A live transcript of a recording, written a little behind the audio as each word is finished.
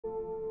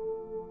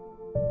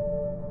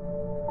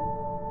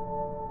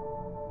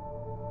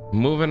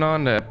Moving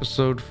on to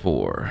episode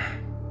 4.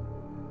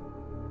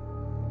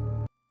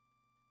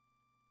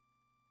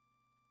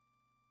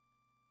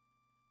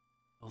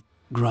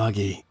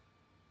 Groggy.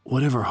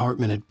 Whatever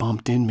Hartman had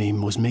bumped in me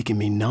was making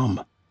me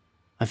numb.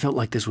 I felt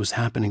like this was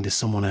happening to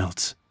someone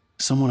else.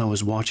 Someone I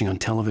was watching on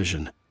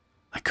television.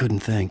 I couldn't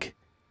think.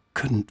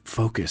 Couldn't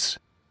focus.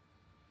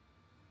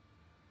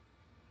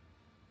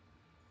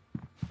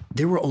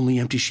 There were only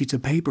empty sheets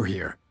of paper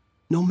here.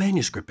 No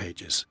manuscript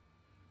pages.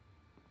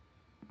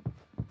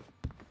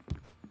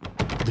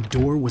 The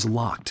door was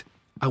locked.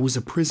 I was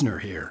a prisoner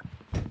here.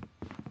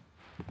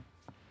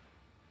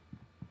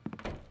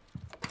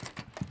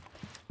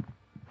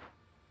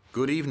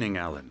 Good evening,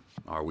 Alan.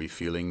 Are we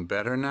feeling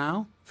better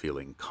now?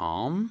 Feeling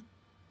calm?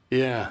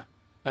 Yeah.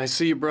 I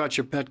see you brought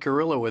your pet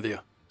gorilla with you.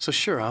 So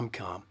sure, I'm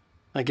calm.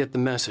 I get the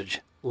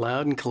message.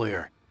 Loud and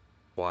clear.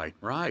 Quite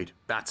right.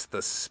 That's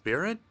the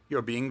spirit.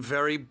 You're being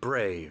very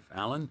brave,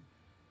 Alan.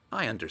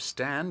 I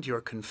understand you're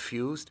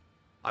confused.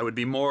 I would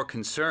be more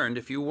concerned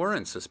if you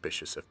weren't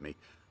suspicious of me.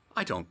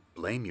 I don't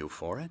blame you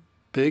for it.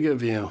 Big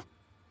of you.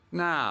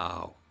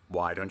 Now,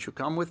 why don't you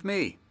come with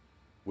me?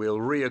 We'll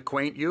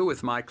reacquaint you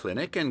with my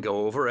clinic and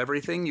go over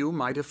everything you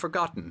might have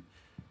forgotten.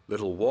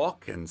 Little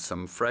walk and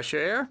some fresh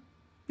air?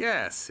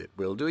 Yes, it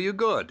will do you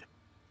good.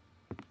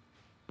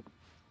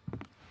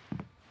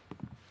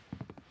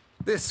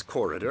 This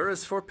corridor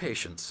is for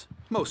patients.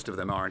 Most of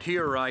them aren't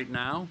here right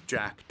now.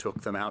 Jack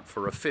took them out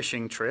for a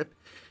fishing trip,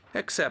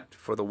 except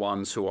for the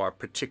ones who are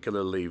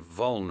particularly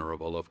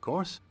vulnerable, of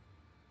course.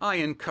 I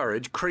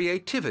encourage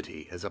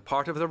creativity as a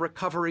part of the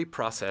recovery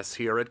process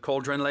here at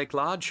Cauldron Lake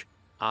Lodge.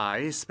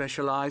 I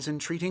specialize in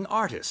treating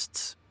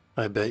artists.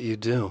 I bet you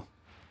do.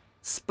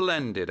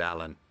 Splendid,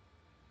 Alan.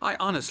 I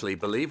honestly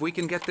believe we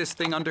can get this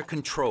thing under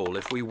control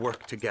if we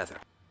work together.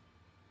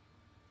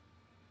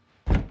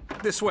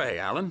 This way,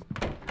 Alan.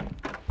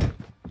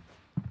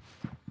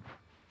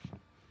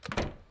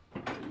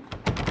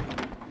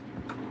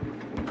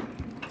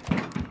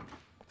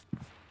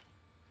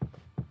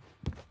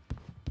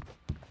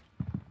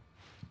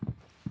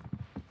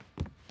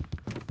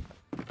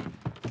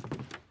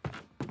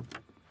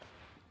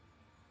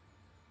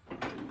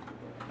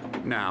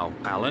 Now,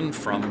 Alan,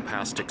 from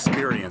past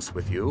experience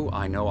with you,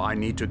 I know I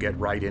need to get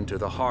right into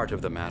the heart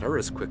of the matter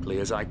as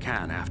quickly as I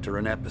can after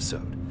an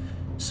episode.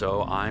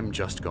 So I'm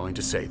just going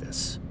to say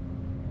this.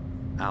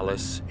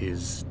 Alice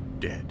is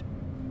dead.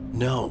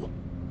 No.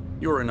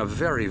 You're in a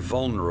very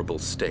vulnerable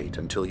state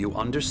until you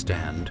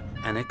understand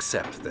and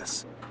accept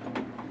this.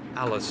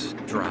 Alice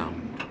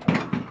drowned,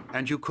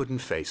 and you couldn't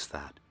face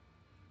that.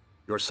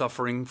 You're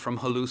suffering from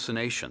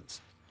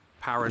hallucinations,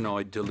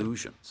 paranoid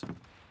delusions,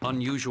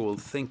 unusual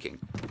thinking,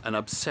 an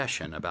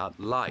obsession about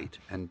light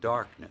and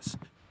darkness,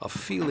 a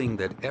feeling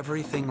that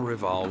everything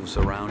revolves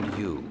around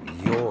you,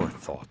 your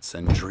thoughts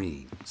and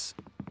dreams.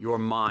 Your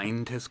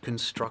mind has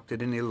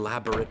constructed an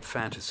elaborate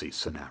fantasy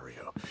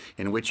scenario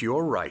in which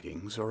your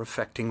writings are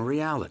affecting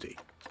reality.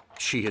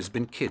 She has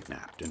been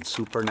kidnapped and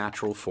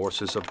supernatural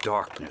forces of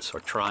darkness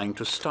are trying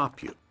to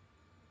stop you.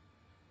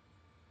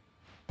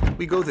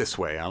 We go this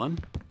way, Alan.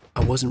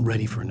 I wasn't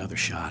ready for another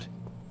shot,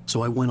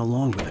 so I went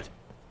along with it.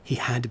 He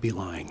had to be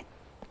lying.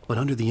 But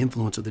under the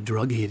influence of the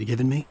drug he had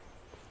given me,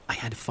 I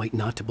had to fight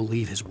not to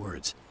believe his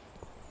words.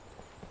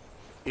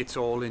 It's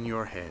all in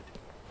your head.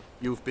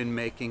 You've been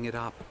making it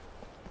up.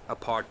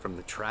 Apart from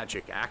the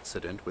tragic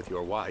accident with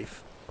your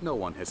wife, no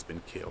one has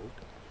been killed.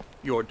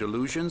 Your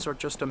delusions are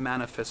just a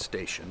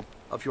manifestation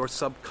of your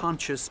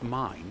subconscious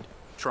mind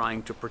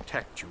trying to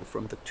protect you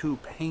from the too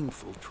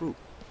painful truth.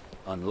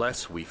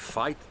 Unless we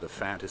fight the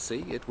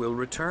fantasy, it will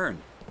return.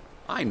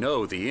 I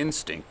know the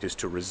instinct is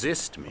to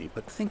resist me,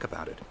 but think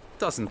about it.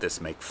 Doesn't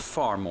this make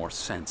far more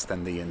sense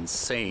than the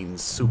insane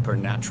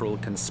supernatural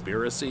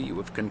conspiracy you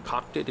have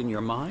concocted in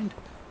your mind?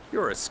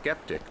 You're a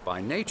skeptic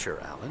by nature,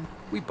 Alan.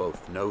 We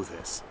both know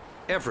this.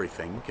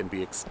 Everything can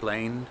be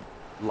explained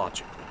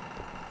logically.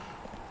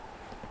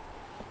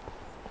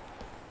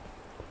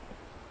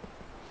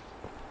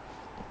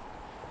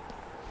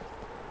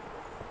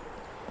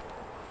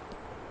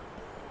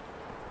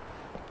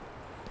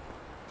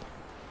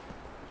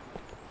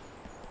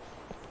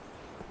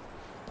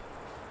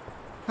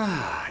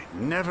 I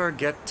never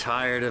get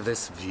tired of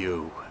this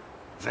view.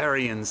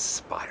 Very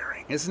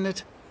inspiring, isn't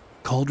it?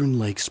 Cauldron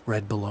Lake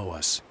spread below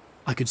us.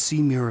 I could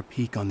see Mirror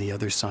Peak on the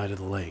other side of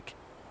the lake.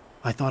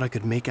 I thought I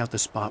could make out the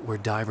spot where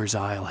Diver's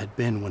Isle had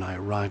been when I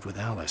arrived with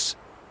Alice.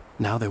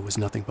 Now there was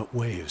nothing but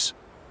waves.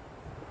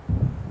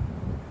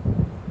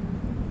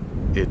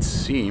 It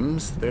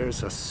seems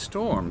there's a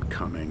storm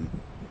coming.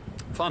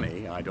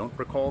 Funny, I don't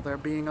recall there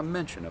being a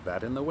mention of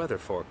that in the weather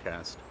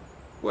forecast.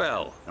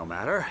 Well, no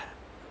matter.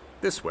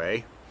 This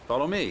way.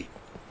 Follow me.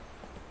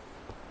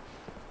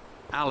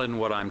 Alan,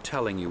 what I'm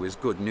telling you is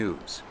good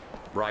news.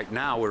 Right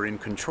now, we're in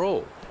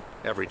control.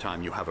 Every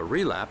time you have a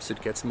relapse,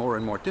 it gets more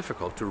and more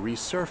difficult to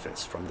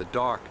resurface from the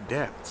dark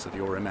depths of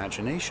your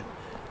imagination.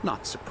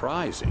 Not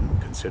surprising,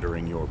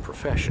 considering your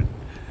profession.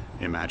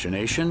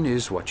 Imagination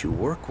is what you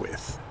work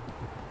with.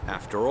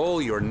 After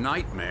all your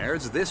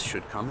nightmares, this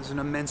should come as an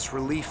immense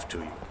relief to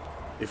you.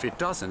 If it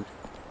doesn't,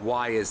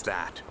 why is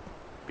that?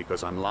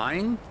 Because I'm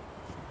lying?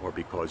 Or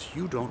because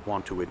you don't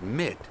want to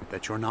admit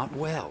that you're not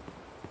well?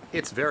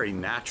 It's very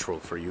natural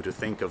for you to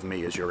think of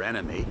me as your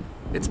enemy.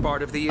 It's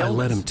part of the illness. I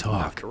let him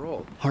talk. After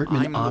all,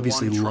 Hartman I'm the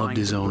obviously one loved trying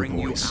his to own bring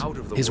you voice. out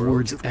of the His world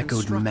words you've echoed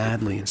constructed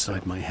madly for inside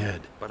yourself. my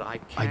head. But I I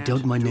can't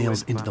dug my do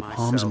nails it into by the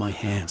palms of my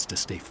myself. hands to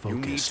stay You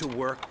need focused. to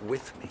work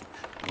with me.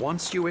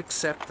 Once you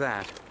accept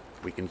that,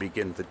 we can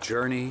begin the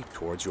journey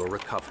towards your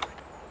recovery.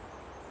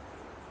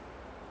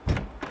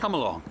 Come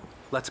along.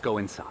 Let's go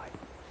inside.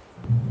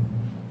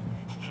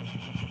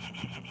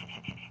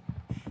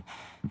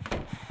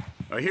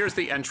 Here's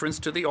the entrance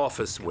to the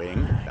office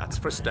wing. That's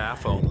for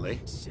staff only.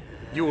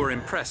 You were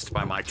impressed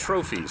by my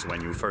trophies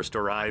when you first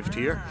arrived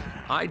here.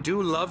 I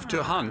do love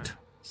to hunt.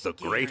 The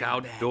great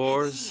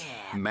outdoors,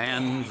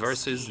 man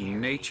versus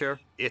nature.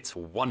 It's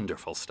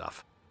wonderful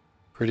stuff.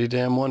 Pretty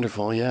damn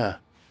wonderful, yeah.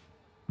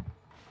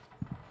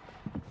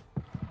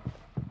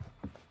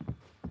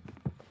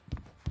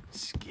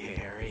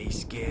 Scary,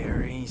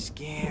 scary,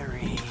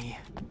 scary.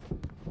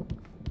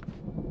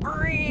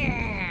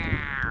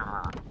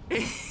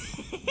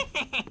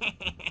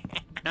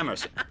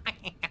 Emerson.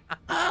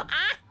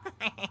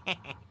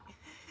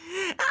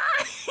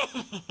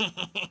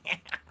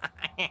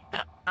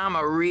 I'm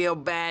a real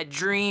bad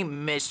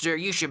dream, mister.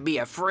 You should be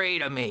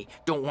afraid of me.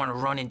 Don't want to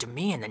run into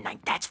me in the night,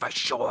 that's for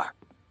sure.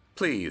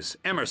 Please,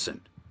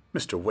 Emerson.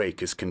 Mr.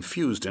 Wake is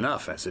confused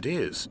enough as it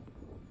is.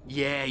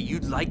 Yeah,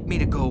 you'd like me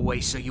to go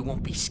away so you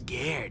won't be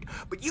scared.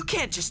 But you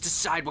can't just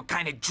decide what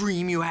kind of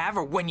dream you have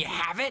or when you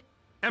have it.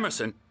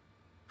 Emerson.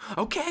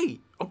 Okay.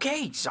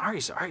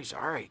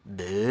 Sorry.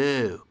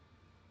 Boo.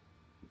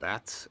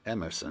 That's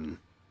Emerson.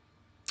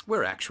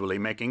 We're actually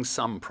making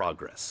some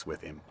progress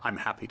with him, I'm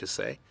happy to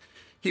say.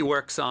 He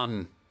works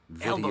on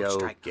Elbow video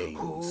strike.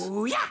 games.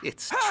 Ooh, yeah.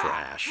 It's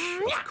trash,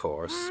 of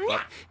course,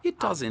 but it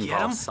does I'll get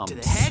involve him some to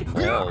the head.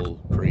 small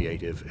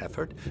creative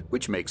effort,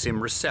 which makes him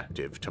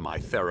receptive to my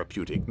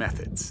therapeutic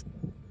methods.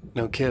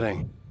 No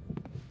kidding.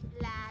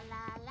 La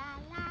la la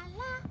la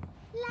la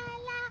la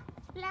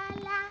la la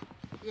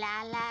la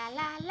la la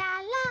la la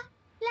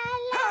la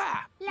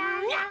la.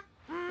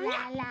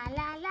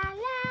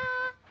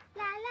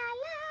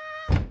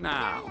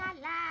 Now,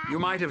 you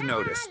might have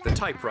noticed the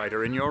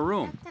typewriter in your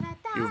room.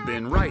 You've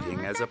been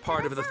writing as a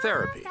part of the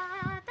therapy.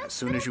 As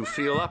soon as you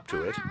feel up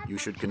to it, you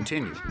should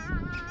continue.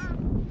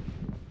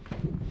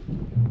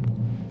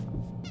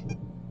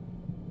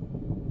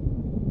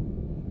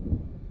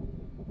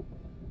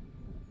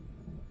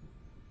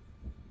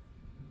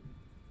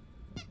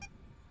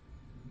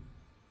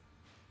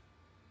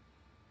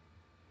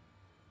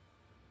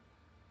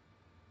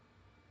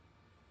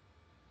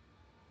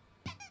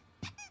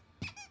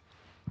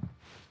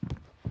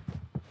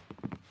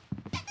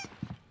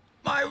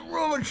 My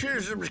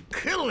rheumatism's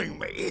killing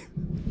me.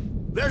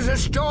 There's a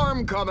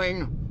storm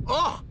coming.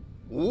 Oh,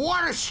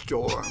 what a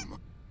storm.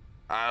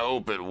 I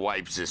hope it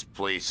wipes this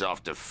place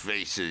off the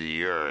face of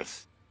the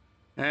earth.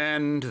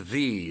 And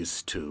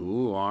these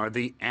two are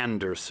the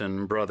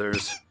Anderson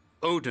brothers,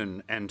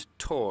 Odin and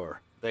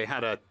Thor. They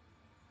had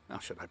how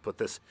should I put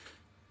this?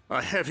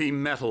 A heavy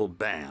metal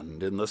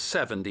band in the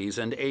 70s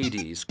and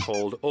 80s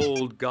called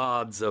Old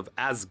Gods of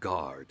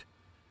Asgard.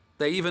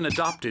 They even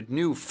adopted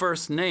new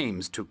first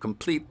names to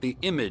complete the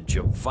image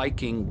of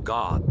Viking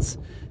gods.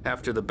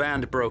 After the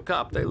band broke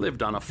up, they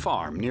lived on a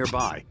farm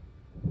nearby.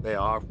 They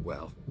are,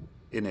 well,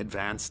 in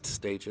advanced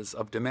stages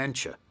of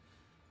dementia.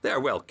 They're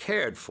well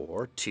cared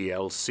for,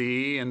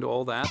 TLC and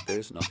all that.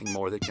 There's nothing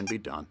more that can be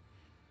done.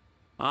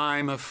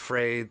 I'm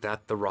afraid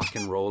that the rock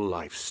and roll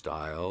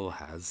lifestyle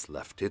has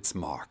left its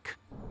mark.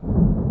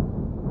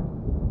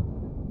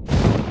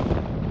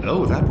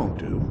 Oh, that won't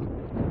do.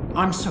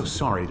 I'm so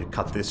sorry to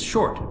cut this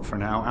short for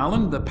now,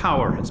 Alan. The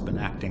power has been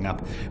acting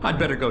up. I'd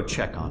better go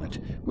check on it.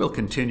 We'll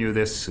continue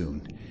this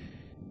soon.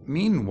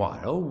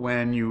 Meanwhile,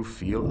 when you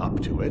feel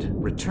up to it,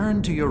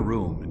 return to your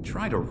room and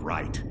try to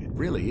write. It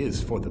really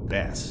is for the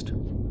best.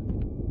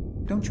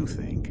 Don't you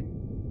think?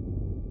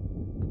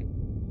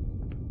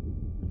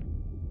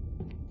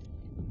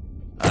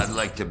 I'd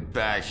like to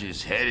bash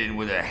his head in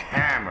with a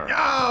hammer.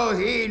 Oh,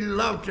 he'd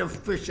love to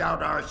fish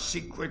out our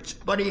secrets,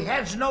 but he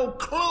has no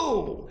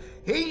clue.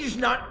 He's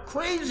not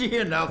crazy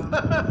enough.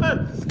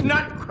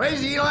 Not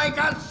crazy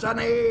like us,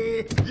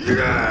 Sonny.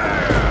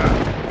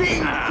 Yeah!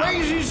 Being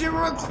crazy's a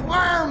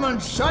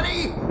requirement,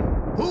 Sonny.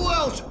 Who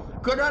else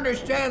could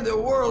understand the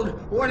world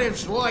when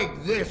it's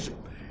like this?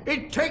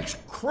 It takes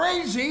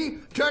crazy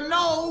to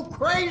know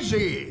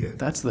crazy.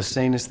 That's the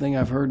sanest thing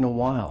I've heard in a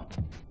while.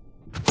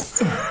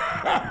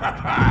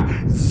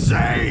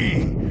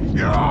 Zane!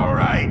 You're all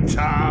right,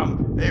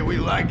 Tom. Hey, we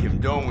like him,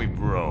 don't we,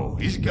 bro?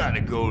 He's got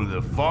to go to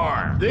the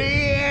farm. The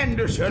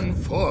Anderson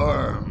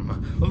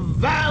Farm.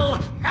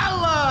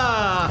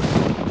 Valhalla!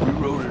 We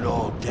wrote it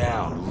all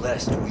down,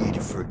 lest we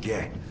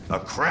forget. A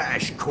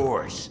crash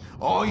course.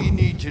 All you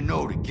need to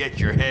know to get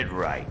your head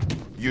right.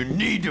 You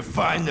need to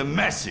find the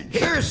message.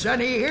 Here,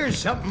 Sonny, here's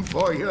something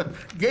for you.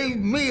 Gave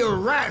me a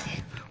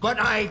rash, but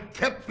I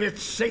kept it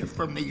safe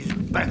from these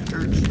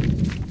bastards.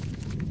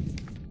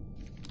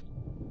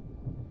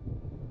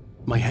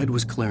 My head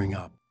was clearing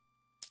up.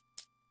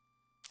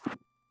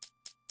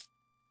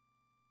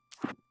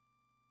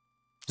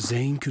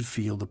 Zane could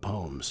feel the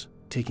poems,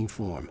 taking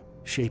form,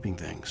 shaping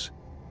things.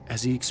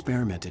 As he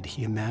experimented,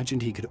 he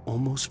imagined he could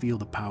almost feel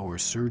the power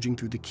surging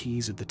through the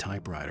keys of the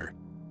typewriter.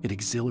 It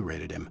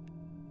exhilarated him.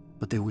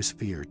 But there was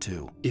fear,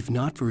 too. If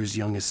not for his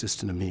young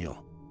assistant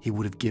Emil, he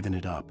would have given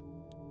it up.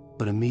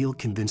 But Emil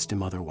convinced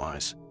him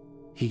otherwise.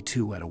 He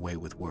too had a way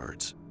with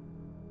words.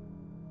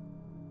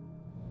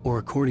 Or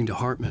according to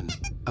Hartman,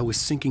 I was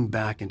sinking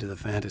back into the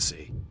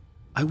fantasy.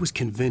 I was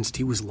convinced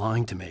he was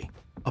lying to me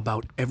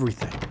about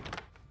everything.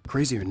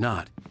 Crazy or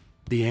not,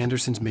 the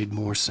Andersons made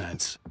more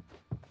sense.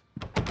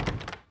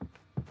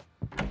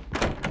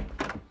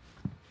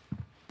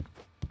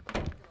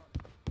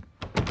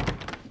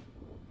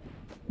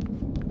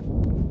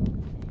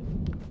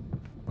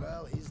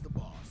 Well, he's the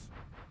boss.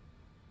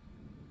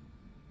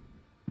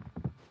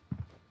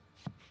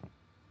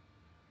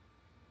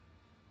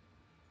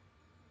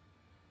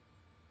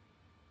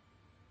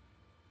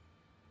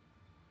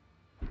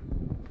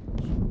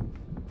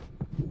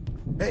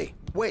 Hey,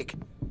 Wake.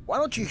 Why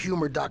don't you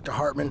humor Dr.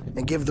 Hartman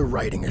and give the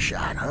writing a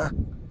shot, huh?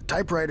 The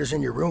typewriter's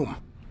in your room.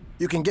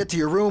 You can get to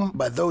your room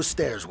by those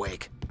stairs,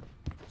 Wake.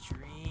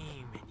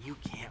 Dream and you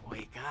can't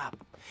wake up.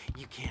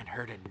 You can't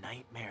hurt a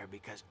nightmare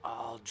because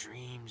all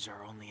dreams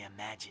are only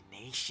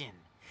imagination.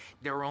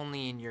 They're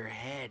only in your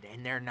head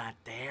and they're not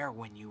there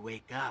when you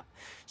wake up.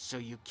 So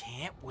you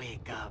can't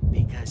wake up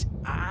because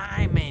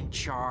I'm in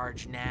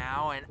charge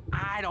now and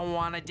I don't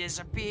want to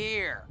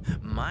disappear.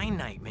 My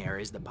nightmare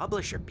is the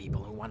publisher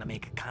people who want to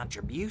make a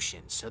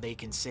contribution so they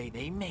can say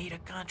they made a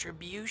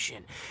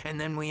contribution. And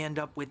then we end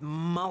up with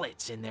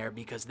mullets in there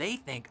because they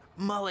think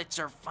mullets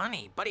are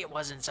funny, but it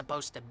wasn't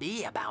supposed to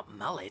be about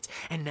mullets.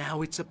 And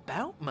now it's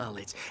about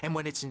mullets. And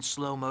when it's in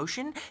slow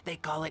motion, they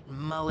call it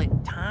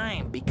mullet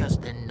time because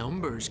the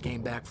numbers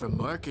came back from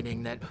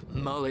marketing that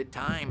mullet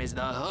time is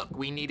the hook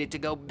we needed to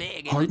go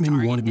big.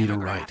 Hartman wanted me to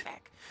write.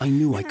 I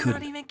knew I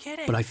couldn't,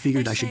 but I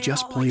figured I should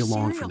just play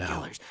along for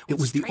now. It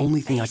was the only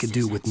thing I could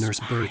do with Nurse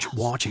Birch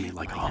watching me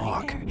like a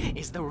hawk.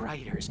 Is the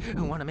writers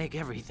who want to make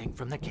everything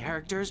from the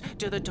characters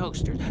to the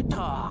toasters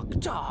talk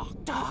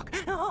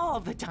all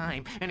the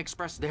time and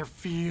express their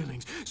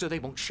feelings so they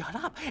won't shut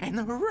up. And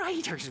the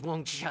writers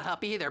won't shut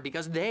up either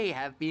because they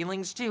have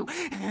feelings too.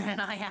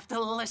 And I have to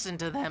listen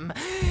to them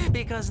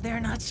because they're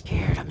not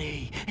scared of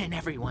me. And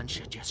everyone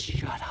should just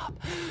shut up.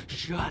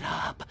 Shut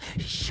up.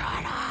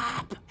 Shut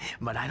up.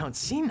 But I don't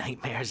see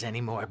nightmares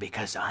anymore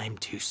because I'm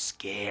too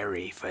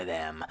scary for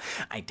them.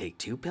 I take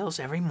 2 pills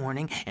every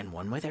morning and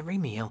 1 with every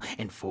meal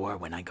and 4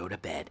 when I go to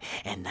bed.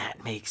 And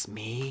that makes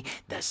me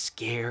the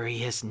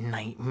scariest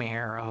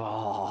nightmare of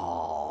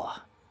all.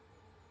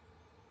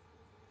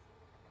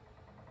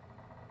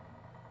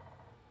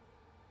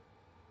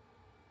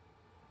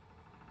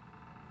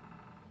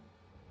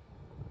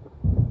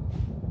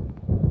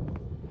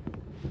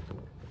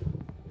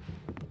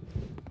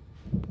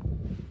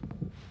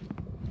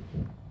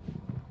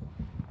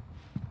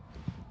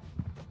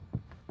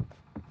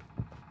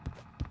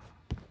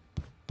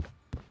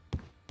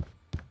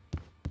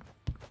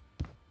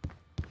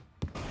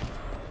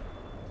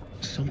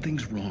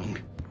 Something's wrong.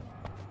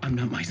 I'm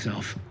not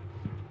myself.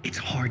 It's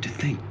hard to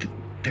think that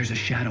there's a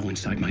shadow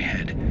inside my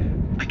head.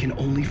 I can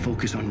only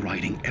focus on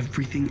writing.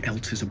 Everything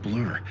else is a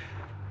blur.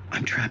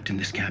 I'm trapped in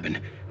this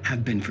cabin.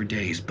 Have been for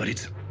days, but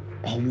it's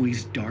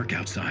always dark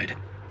outside.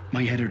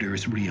 My editor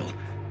is real.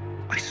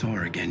 I saw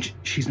her again.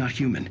 She's not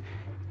human.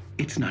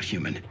 It's not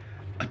human.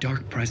 A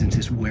dark presence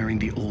is wearing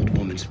the old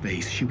woman's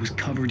face. She was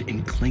covered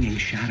in clinging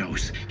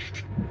shadows.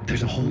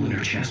 There's a hole in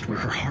her chest where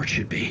her heart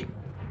should be.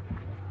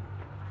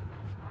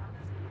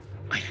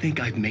 I think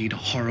I've made a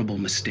horrible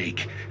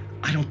mistake.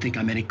 I don't think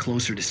I'm any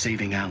closer to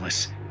saving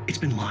Alice. It's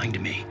been lying to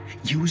me,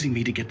 using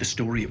me to get the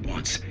story it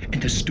wants,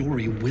 and the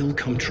story will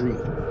come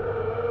true.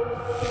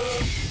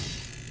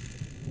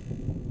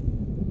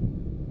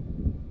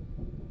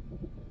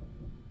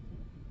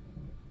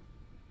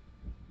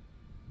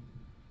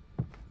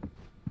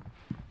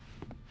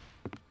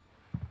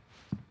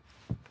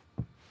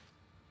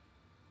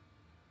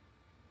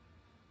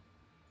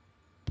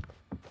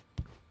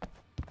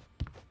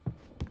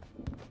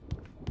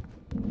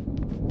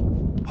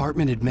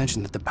 Hartman had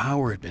mentioned that the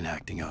power had been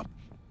acting up.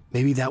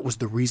 Maybe that was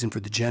the reason for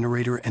the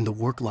generator and the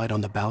work light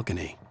on the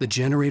balcony. The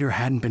generator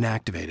hadn't been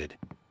activated,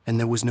 and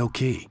there was no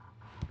key.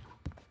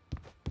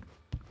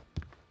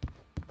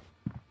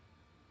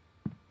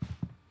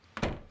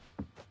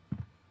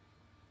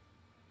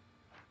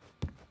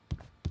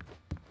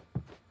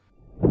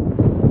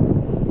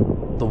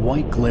 The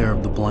white glare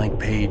of the blank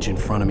page in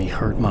front of me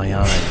hurt my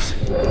eyes.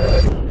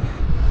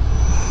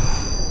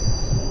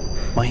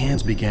 My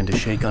hands began to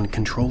shake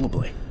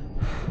uncontrollably.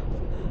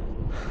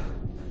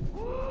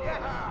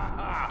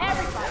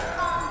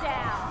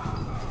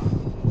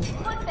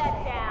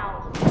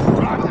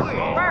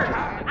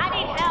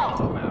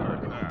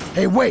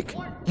 Hey, Wake,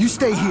 you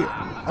stay here.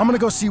 I'm gonna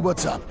go see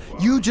what's up.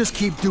 You just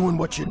keep doing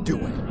what you're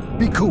doing.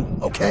 Be cool,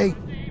 okay?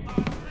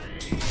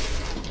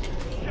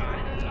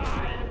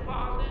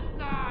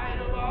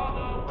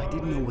 I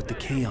didn't know what the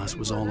chaos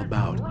was all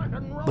about,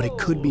 but it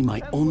could be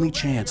my only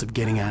chance of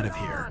getting out of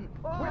here.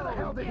 Where the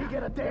hell did he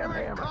get a damn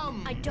hammer?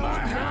 I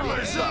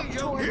don't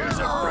know. Here's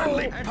a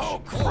friendly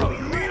poke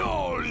from the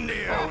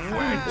Mjolnir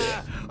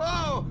wench.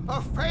 Oh,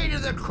 afraid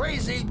of the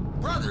crazy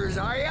brothers,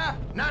 are ya?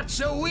 Not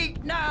so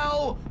weak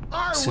now,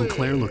 are we?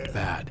 Sinclair looked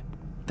bad.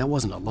 That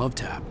wasn't a love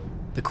tap.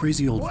 The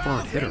crazy old Well,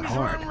 fart hit her things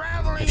are hard.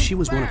 unraveling If she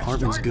was one of fast,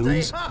 Hartman's aren't they?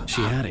 goons,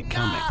 she had it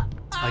coming.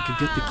 I could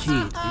get the key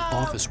to the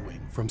office wing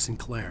from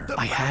Sinclair.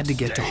 I had to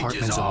get to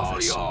Hartman's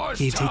office.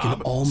 He had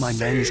taken all my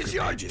manuscript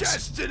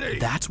pages.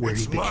 That's where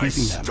he'd been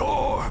keeping them.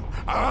 Storm.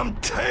 I'm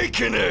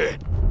taking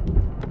it.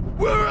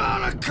 We're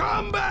on a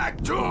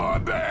comeback tour,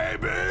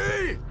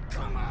 baby.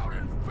 Come out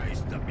and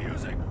face the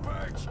music,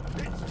 Birch.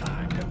 It's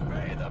time to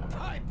pay the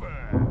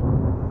piper.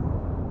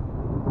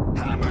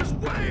 Hammer's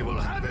Way will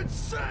have its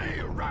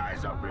say.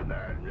 Rise up in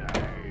their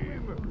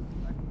name.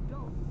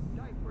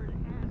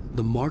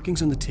 The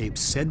markings on the tape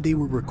said they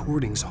were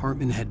recordings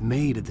Hartman had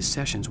made at the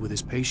sessions with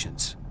his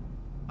patients.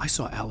 I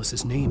saw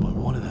Alice's name on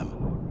one of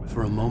them.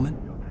 For a moment,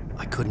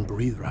 I couldn't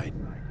breathe right.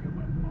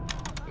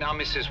 Now,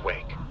 Mrs.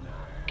 Wake,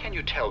 can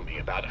you tell me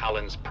about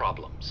Alan's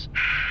problems?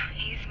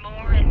 He's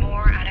more and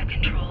more out of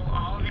control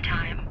all the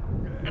time.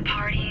 The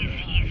parties,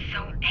 he's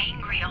so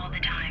angry all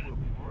the time.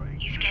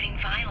 He's getting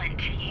violent.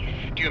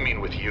 Do you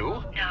mean with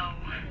you? No,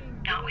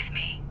 not with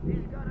me.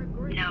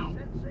 No,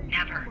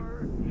 never.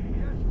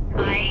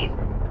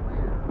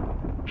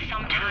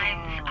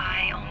 Sometimes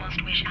I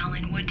almost wish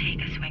Alan would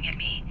take a swing at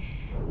me,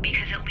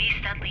 because at least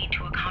that'd lead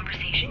to a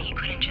conversation he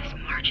couldn't just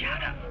march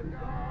out of.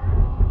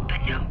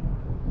 But no.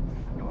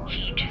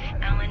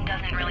 Alan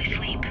doesn't really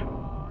sleep.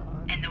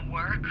 And the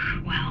work,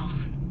 well,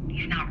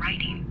 he's not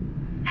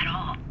writing at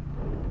all.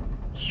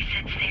 He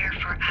sits there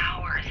for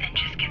hours and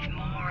just gets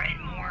more and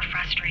more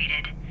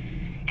frustrated.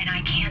 And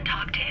I can't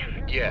talk to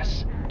him.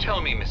 Yes.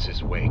 Tell me,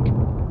 Mrs. Wake,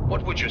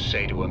 what would you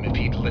say to him if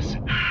he'd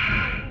listen?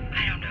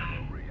 I don't know.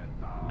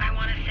 I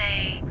want to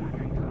say,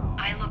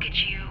 I look at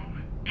you,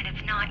 and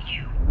it's not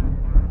you.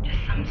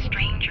 Just some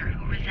stranger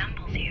who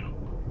resembles you.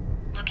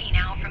 Looking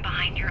out from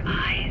behind your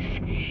eyes,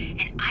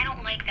 and I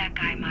don't like that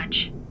guy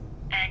much.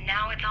 And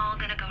now it's all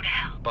gonna go to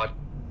hell. But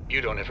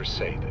you don't ever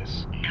say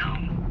this. No.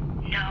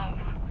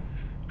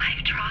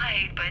 I've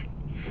tried, but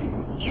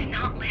he's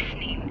not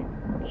listening.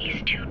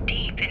 He's too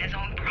deep in his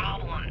own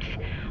problems,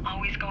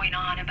 always going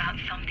on about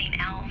something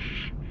else.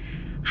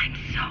 I'm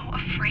so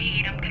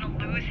afraid I'm gonna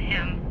lose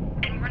him,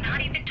 and we're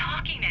not even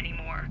talking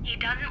anymore. He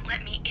doesn't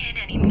let me in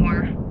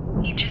anymore.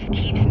 He just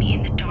keeps me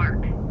in the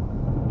dark.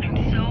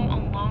 I'm so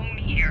alone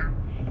here,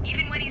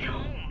 even when he's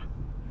home.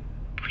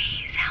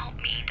 Please help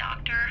me,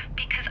 Doctor,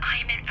 because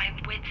I'm at my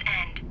wit's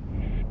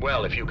end.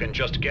 Well, if you can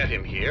just get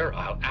him here,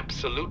 I'll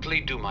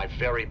absolutely do my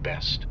very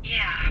best.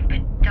 Yeah,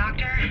 but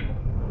Doctor,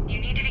 you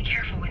need to be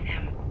careful with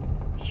him.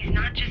 He's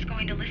not just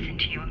going to listen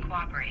to you and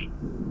cooperate.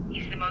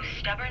 He's the most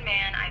stubborn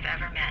man I've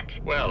ever met.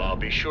 Well, I'll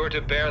be sure to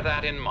bear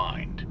that in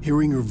mind.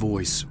 Hearing her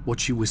voice, what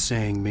she was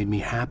saying made me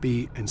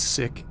happy and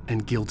sick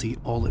and guilty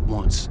all at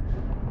once.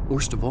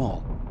 Worst of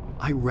all,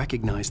 I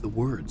recognized the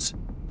words.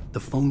 The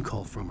phone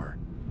call from her.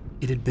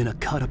 It had been a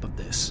cut-up of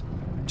this.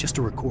 Just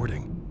a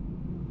recording.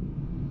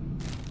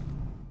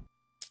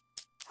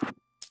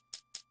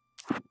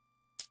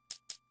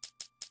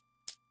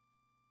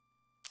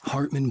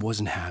 Hartman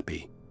wasn't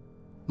happy.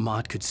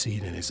 Mott could see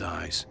it in his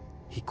eyes.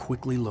 He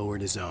quickly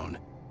lowered his own.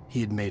 He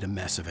had made a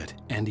mess of it,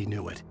 and he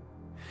knew it.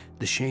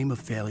 The shame of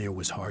failure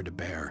was hard to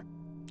bear.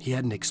 He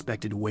hadn't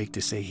expected Wake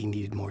to say he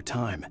needed more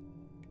time,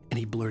 and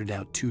he blurted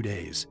out 2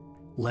 days,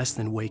 less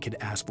than Wake had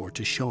asked for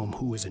to show him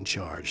who was in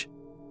charge.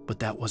 But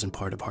that wasn't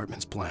part of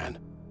Hartman's plan.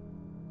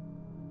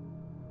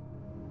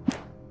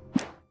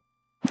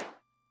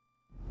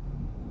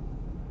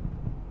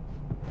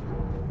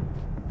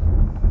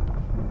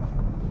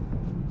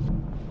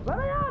 Let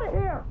me out of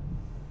here!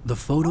 The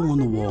photo on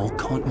the wall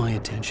caught my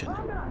attention.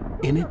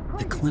 In it,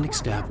 the clinic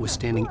staff was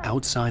standing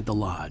outside the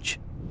lodge.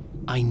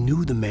 I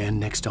knew the man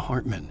next to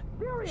Hartman.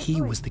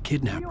 He was the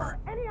kidnapper.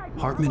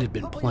 Hartman had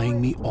been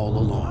playing me all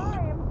along.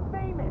 I am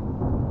famous.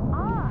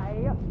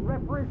 I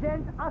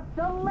represent a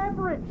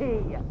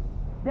celebrity.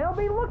 They'll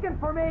be looking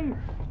for me.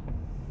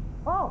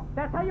 Oh,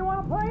 that's how you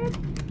want to play it?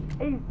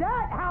 Is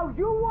that how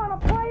you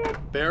want to play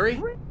it?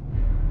 Barry?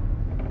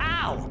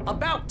 Ow!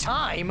 About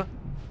time!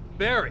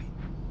 Barry,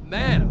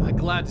 man, am I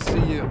glad to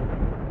see you.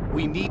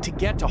 We need to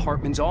get to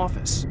Hartman's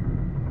office.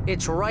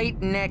 It's right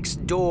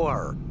next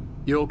door.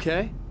 You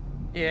okay?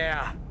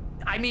 Yeah.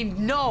 I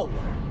mean, no!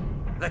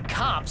 The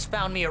cops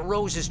found me at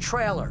Rose's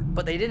trailer,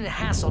 but they didn't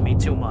hassle me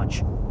too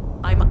much.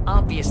 I'm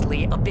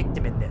obviously a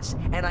victim in this,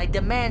 and I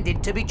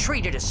demanded to be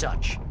treated as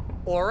such.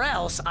 Or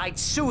else I'd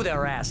sue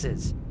their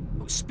asses.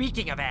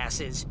 Speaking of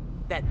asses,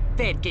 that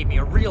Fed gave me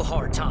a real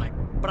hard time,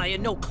 but I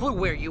had no clue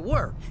where you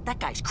were. That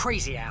guy's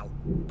crazy, Al.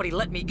 But he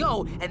let me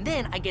go, and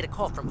then I get a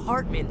call from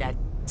Hartman, that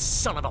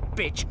son of a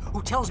bitch,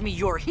 who tells me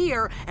you're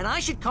here, and I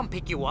should come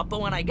pick you up,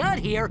 but when I got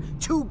here,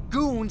 2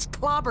 goons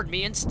clobbered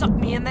me and stuck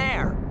me in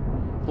there.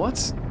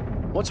 What's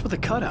with the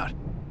cutout?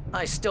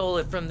 I stole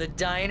it from the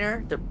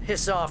diner to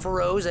piss off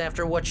Rose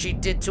after what she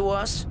did to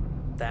us.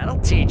 That'll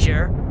teach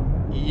her.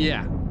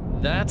 Yeah,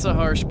 that's a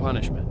harsh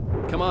punishment.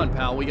 Come on,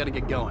 pal, we gotta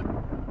get going.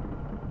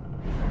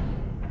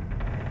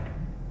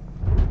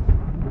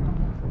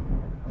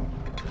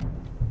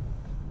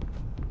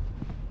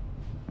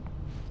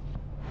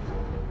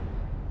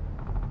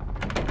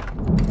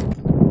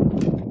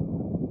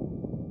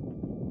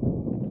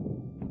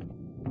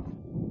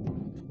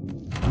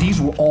 These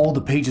were all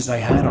the pages I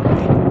had on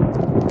me.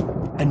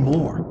 And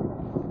more.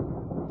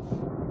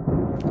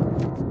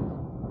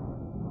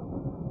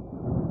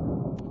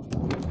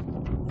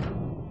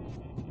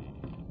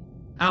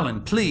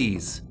 Alan,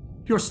 please.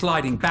 You're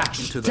sliding back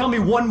into the... Tell me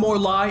one more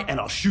lie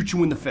and I'll shoot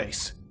you in the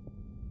face.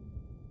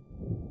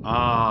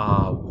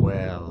 Ah,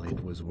 well,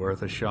 it was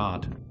worth a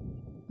shot.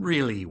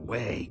 Really,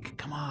 Wake,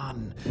 come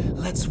on.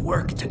 Let's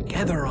work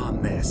together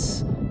on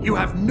this. You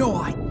have no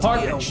idea...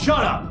 Hartman,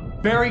 shut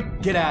up! Barry,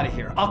 get out of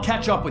here. I'll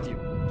catch up with you.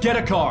 Get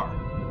a car.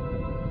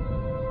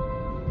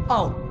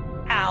 Oh,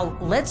 Al,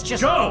 let's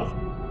just... Go!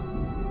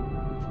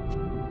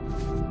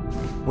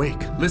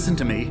 Wake, listen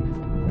to me.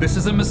 This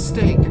is a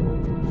mistake.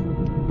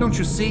 Don't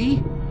you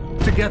see?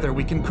 Together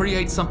we can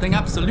create something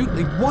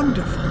absolutely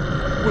wonderful.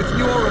 With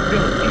your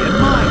ability and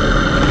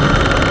mine.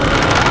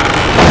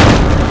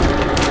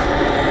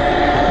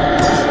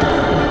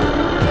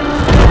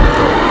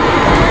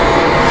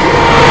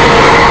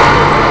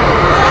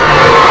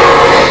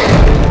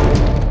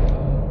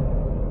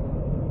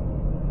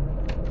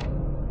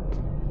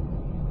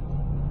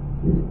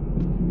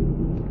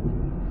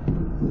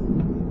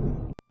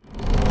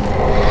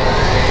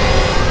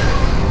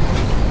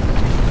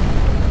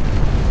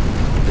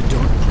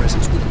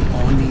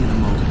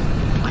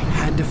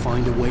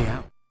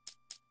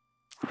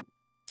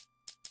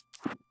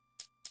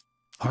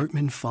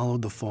 Hartman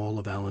followed the fall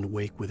of Alan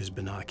Wake with his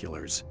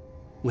binoculars.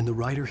 When the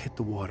rider hit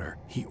the water,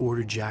 he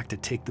ordered Jack to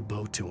take the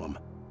boat to him.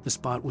 The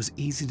spot was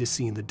easy to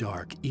see in the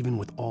dark, even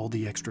with all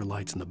the extra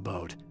lights in the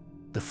boat.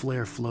 The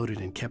flare floated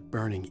and kept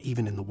burning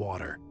even in the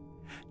water.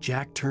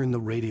 Jack turned the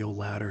radio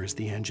louder as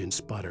the engine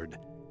sputtered.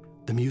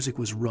 The music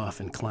was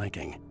rough and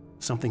clanking,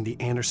 something the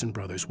Anderson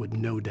brothers would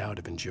no doubt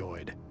have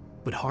enjoyed.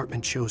 But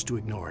Hartman chose to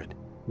ignore it.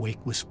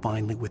 Wake was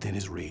finally within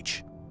his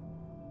reach.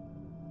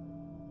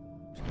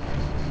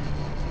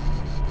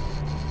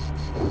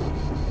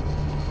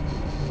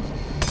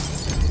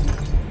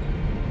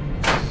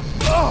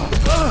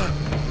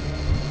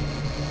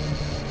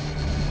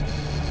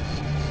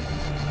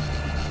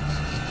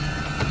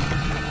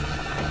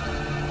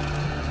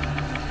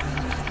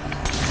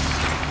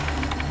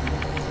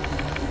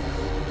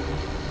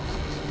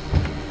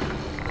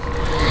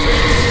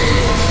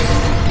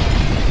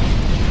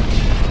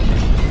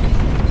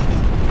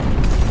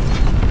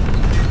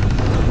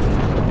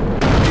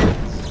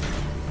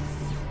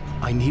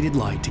 I needed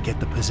light to get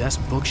the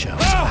possessed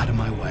bookshelves out of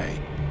my way.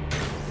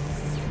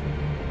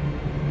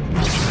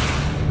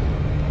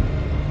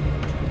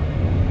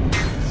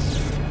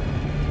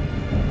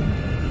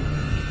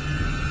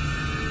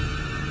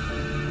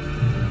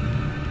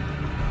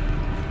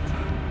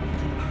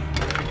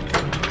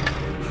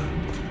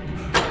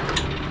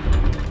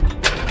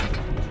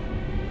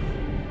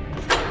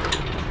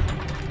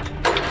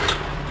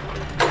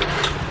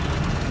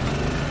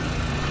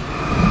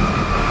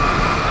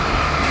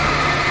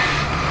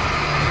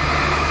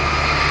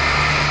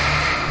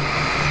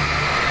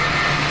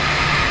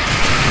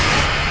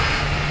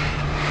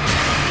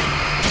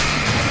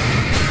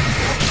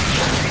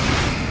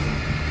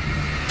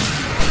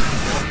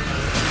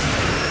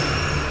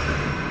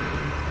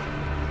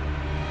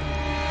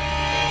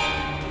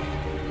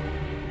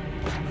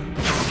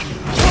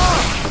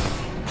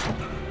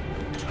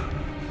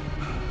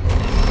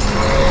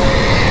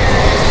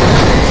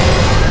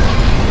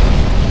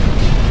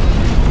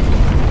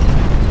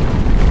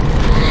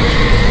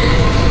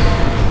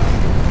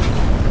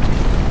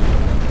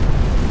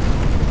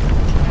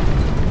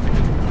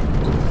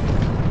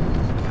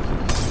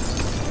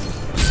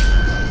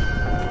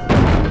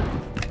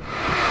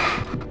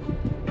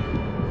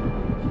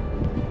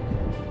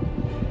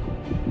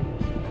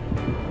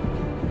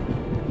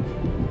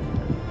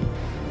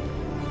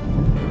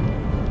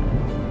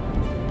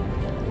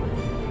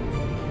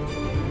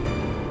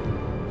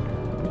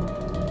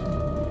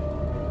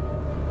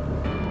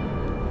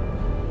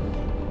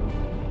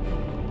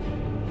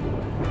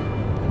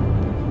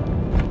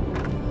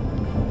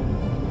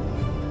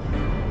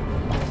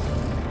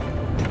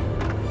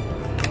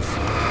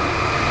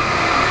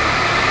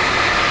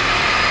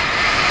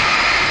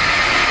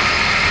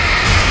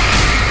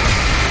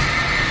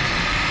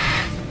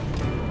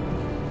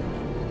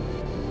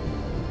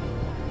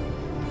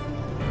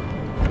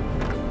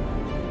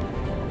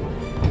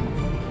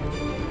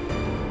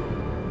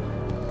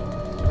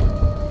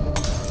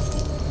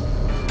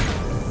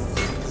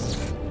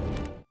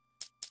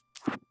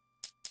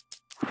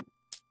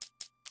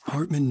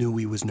 Hartman knew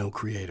he was no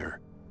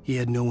creator. He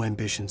had no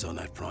ambitions on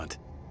that front,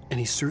 and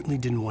he certainly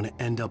didn't want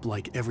to end up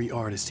like every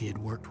artist he had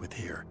worked with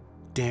here,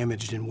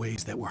 damaged in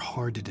ways that were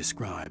hard to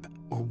describe,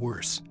 or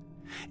worse.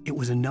 It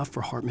was enough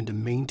for Hartman to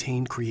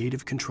maintain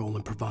creative control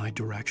and provide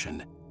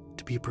direction,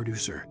 to be a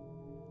producer.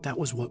 That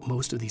was what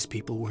most of these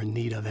people were in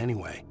need of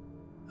anyway.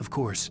 Of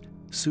course,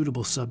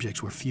 suitable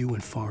subjects were few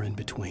and far in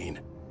between.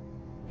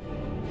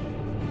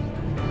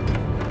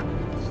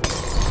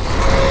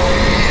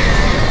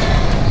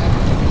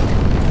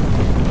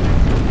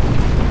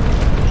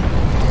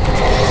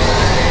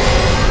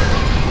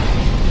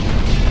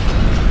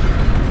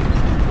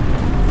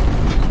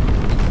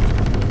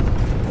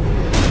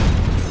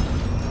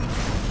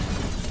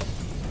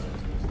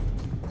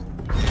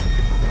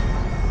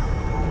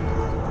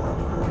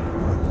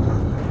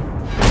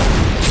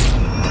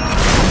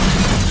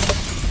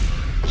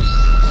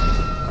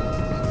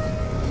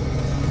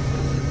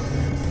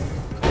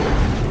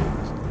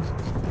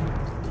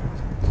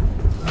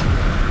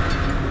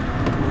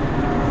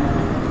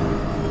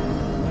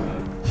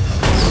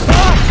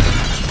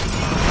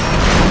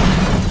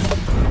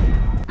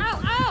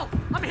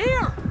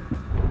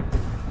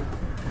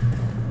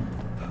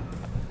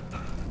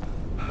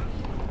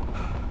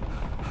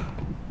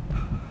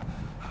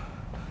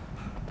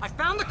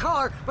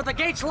 But the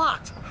gate's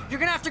locked. You're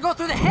gonna have to go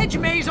through the hedge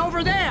maze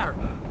over there.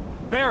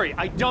 Barry,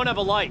 I don't have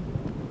a light.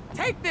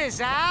 Take this,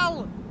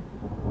 Al.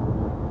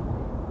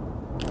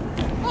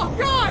 Oh,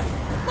 God!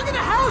 Look at the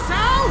house,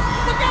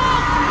 Al! Look out!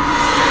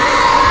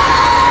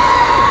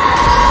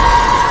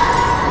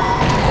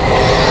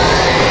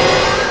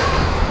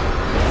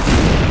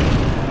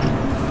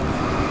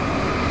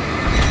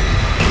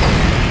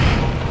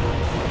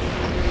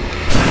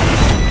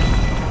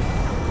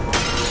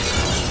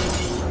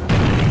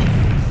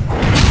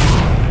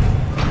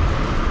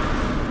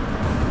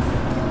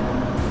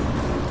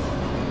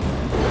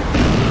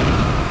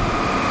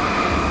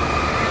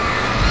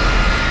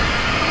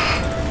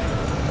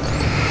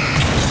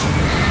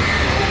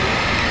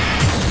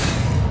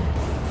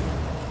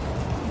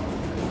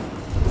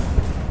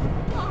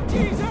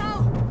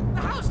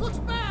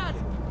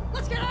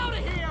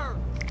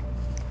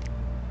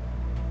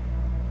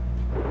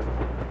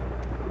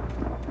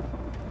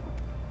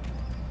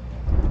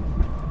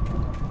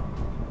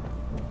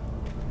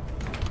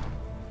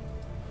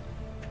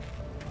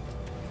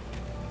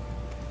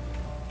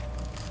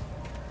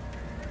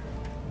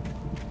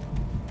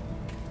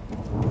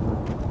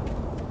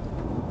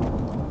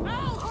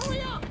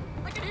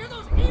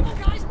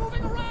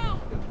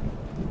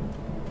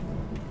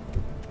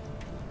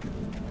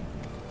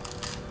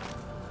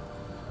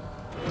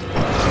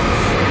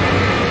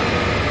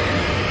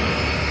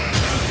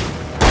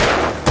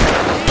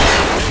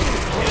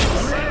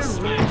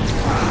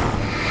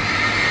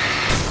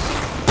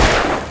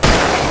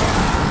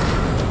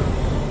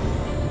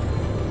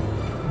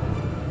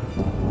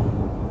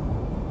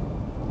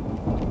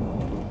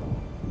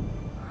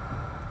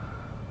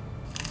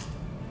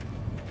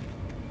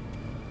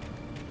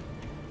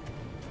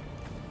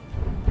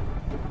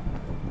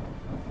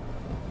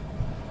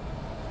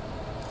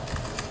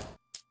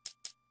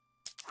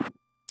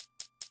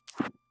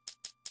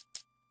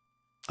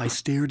 I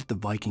stared at the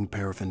Viking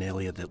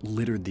paraphernalia that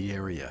littered the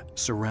area,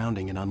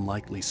 surrounding an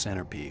unlikely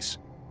centerpiece.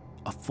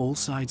 A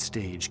full-size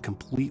stage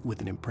complete with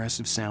an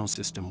impressive sound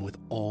system with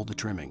all the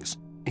trimmings,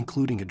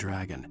 including a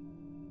dragon.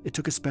 It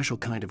took a special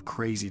kind of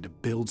crazy to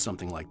build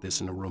something like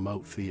this in a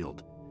remote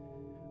field.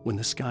 When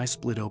the sky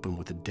split open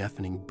with a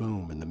deafening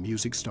boom and the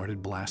music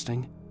started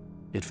blasting,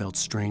 it felt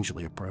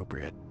strangely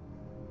appropriate.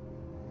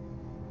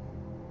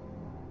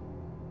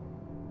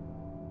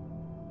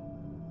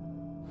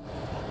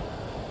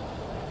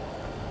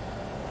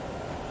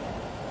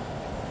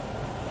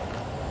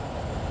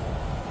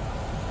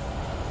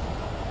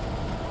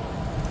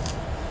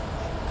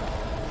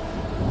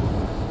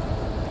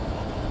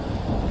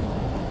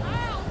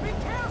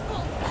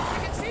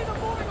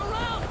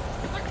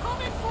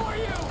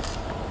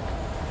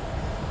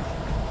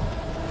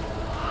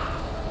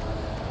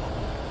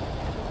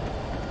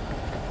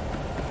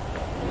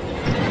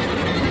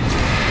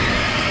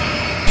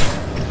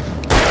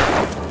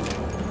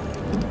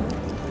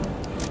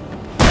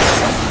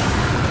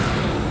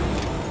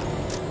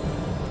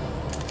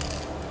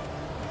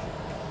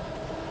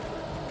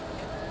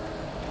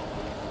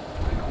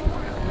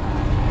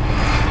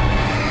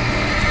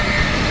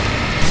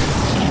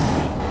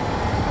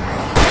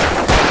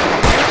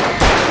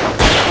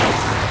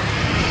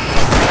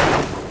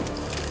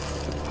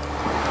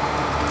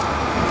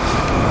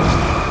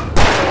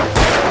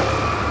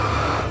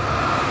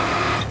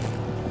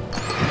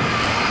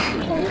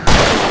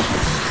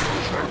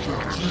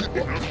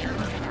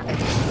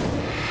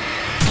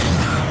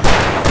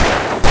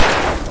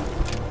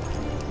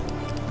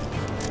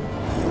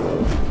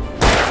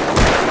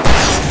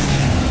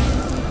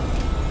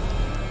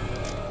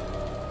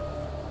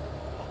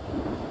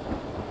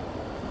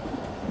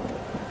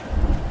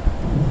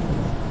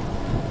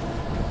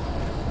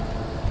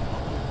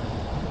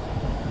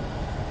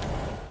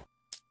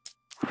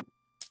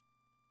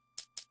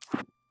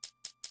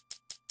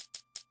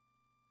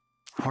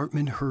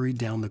 Hartman hurried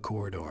down the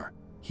corridor.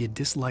 He had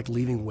disliked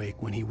leaving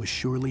Wake when he was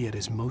surely at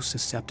his most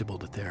susceptible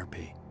to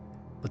therapy.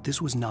 But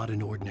this was not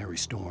an ordinary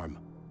storm.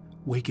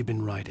 Wake had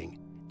been writing,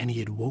 and he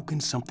had woken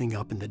something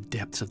up in the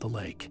depths of the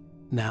lake.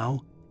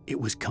 Now, it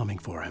was coming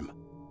for him.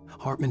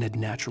 Hartman had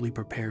naturally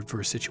prepared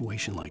for a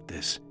situation like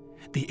this.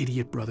 The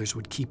idiot brothers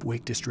would keep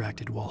Wake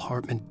distracted while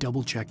Hartman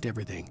double-checked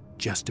everything,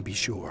 just to be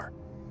sure.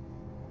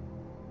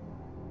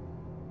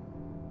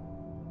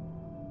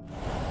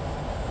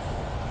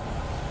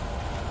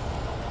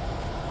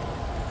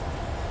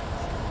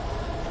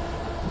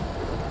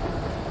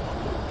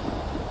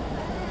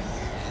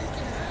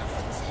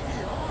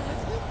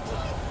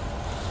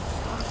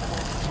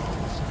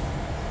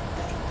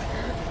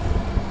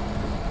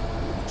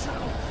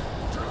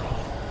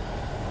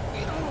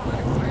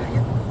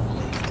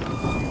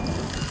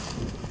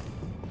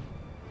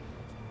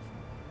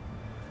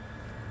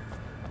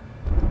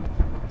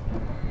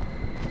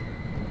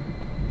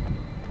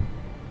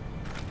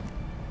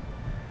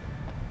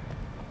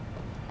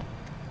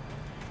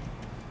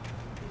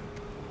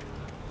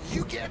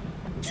 You get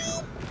 2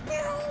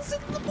 pills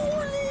in the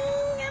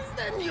morning, and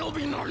then you'll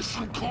be nice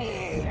and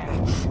cold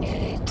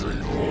all day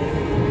long.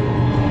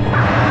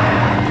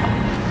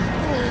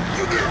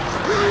 You get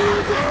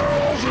 3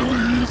 pills in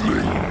the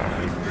evening.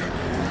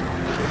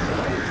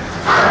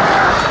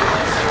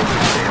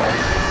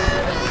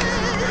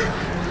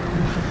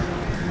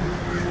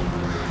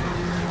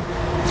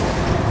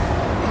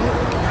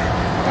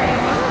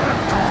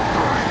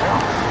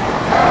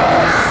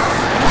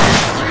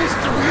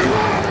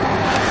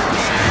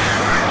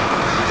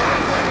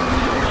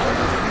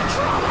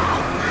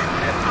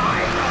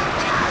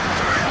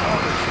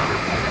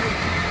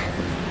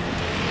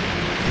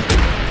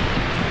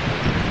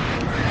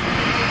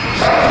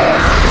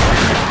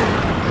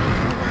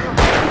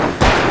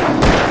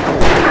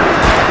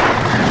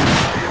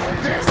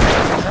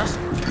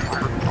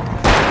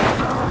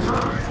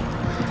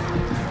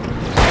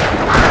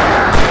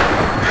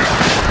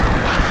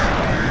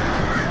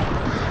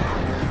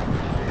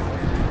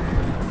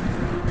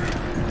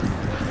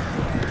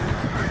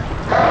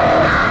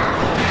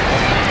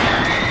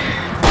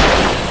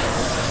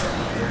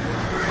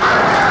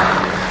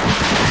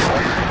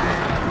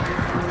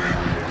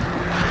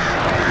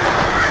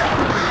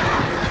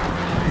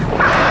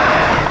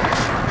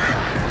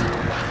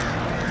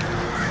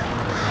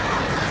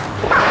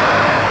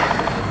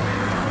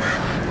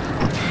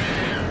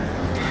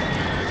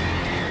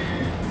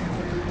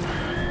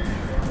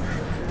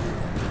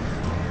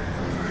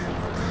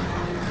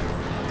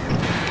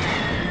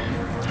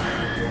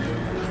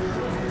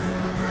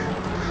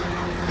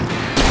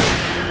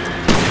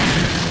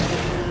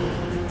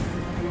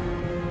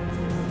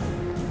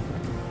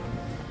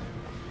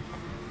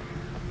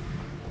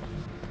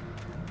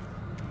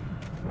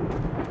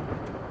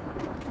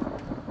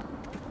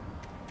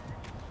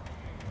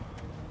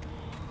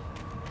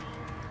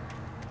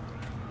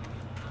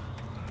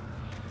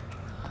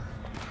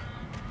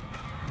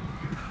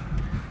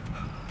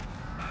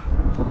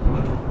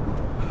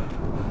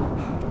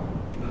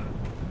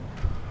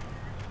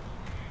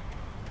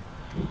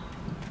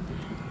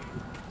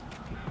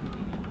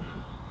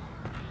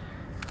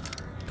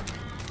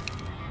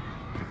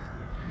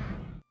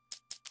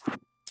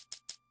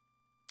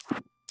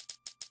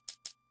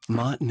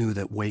 Mott knew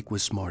that Wake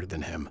was smarter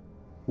than him.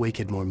 Wake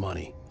had more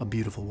money, a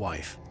beautiful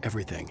wife,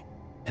 everything.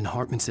 And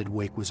Hartman said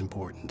Wake was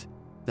important.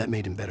 That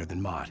made him better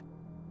than Mott.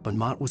 But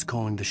Mott was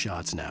calling the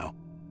shots now.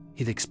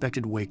 He'd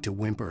expected Wake to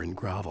whimper and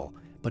grovel,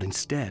 but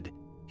instead,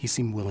 he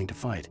seemed willing to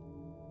fight.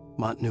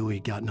 Mott knew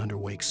he'd gotten under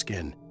Wake's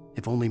skin.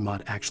 If only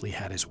Mott actually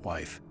had his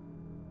wife.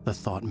 The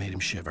thought made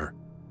him shiver.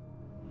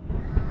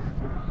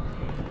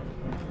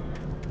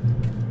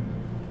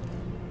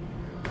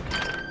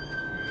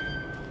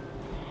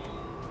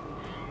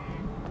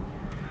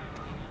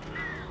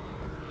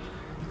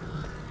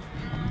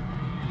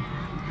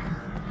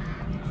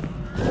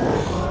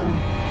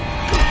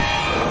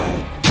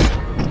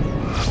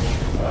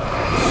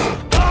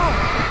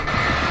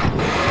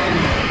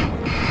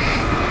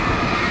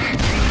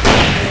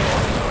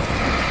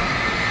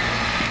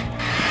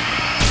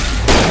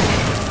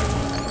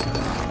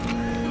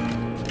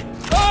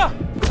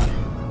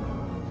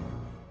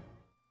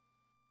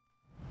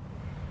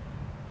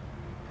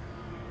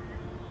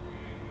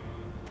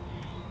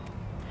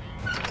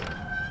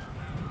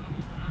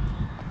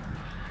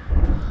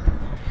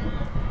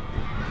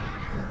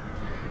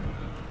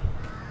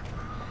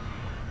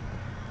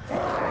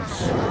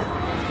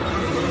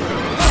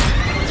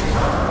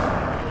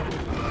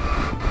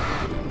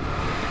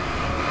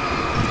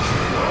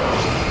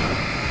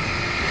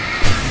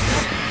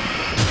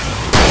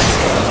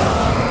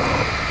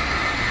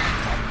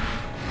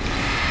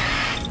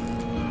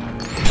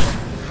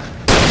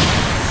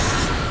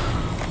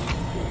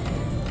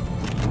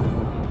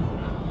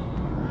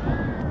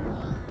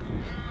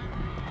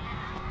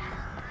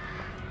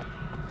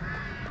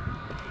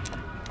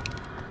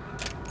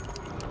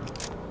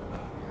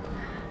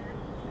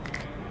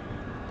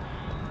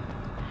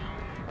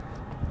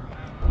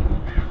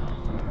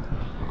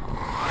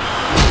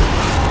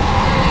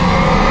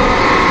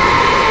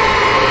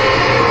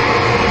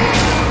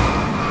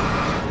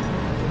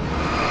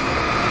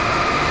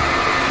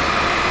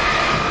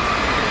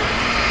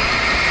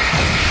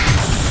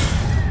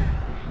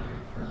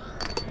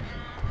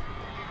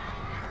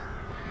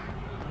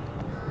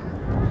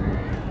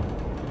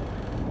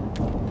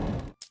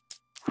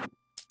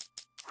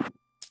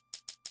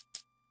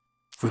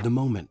 the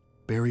moment,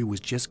 Barry was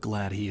just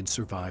glad he had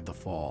survived the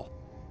fall.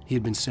 He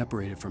had been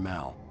separated from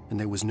Al, and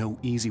there was no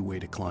easy way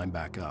to climb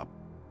back up.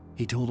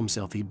 He told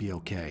himself he'd be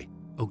okay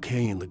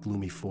in the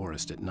gloomy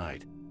forest at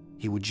night.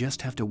 He would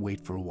just have to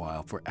wait for a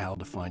while for Al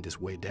to find his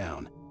way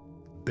down.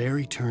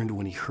 Barry turned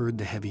when he heard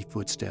the heavy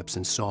footsteps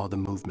and saw the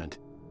movement.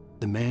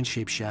 The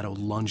man-shaped shadow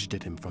lunged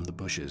at him from the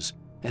bushes,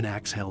 an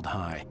axe held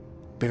high.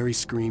 Barry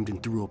screamed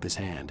and threw up his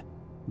hand.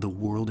 The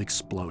world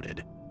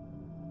exploded.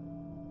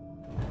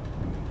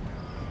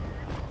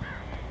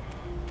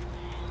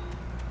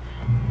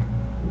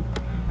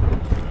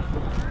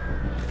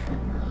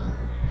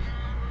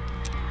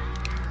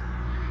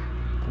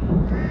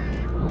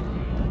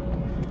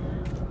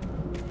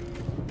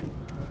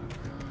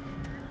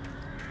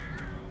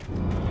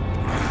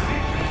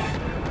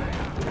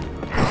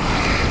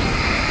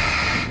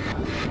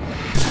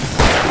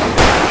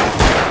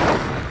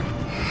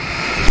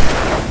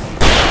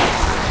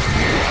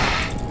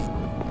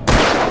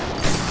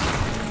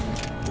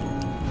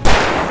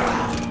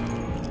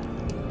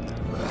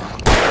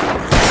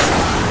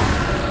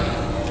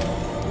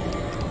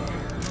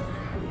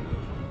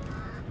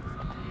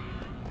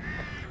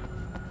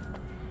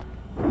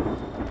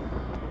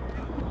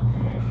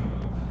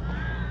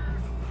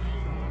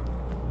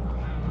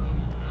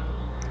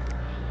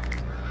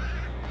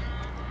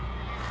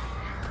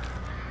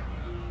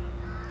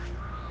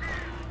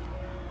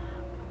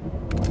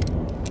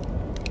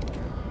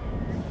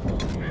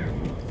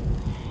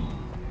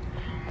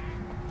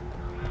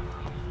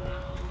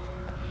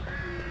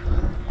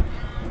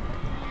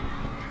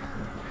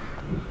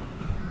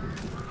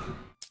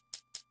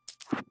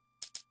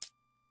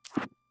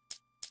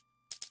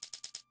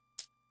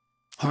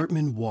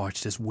 Hartman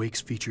watched as Wake's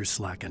features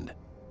slackened.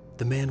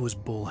 The man was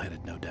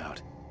bullheaded, no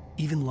doubt.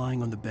 Even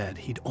lying on the bed,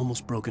 he'd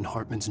almost broken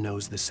Hartman's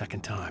nose the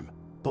second time.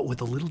 But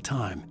with a little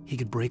time, he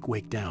could break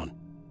Wake down,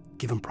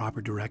 give him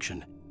proper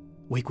direction.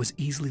 Wake was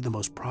easily the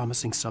most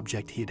promising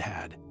subject he'd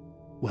had.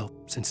 Well,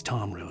 since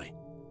Tom, really.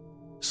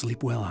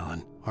 "Sleep well,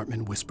 Alan,"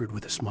 Hartman whispered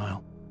with a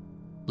smile.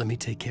 "Let me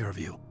take care of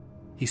you."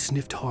 He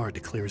sniffed hard to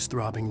clear his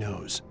throbbing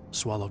nose,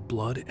 swallowed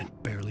blood, and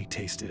barely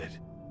tasted it.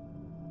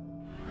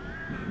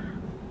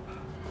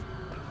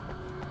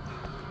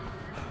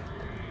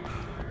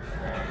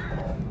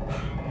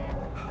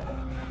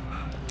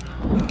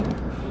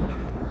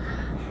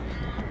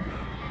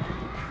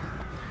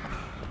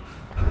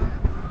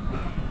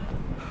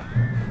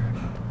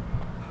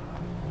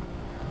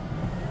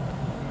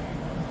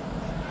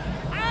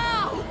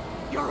 Al!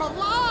 You're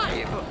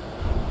alive!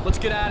 Let's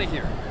get out of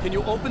here. Can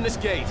you open this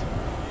gate?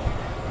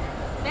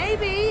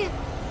 Maybe.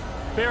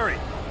 Barry!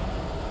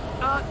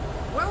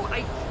 Well,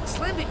 I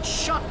slammed it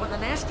shut when the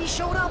nasty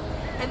showed up,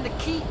 and the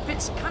key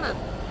fits kind of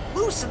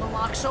loose in the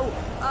lock, so,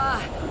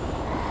 Barry!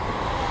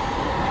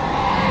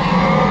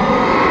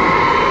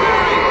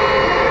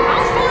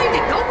 I'll find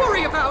it! Don't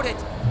worry about it!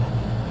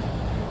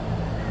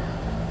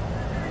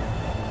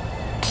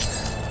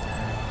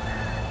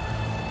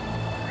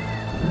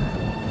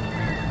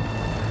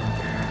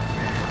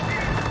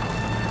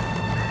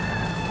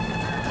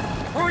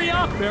 Hurry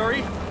up,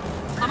 Barry!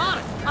 I'm on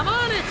it! I'm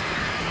on it!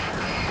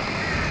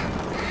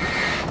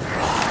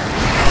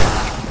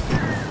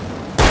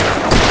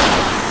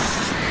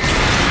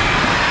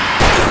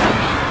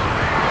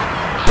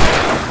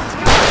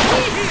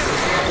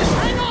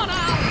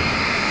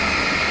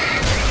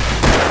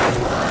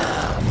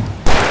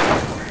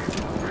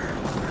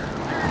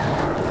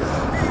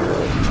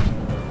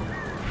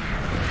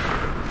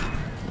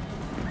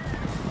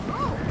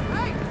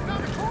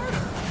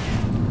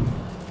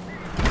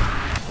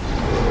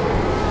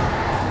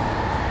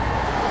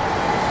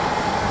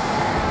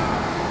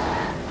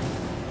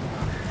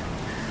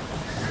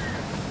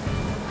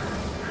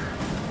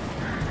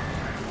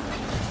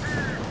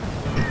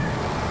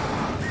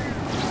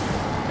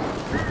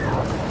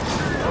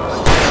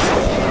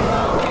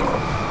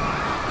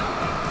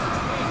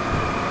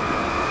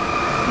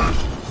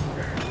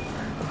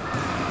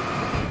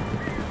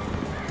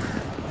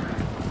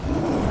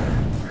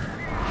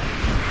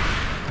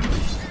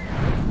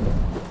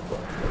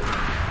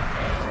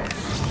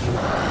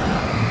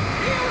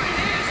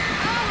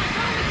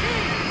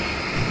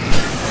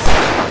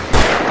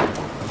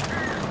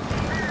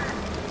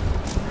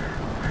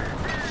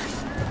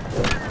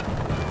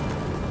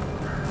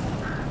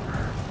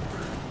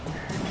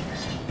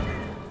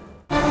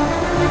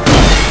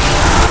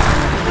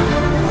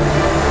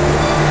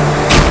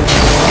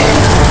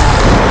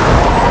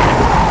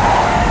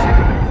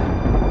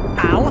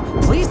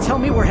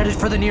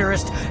 For the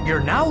nearest, "You're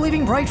now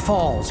leaving Bright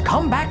Falls.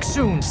 Come back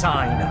soon"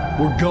 sign.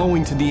 We're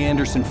going to the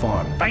Anderson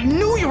farm. I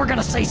knew you were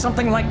gonna say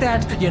something like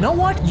that. You know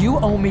what? You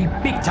owe me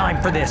big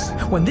time for this.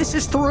 When this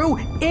is through,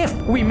 if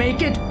we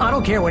make it, I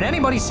don't care what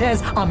anybody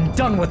says, I'm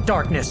done with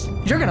darkness.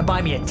 You're gonna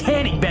buy me a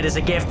tanning bed as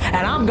a gift,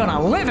 and I'm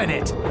gonna live in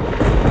it.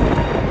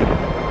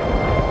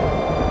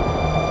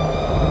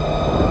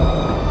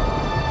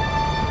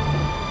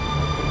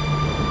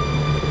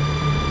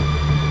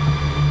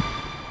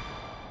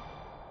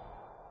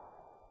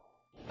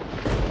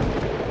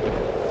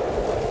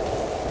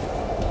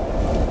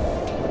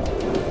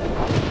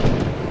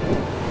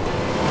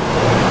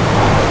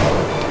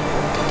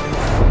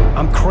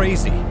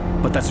 crazy,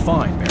 but that's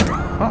fine, Barry.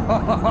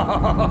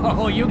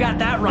 Oh, you got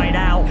that right,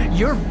 Al.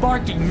 You're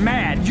barking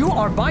mad. You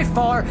are by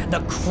far the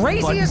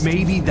craziest... But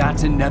maybe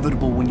that's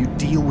inevitable when you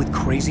deal with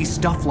crazy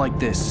stuff like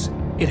this.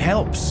 It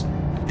helps.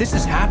 This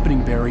is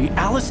happening, Barry.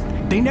 Alice,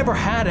 they never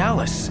had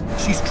Alice.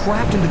 She's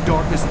trapped in the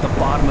darkness at the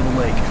bottom of the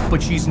lake,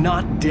 but she's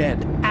not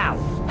dead. Al,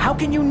 how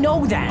can you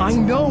know that? I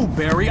know,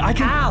 Barry. I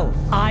can... Al,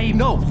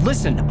 No,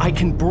 listen. I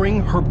can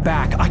bring her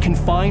back. I can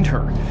find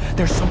her.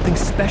 There's something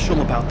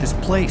special about this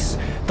place.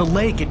 The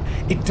lake,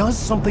 it does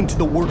something to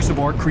the works of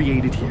art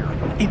created here.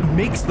 It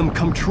makes them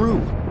come true.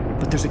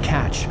 But there's a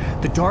catch.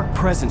 The dark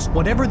presence,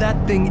 whatever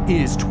that thing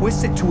is,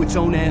 twists it to its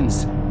own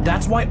ends.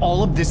 That's why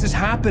all of this is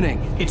happening.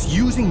 It's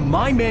using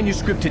my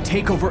manuscript to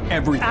take over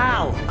everything.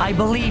 Al, I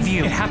believe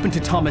you. It happened to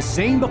Thomas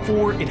Zane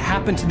before, it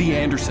happened to the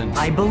Andersons.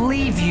 I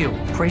believe you.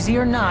 Crazy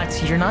or not,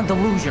 you're not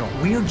delusional.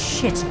 Weird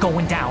shit's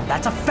going down.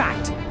 That's a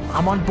fact.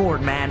 I'm on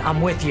board, man.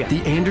 I'm with you.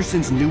 The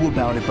Andersons knew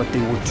about it, but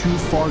they were too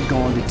far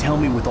gone to tell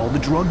me with all the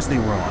drugs they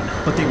were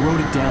on. But they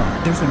wrote it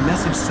down. There's a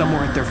message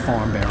somewhere at their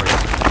farm, Barry.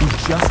 You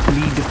just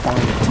need to find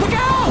it. Look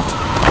out!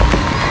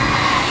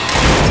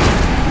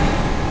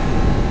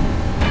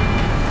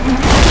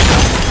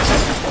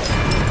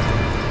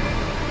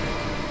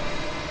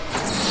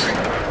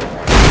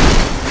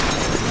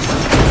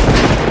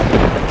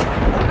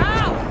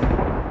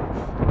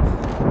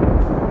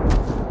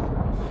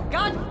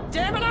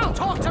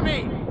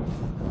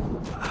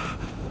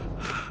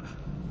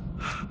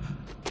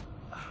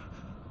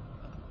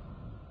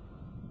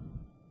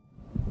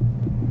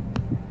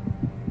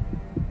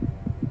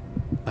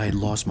 I had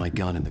lost my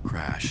gun in the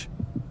crash.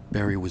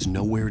 Barry was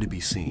nowhere to be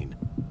seen.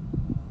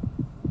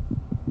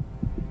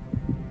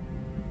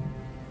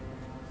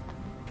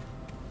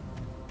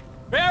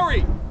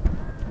 Barry!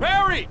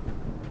 Barry!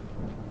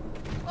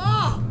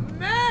 Oh,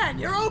 man,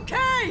 you're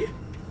okay!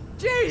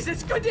 Jeez,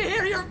 it's good to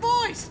hear your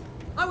voice!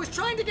 I was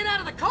trying to get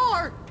out of the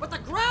car, but the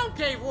ground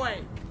gave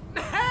way!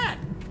 Man,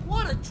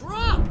 what a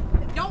drop!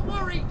 And don't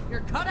worry,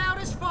 your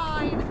cutout is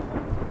fine.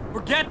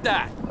 Forget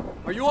that!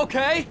 Are you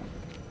okay?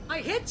 I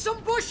hit some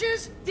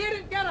bushes,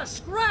 didn't get a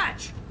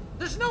scratch.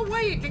 There's no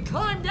way you can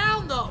climb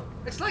down, though.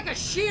 It's like a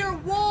sheer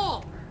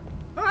wall.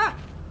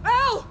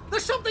 Al,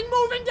 there's something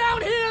moving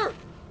down here!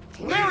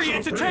 Barry,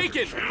 it's a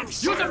taken!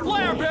 Use a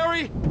flare,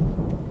 Barry!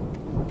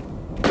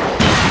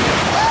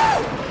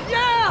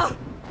 Yeah!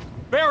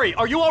 Barry,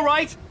 are you all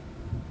right?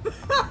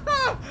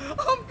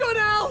 I'm good,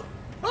 Al.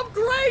 I'm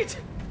great.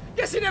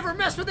 Guess you never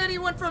messed with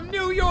anyone from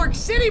New York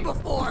City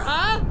before,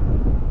 huh?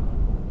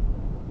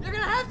 You're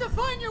gonna have to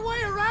find your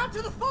way around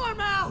to the farm,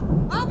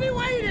 Al. I'll be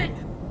waiting.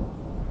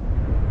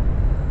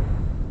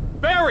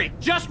 Barry,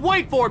 just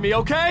wait for me,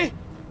 okay?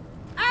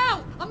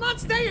 Al, I'm not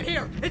staying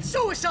here. It's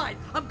suicide.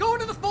 I'm going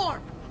to the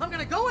farm. I'm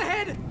gonna go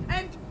ahead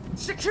and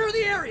secure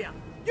the area.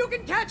 You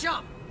can catch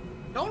up.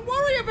 Don't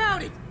worry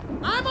about it.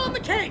 I'm on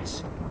the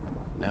case.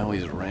 Now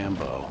he's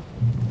Rambo.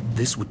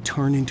 This would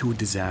turn into a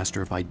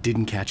disaster if I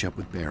didn't catch up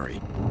with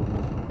Barry.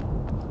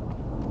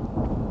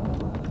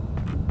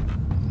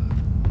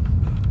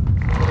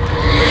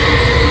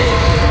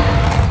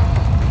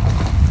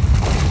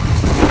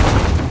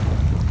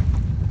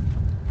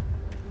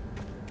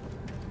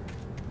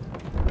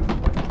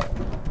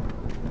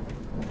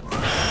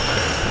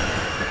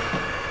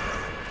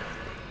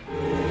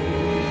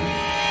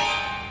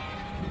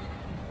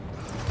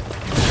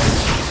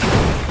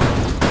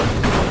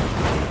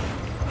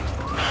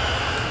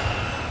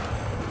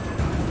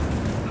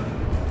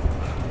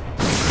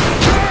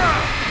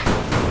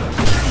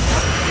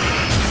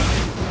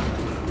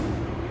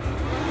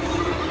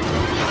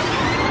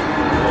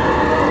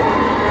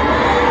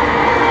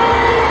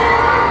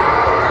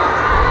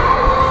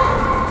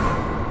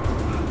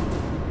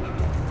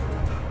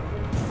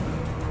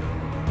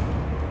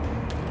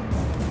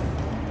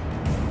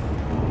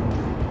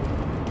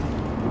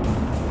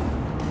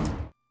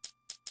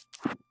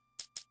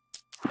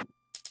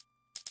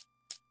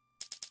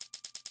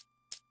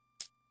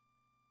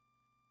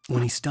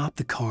 When he stopped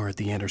the car at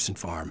the Anderson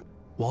farm,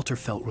 Walter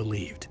felt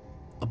relieved.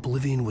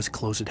 Oblivion was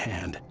close at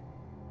hand.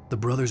 The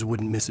brothers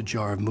wouldn't miss a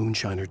jar of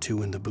moonshine or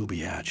two in the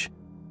booby hatch.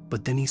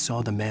 But then he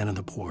saw the man on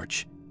the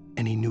porch,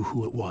 and he knew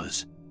who it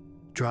was.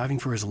 Driving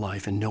for his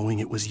life and knowing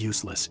it was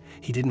useless,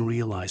 he didn't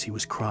realize he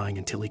was crying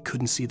until he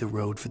couldn't see the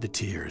road for the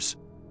tears.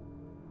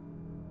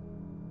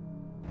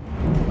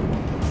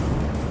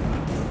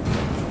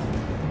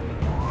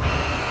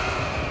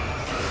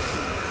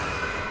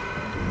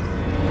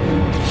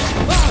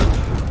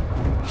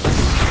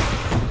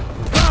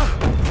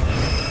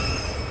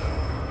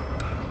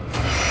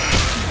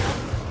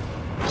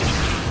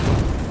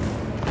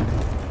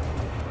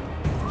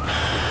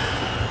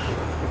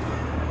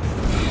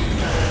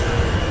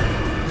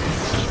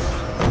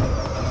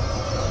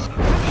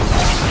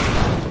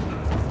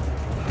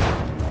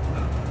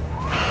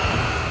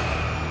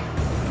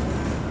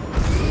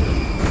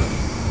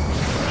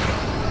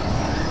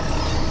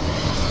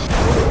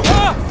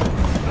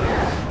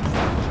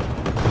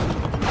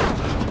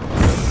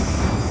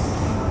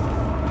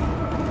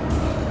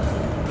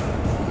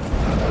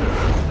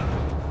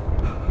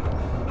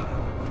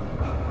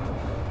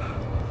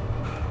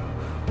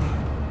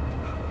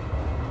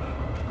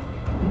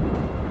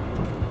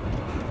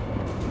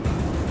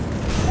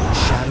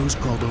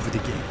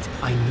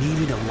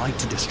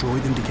 to destroy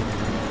them to get...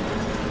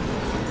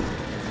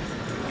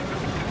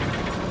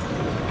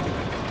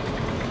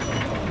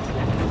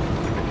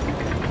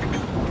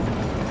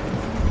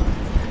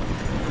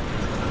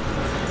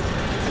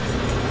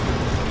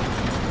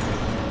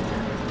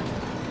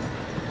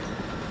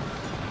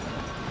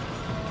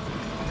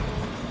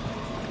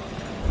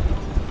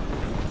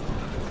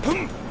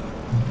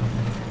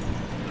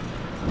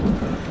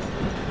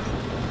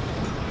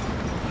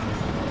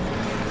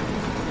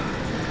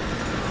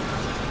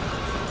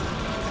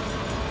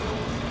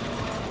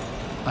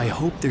 I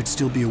hoped there'd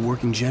still be a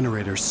working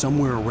generator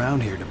somewhere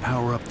around here to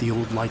power up the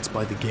old lights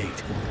by the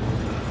gate.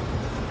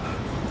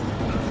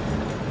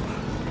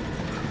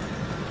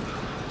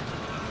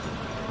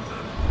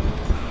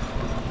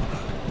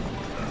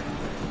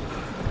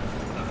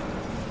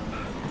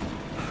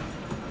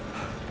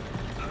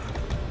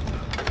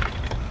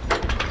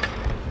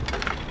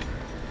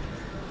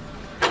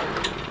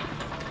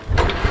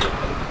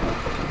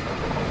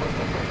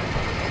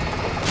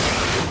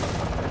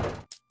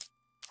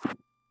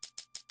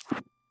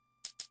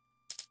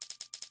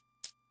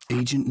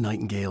 Agent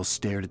Nightingale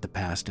stared at the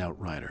passed-out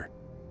rider.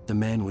 The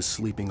man was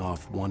sleeping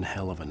off one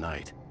hell of a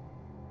night.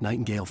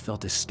 Nightingale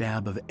felt a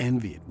stab of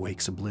envy at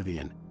Wake's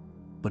oblivion,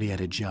 but he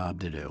had a job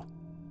to do.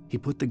 He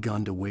put the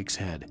gun to Wake's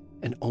head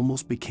and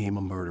almost became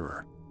a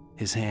murderer.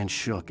 His hands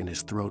shook and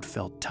his throat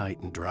felt tight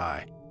and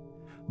dry.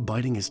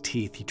 Biting his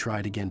teeth, he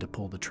tried again to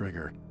pull the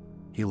trigger.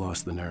 He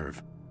lost the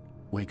nerve.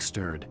 Wake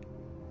stirred.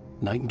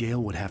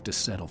 Nightingale would have to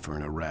settle for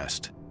an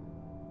arrest.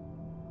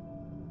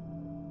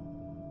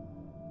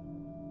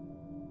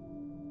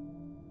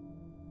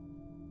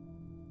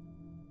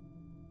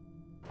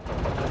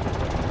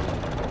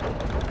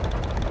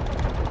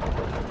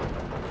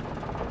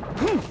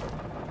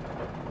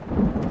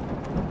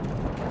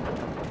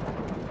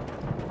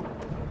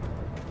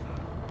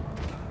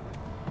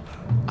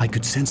 I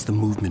could sense the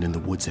movement in the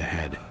woods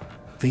ahead.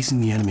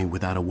 Facing the enemy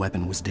without a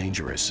weapon was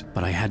dangerous,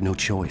 but I had no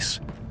choice.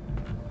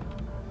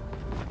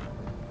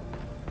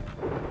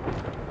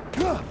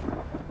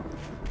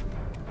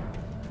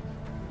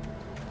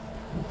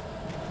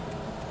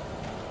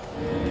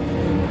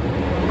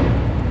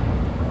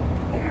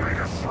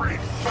 Omega-3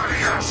 fatty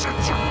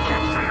acids are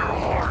good for your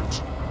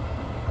heart.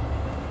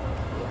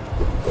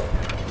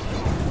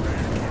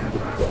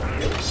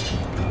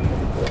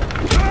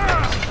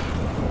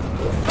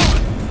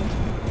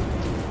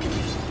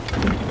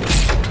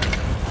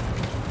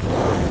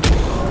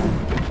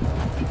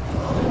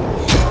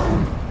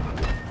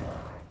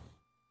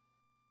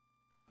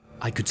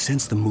 I could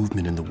sense the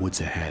movement in the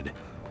woods ahead.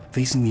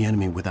 Facing the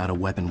enemy without a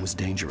weapon was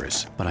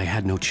dangerous, but I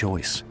had no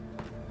choice.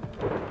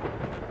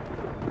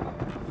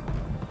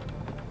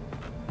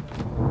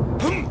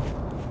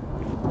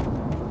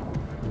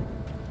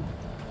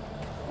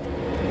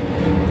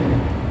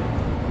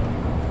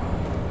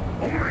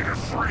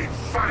 Omega-3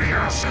 fatty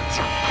acids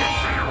are good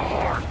for your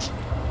heart.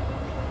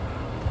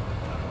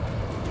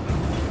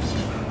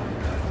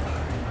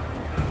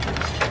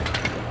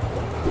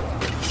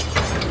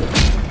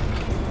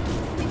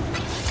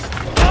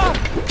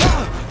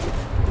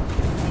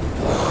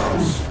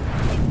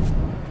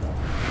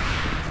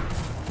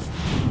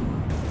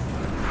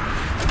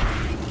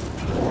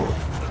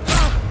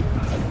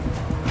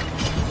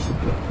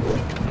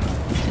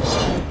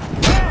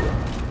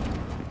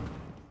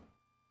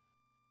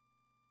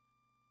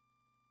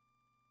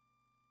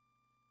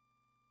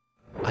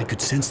 I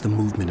could sense the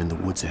movement in the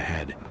woods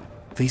ahead.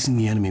 Facing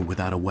the enemy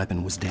without a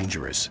weapon was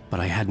dangerous, but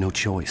I had no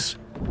choice.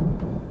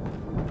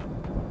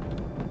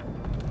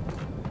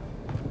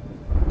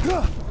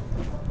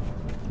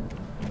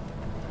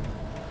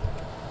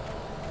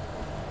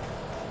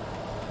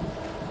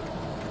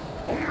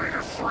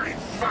 Omega-3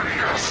 fatty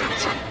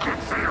acids are good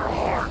for your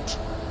heart.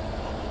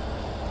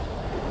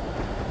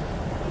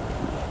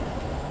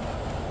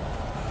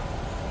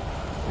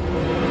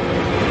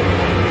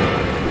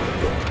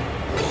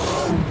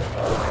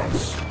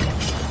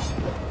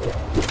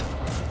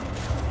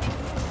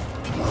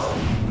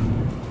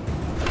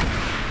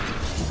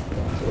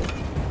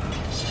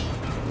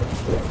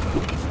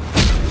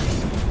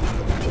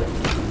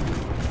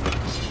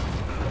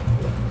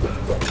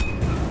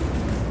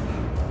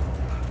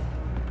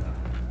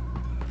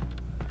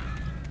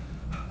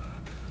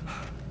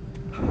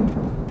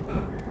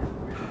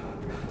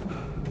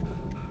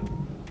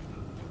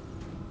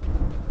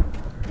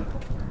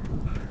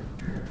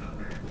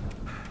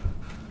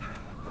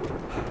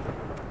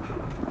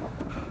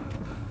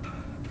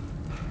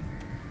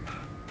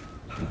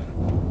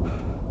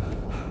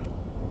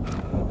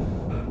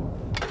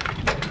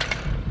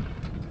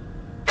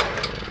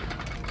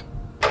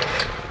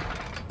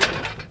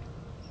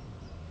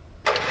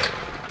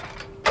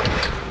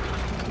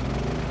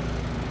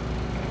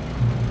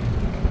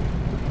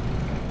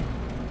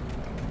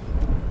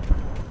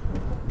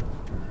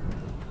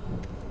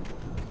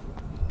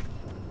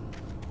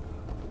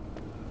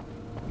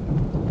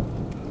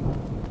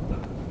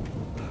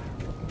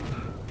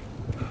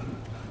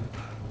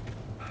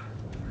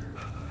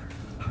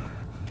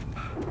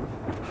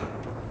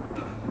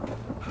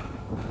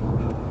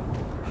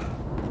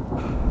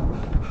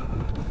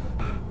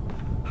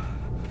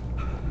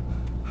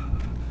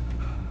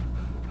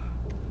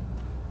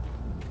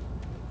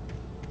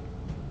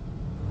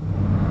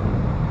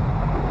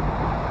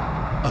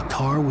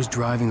 car was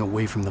driving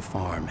away from the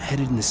farm,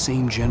 headed in the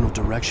same general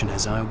direction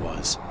as I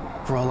was.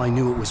 For all I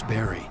knew, it was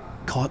Barry,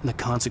 caught in the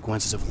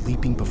consequences of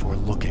leaping before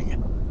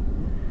looking.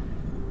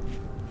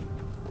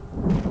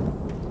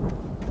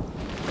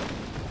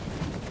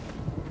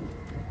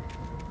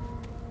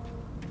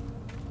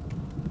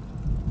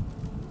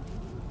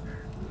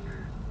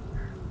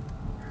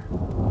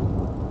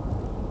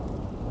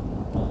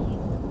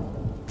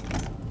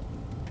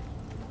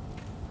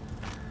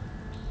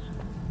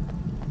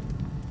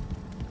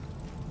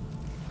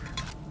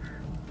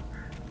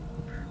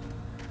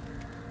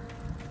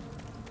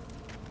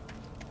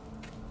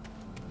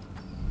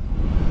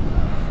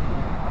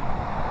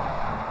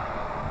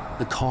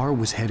 The car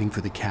was heading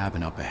for the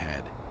cabin up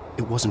ahead.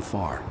 It wasn't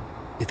far.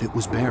 If it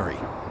was Barry,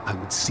 I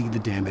would see the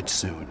damage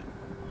soon.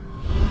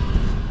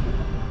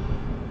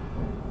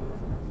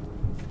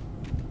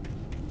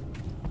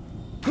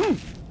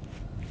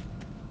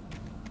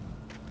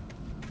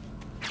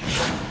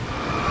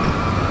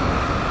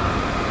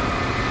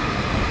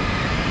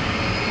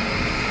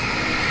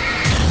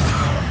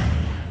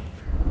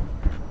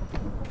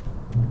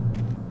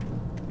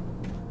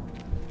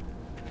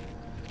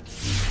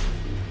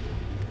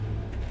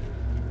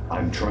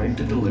 I'm trying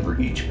to deliver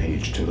each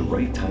page to the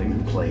right time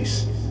and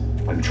place.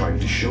 I'm trying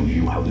to show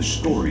you how the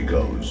story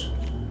goes.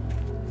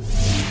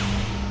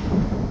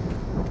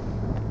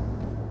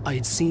 I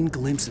had seen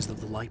glimpses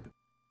of the light.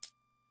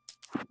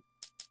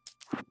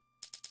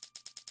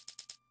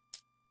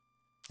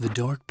 The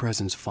dark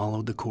presence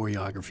followed the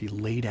choreography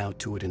laid out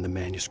to it in the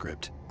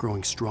manuscript,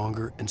 growing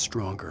stronger and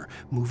stronger,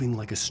 moving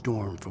like a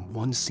storm from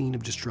one scene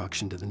of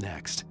destruction to the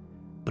next.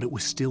 But it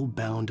was still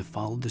bound to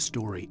follow the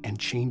story and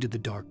chain to the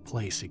dark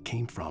place it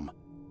came from.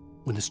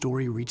 When the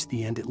story reached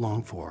the end it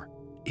longed for,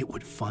 it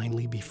would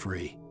finally be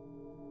free.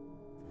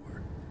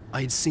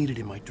 I had seen it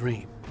in my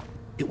dream.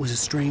 It was a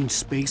strange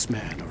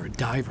spaceman or a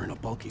diver in a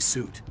bulky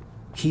suit.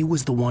 He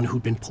was the one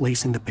who'd been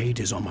placing the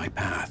pages on my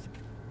path.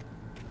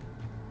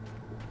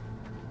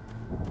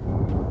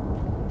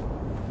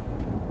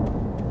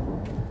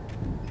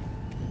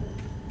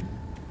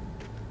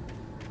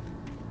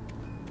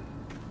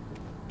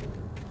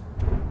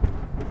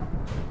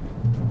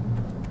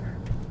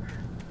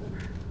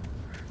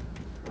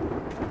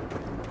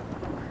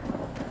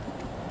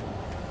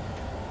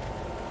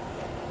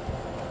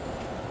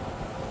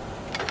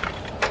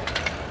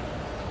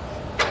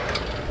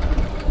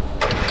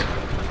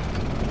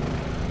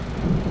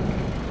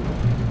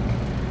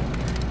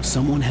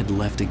 Someone had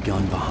left a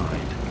gun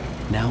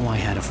behind. Now I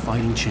had a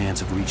fighting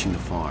chance of reaching the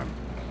farm.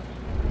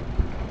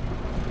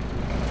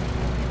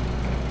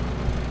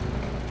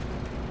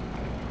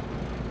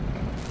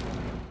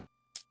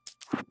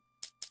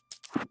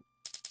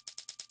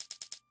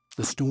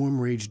 The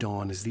storm raged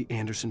on as the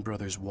Anderson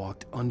brothers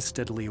walked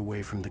unsteadily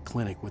away from the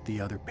clinic with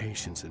the other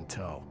patients in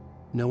tow,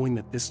 knowing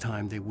that this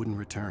time they wouldn't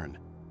return.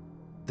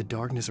 The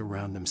darkness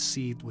around them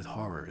seethed with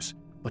horrors,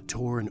 but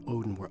Tor and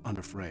Odin were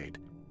unafraid.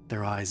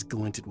 Their eyes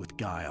glinted with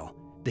guile.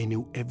 They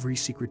knew every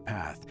secret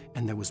path,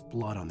 and there was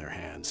blood on their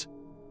hands.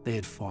 They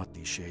had fought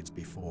these shades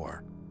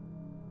before.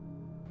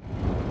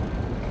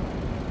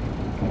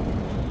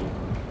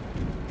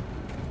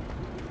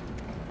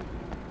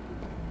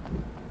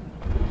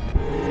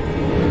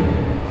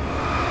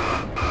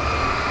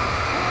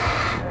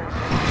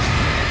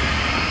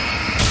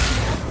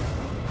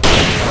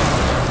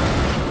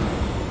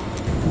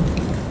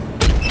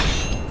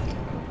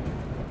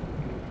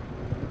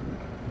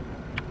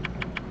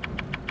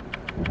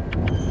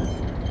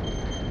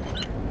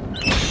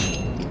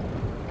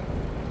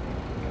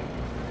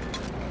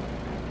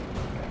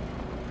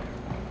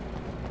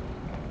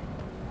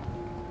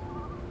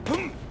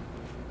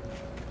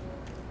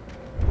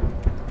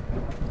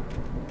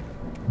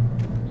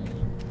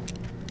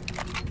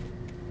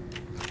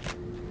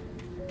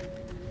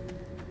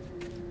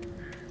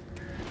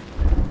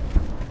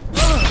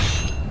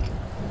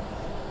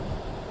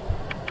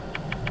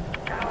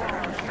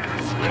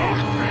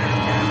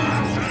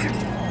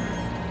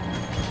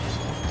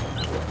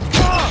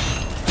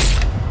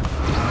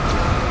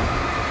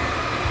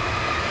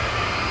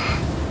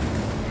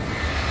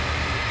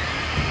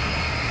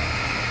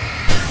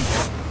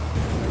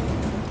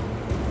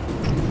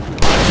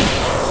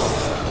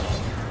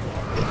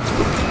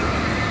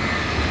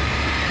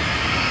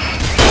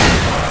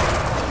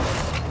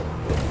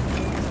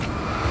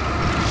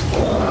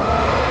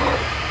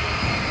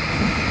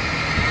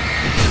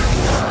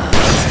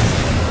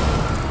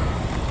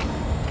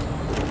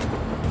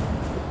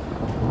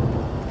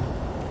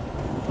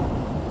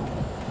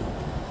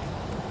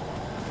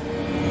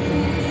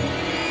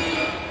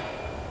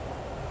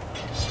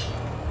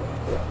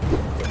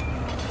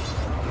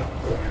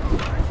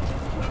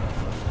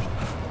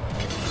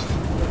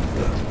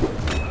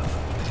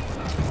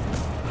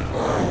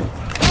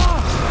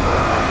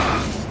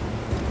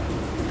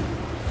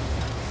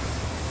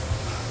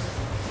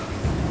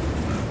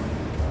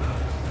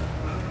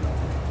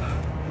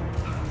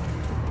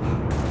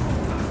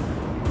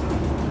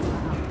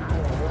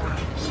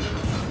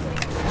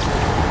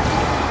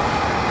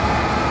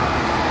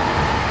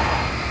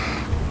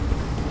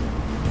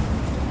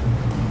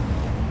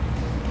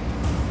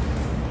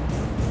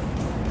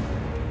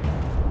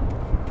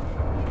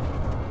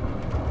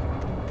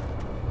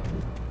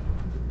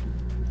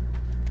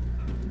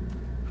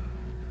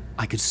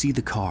 I could see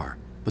the car,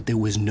 but there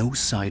was no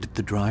sight of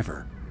the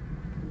driver.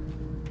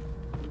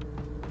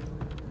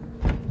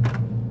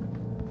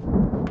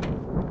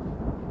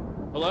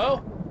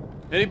 Hello?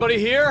 Anybody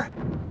here?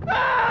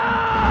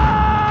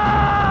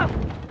 Ah!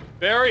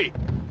 Barry!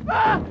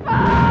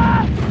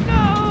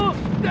 No!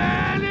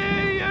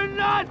 Danny, you're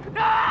not!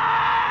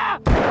 Ah!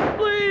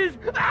 Please!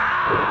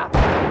 Ah!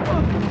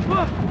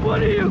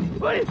 What are you?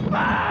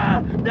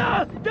 Ah!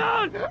 No!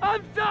 Don't!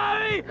 I'm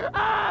sorry!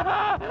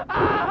 Ah!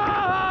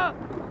 Ah!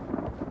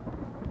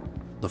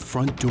 The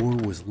front door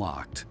was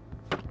locked.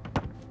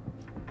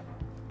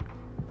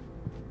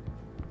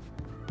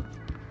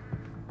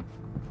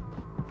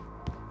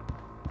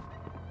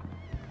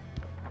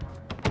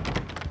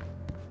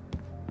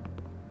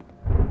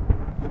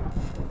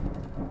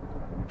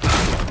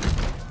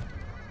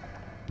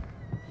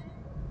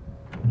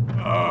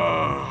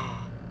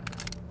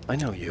 I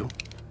know you.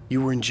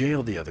 You were in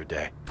jail the other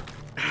day.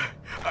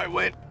 I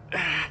went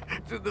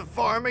to the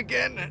farm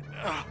again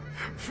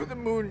for the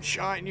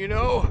moonshine, you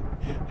know?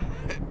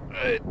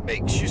 It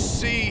makes you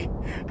see.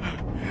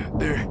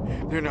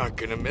 They're not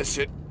gonna miss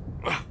it.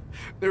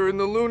 They're in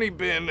the loony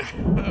bin.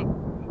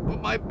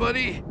 But my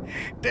buddy,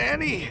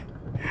 Danny,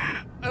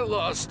 I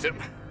lost him.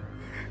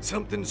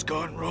 Something's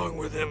gone wrong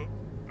with him.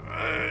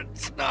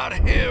 It's not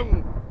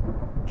him.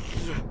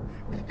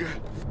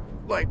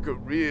 Like a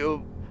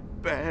real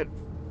bad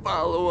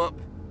follow-up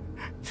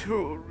to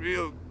a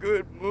real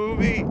good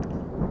movie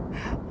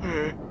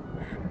where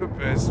the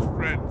best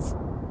friend's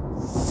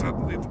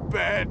suddenly the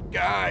bad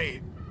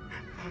guy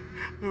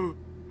who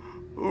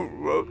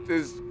wrote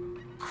this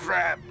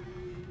crap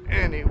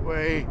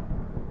anyway.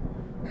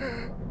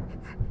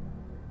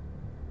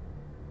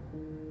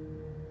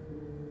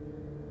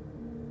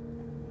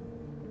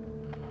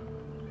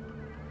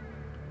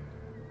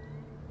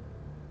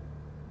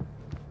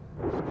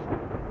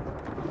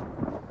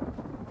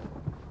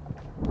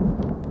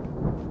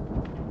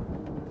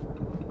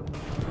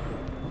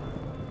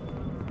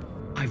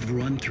 I've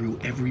run through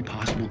every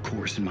possible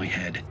course in my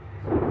head.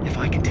 If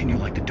I continue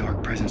like the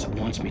Dark Presence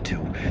wants me to,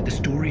 the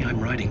story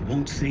I'm writing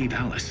won't save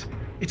Alice.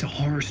 It's a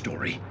horror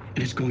story,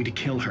 and it's going to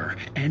kill her,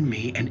 and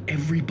me, and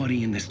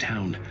everybody in this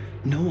town.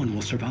 No one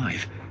will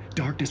survive.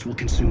 Darkness will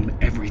consume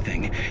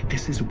everything.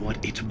 This is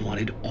what it's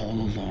wanted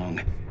all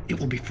along. It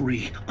will be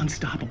free,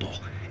 unstoppable.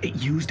 It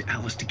used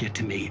Alice to get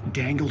to me,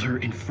 dangled her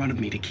in front of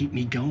me to keep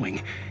me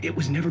going. It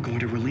was never going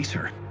to release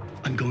her.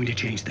 I'm going to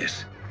change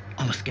this.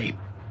 I'll escape.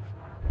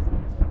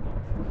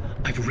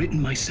 I've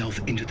written myself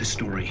into the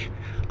story.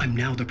 I'm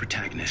now the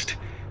protagonist.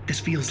 This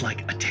feels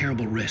like a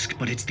terrible risk,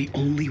 but it's the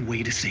only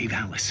way to save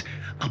Alice.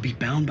 I'll be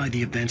bound by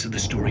the events of the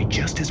story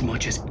just as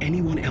much as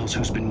anyone else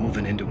who's been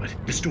woven into it.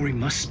 The story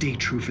must stay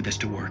true for this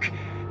to work.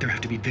 There have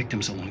to be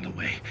victims along the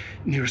way,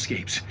 near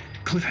escapes,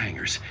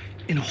 cliffhangers.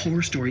 In a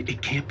horror story,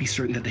 it can't be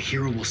certain that the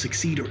hero will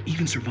succeed or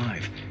even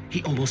survive.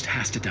 He almost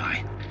has to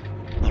die.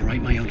 I'll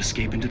write my own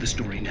escape into the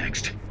story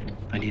next.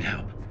 I need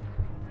help.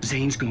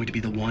 Zane's going to be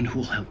the one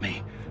who'll help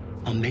me.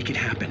 I'll make it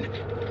happen.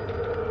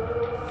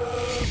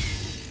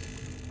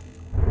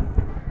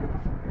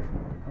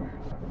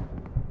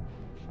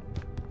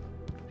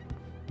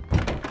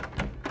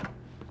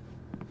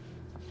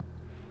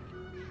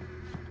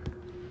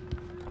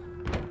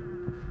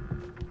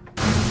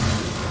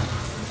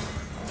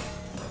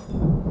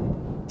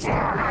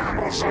 Farm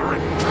animals are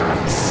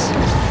intense!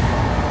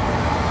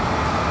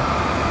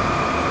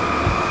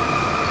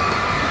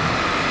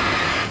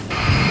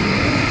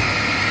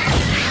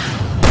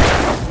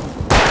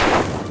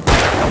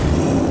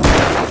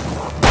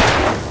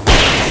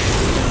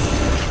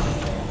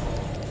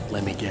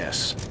 Let me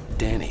guess.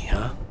 Danny,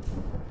 huh?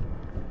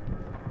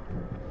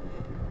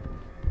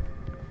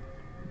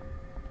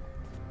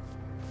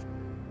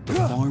 The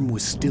farm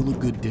was still a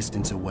good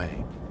distance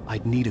away.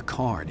 I'd need a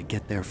car to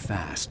get there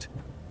fast.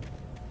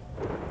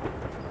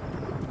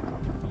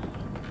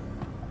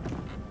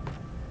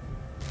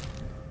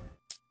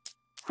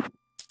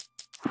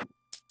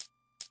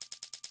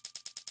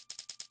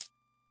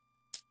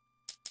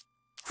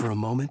 For a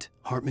moment,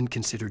 Hartman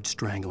considered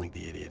strangling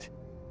the idiot.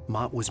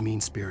 Mott was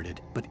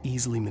mean-spirited, but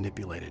easily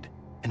manipulated,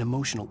 an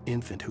emotional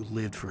infant who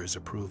lived for his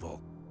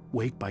approval.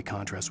 Wake, by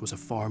contrast, was a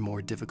far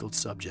more difficult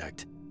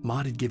subject.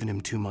 Mott had given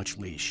him too much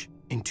leash.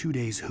 In 2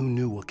 days, who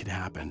knew what could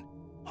happen?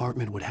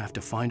 Hartman would have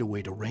to find a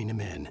way to rein him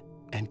in,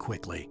 and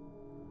quickly.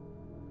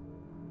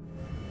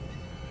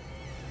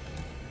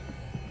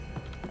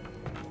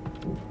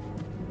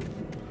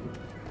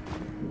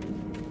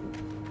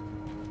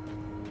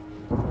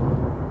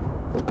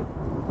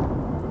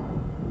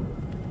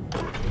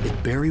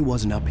 If Barry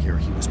wasn't up here,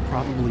 he was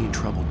probably in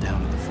trouble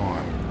down at the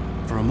farm.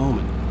 For a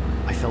moment,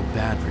 I felt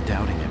bad for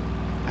doubting him.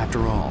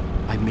 After all,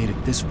 I made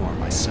it this far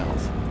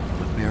myself.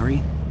 But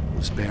Barry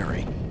was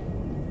Barry.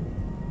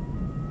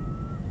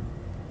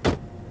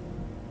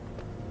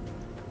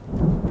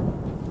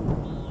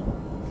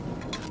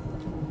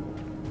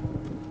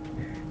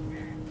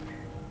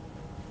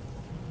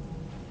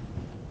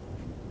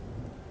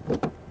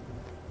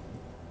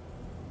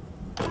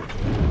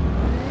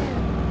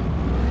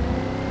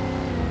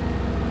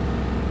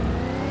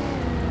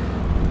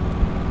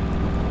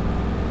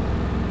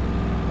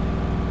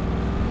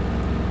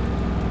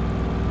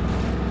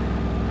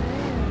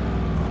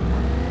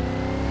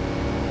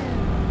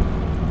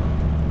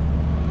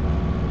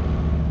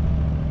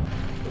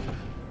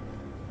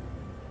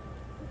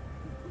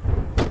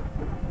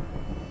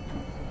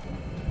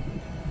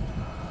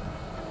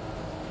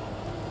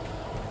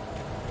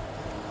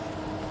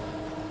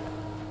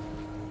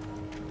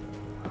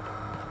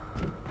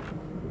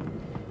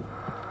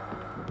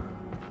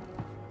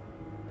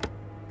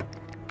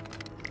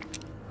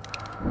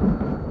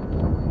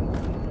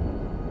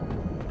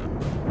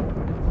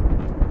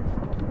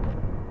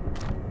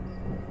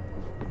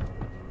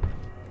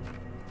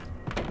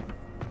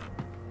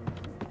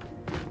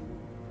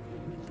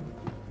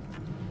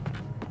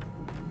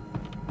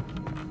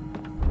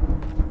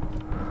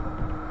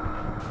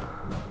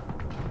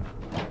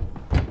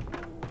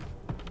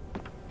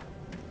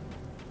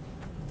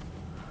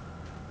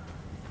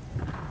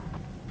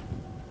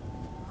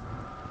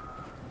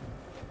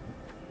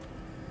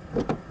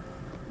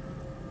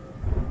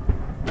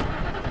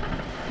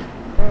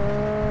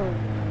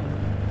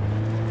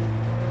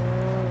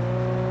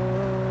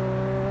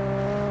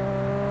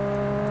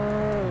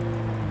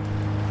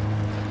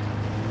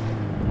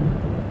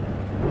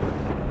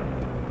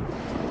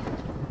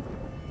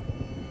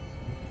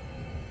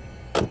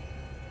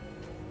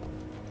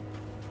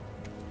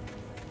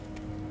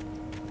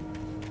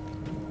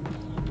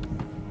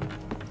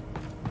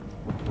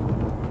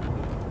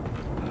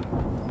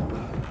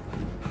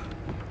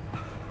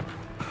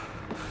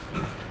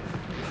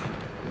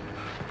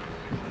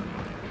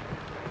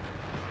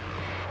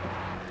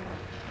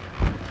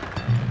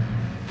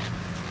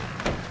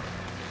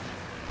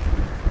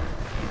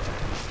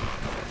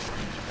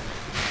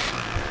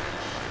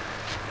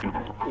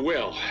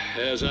 Well,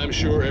 as I'm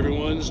sure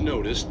everyone's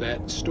noticed,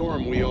 that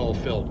storm we all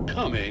felt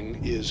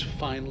coming is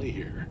finally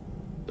here.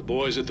 The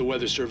boys at the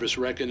Weather Service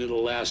reckon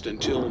it'll last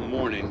until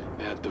morning,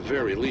 at the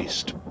very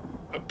least.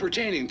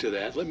 Pertaining to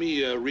that, let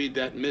me read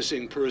that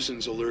missing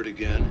persons alert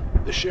again.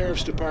 The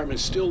Sheriff's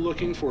Department's still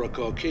looking for a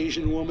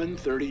Caucasian woman,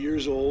 30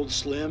 years old,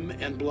 slim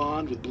and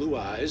blonde with blue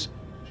eyes.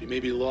 She may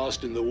be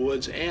lost in the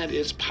woods, and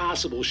it's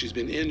possible she's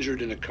been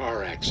injured in a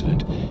car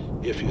accident.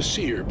 If you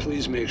see her,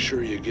 please make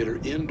sure you get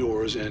her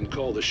indoors and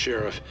call the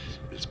sheriff.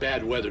 It's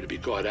bad weather to be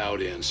caught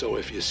out in, so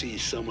if you see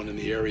someone in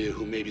the area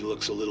who maybe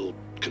looks a little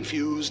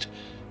confused,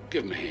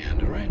 give them a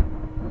hand, all right?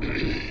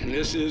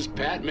 This is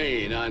Pat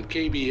Maine on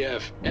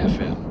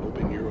KBF-FM,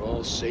 hoping you're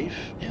all safe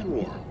and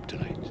warm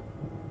tonight.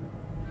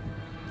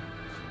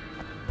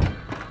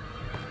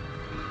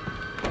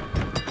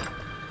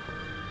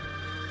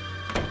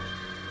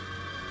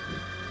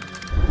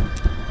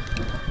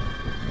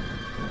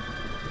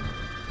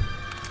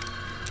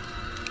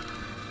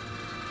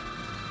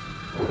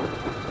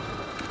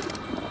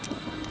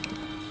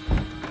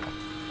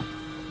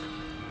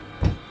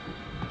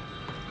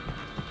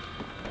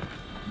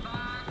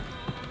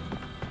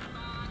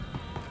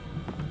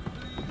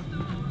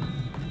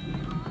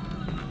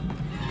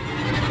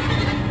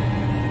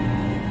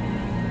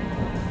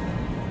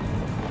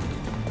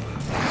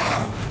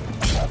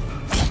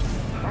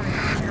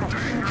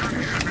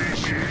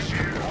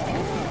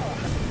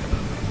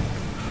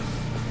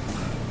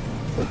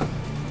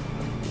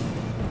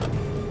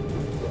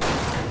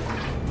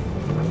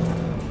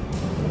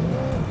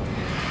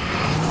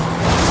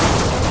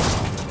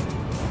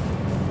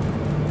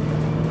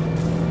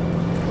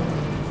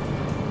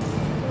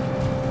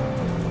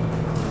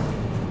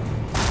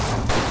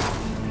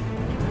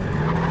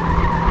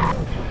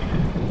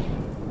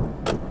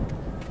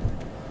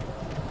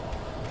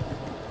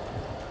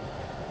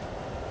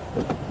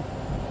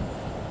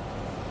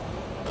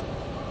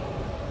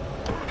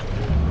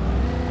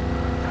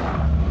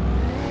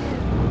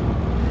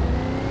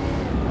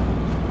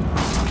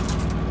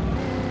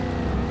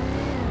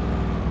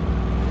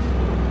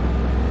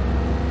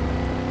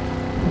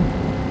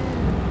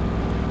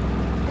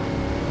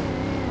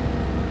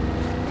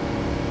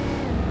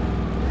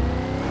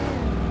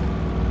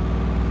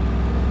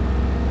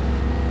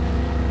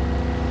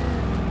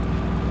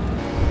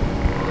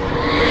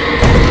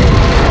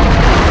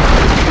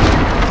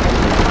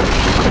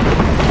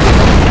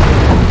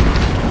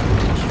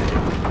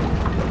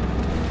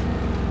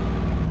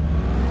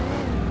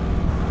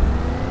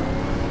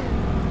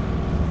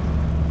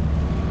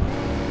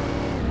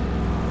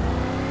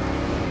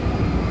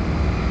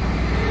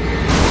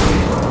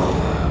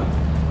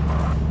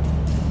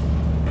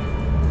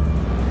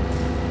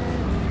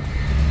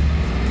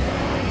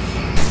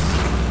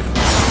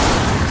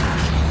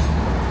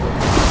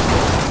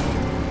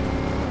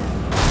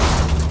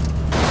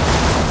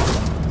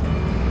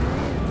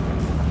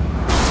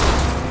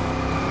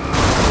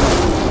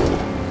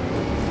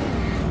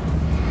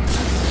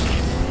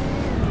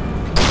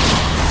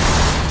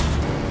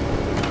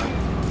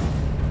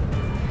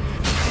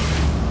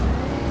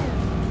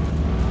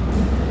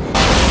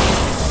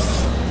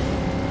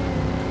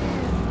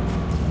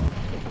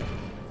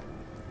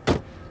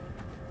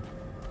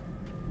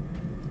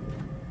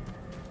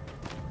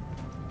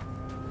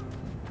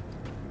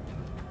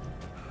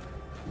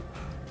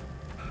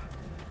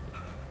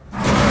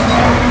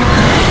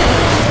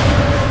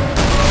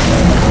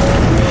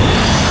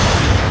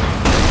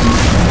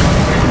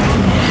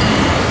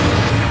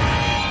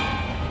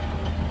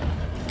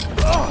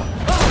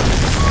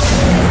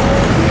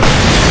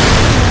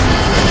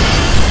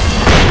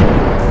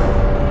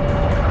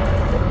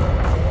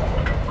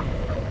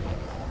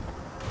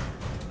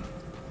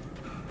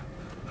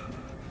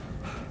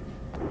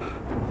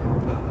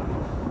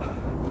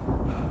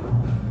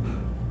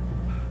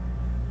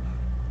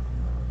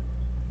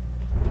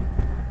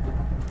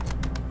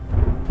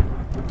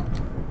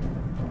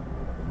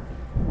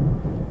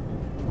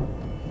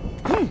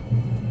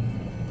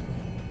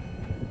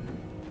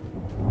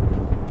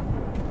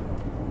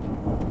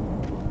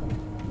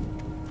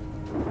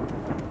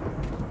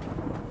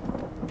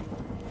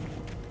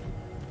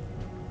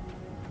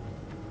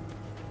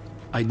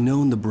 I'd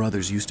known the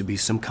brothers used to be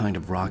some kind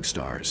of rock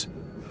stars,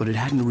 but it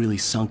hadn't really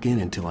sunk in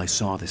until I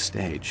saw the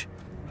stage.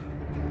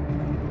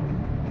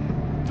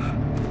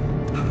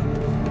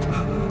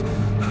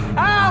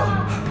 Ow!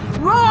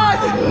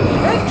 Run!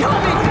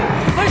 Incoming!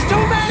 There's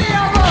too many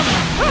of them!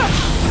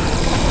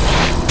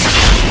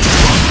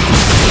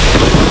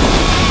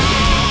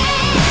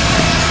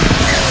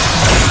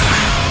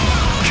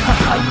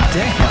 God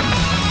damn!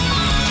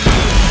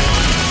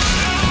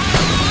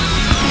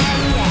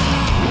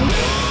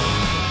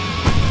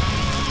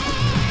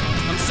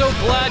 I'm so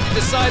glad you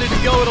decided to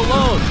go it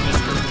alone,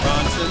 Mr.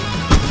 Bronson.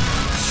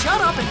 Shut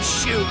up and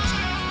shoot!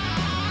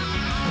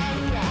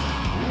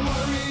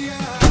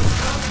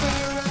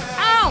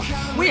 Ow!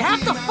 We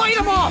have to fight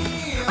them off!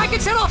 I can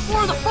set off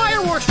more of the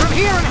fireworks from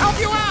here and help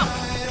you out!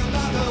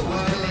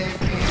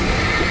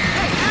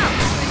 Hey, ow!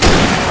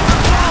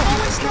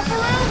 Following stuff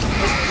around?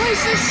 This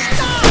place is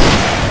stuck!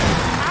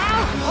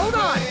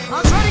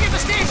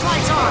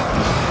 on!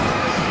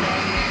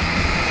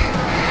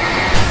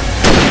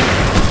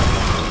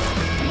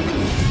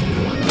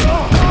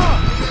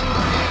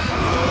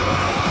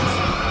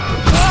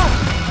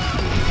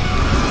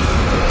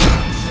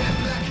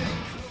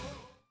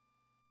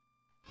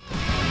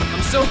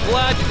 So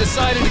glad you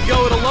decided to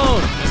go it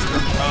alone, Mr.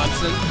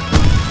 Bronson.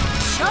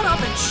 Shut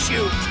up and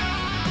shoot!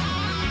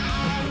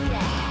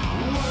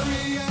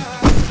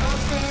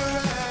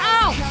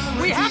 Ow!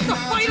 We have to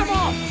fight them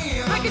off!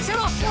 I can set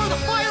off more of the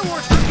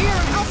fireworks from here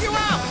and help you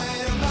out!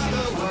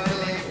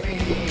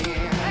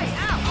 Hey,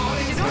 Al!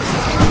 Did you notice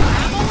there's a lot of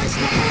ammo and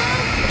stuff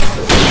around?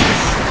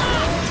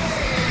 Stop!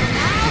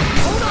 Al,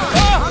 hold on!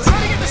 I'm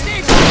trying to get the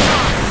stage lights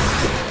on!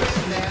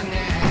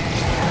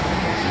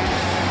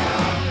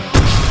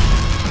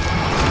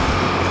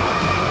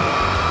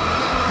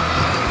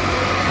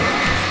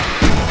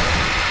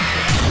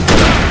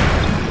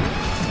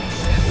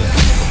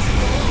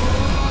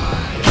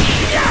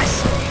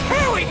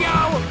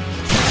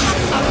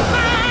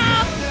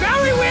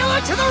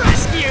 To the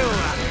rescue!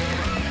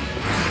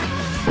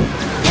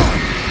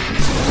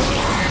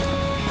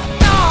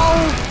 No!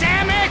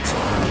 Damn it!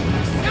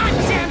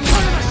 Goddamn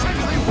turn of the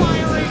century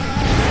wiring!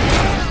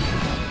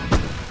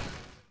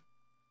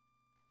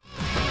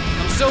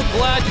 I'm so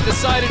glad you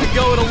decided to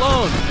go it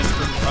alone,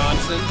 Mr.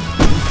 Bronson.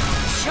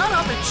 Shut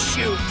up and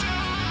shoot!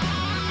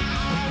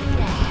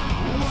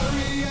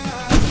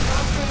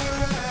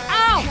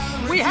 Ow!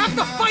 We have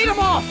to fight them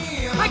off!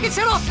 I can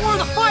set off more of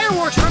the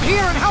fireworks from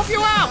here and help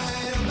you out!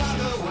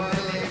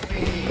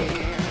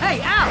 Hey,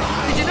 Al,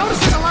 did you notice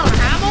there's a lot of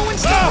ammo and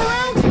stuff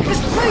around? This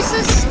place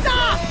is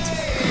stopped!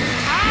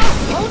 Al,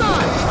 hold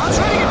on. I'll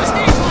try to get the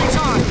stage lights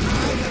on.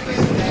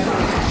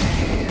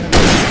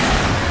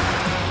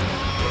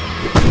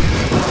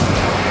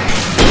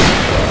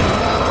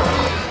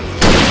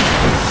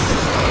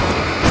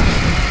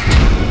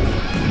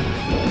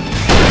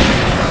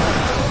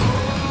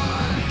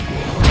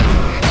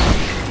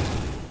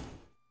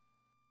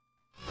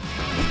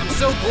 I'm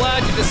so glad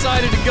you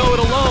decided to go it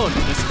alone,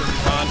 Mr.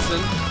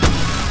 Bronson.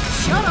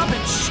 Shut up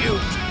and shoot!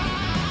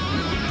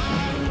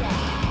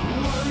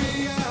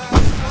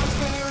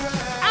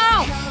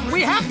 Ow!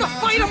 We have to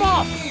fight them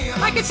off!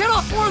 I can set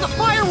off more of the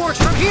fireworks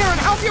from here and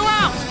help you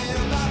out!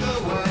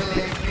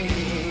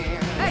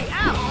 Hey,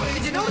 Al,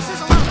 did you notice there's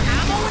a lot of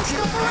ammo and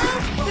stuff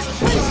around? This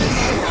place is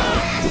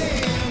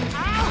stopped!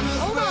 Al,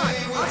 hold on!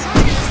 I'll try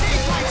to get the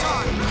stage lights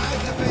on!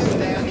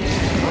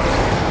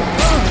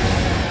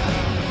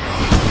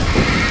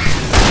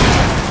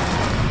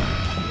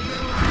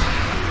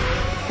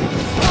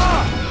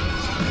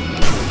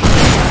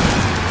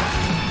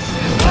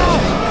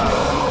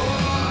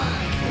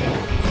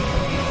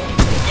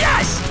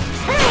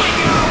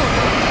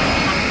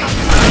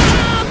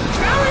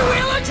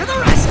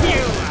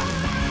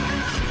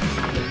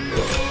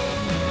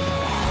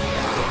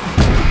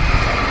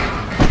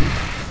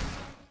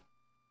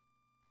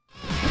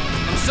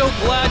 So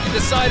glad you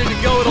decided to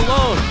go it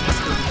alone,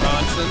 Mr.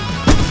 Bronson.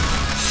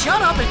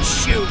 Shut up and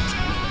shoot!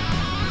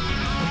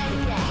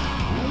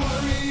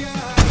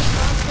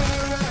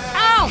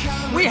 Ow!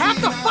 We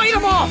have to fight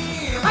them off!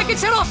 I can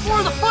set off more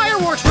of the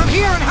fireworks from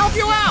here and help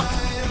you out!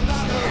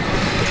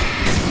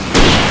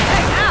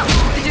 Hey, Al,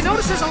 did you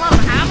notice there's a lot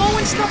of ammo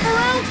and stuff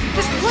around?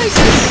 This place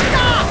is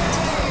stopped!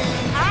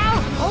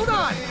 Al, hold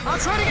on! I'll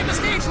try to get the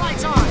stage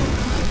lights on!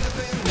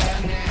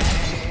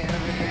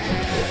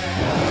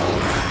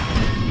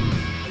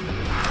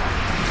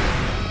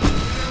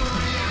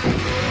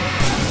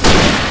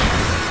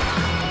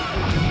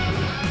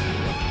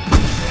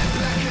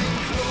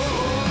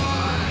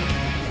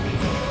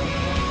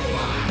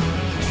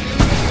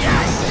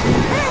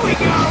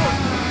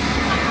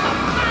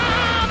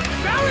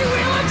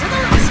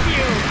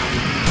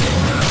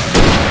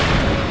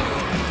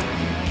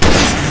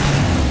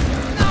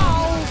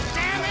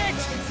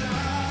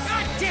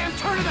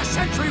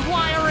 Century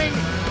wiring!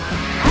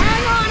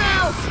 Hang on,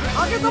 Al!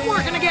 I'll get them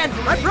working again,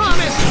 I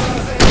promise!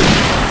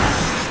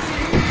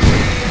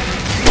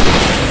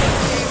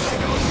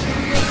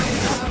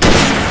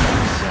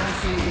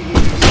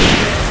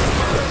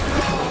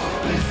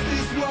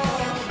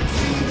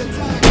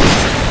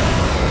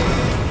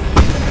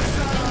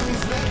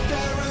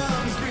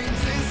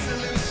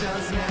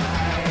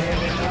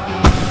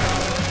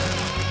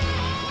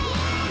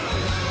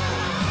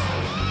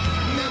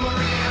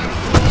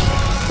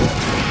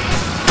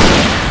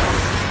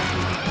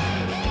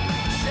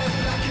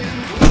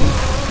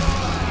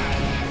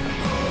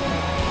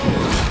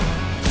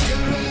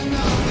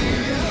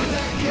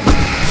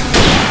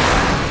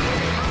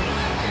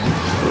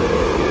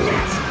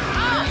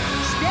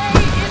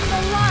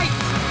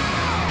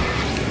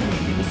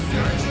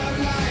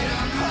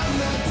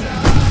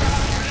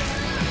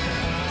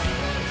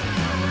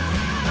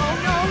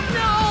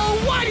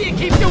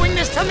 Keep doing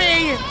this to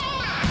me!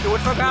 Do it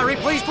for Barry,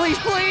 please, please,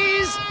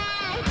 please!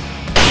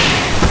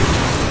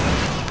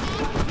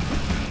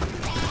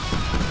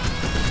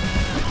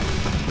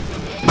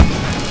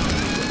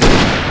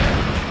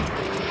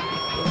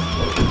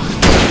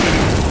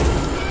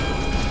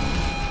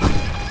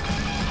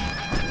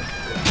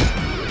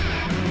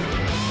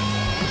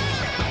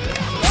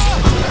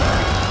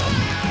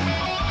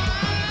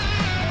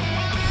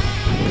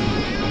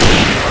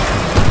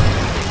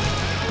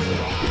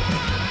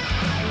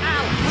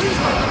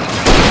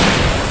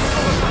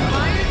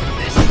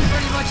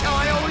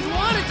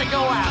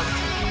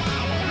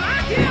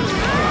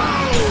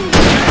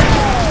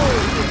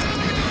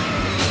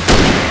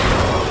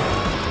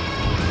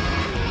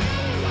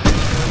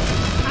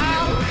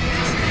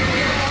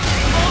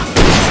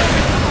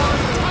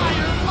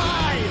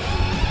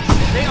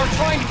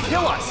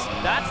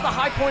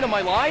 point of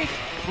my life?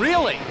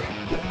 Really?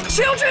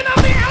 Children of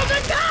the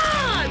Elder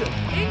God!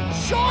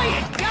 Enjoy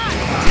it, God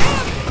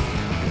damn it!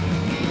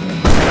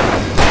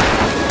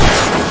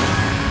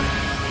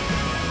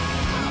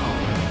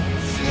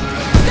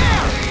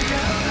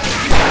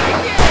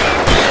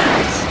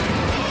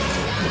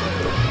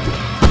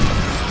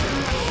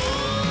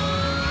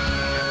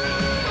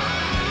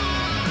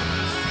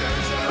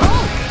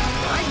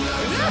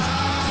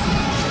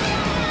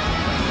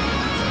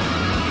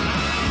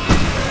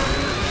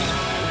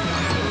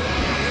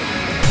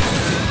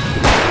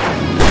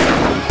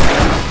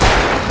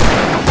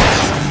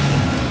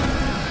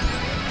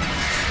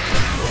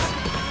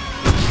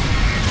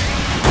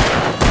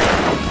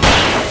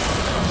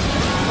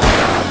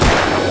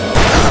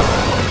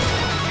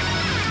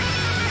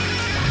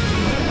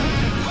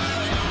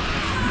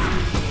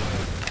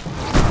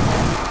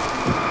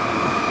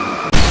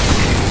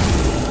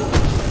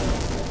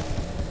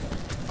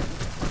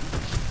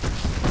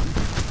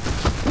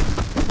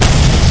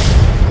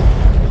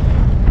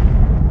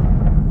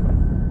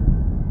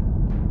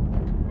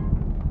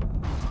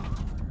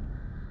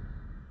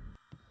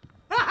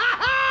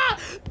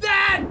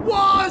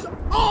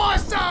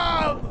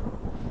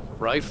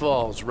 Bright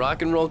Falls,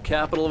 rock and roll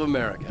capital of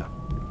America.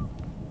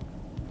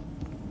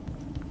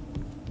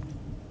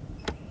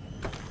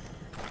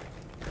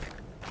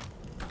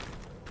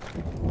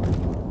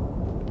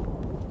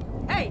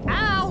 Hey,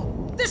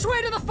 Al! This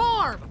way to the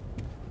farm!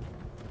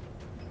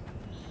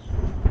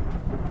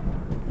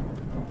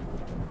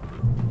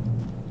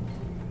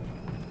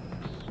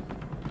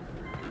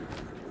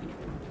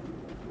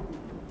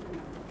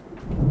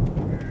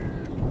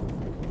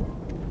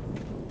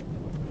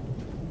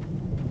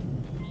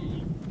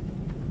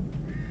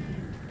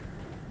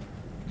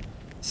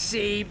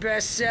 See,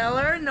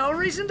 bestseller, no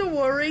reason to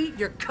worry.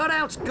 Your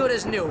cutout's good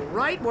as new,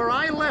 right where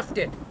I left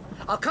it.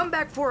 I'll come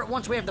back for it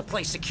once we have the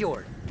place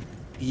secured.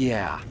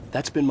 Yeah,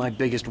 that's been my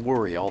biggest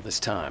worry all this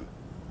time.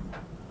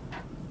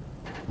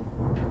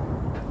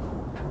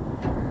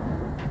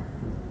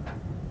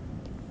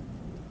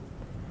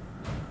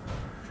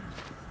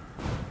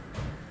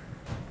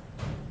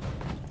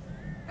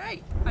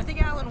 Hey, I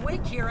think Alan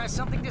Wake here has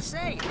something to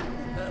say.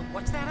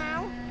 What's that,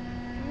 Al?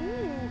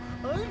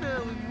 I'm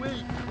Alan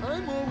Wake.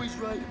 I'm always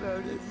right about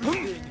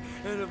everything.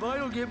 And if I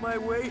don't get my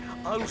way,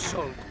 I'll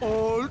sulk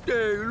all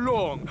day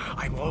long.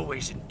 I'm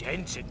always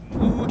intense and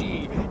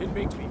moody. It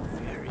makes me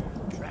very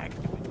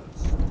attractive and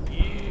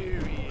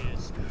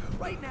mysterious.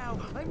 Right now,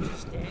 I'm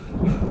just standing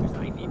here because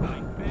I need my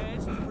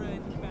best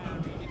friend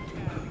married and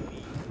carry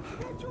me.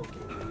 That's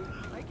okay.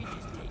 I can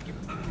just take him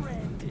for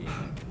granted.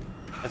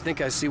 I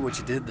think I see what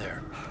you did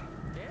there.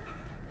 Yeah,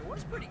 it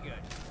was pretty good.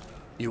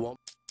 You won't...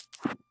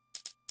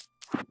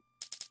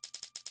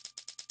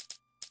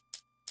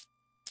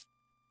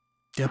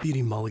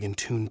 Deputy Mulligan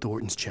tuned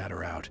Thornton's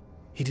chatter out.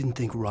 He didn't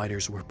think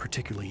riders were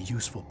particularly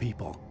useful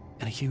people,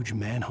 and a huge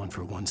manhunt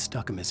for one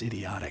struck him as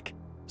idiotic.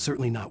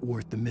 Certainly not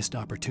worth the missed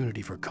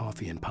opportunity for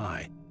coffee and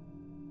pie.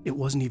 It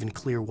wasn't even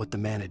clear what the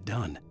man had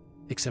done,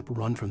 except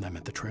run from them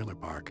at the trailer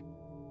park.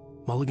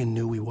 Mulligan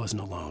knew he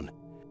wasn't alone.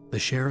 The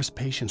sheriff's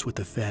patience with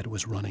the Fed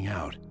was running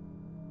out.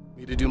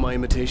 Me to do my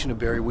imitation of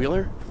Barry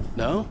Wheeler?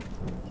 No?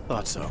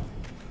 Thought so.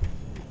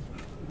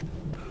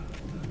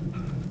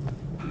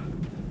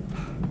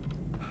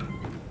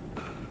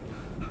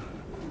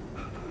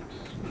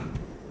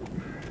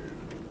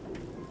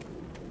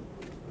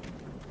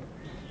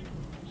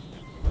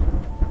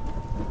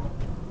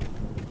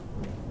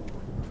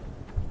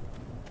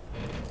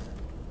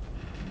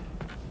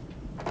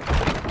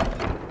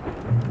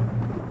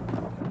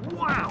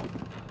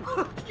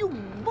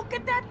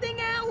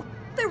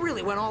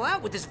 Went all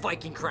out with this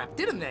Viking crap,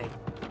 didn't they?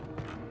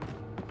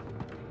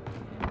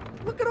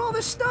 Look at all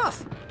this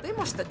stuff. They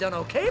must have done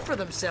okay for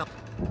themselves.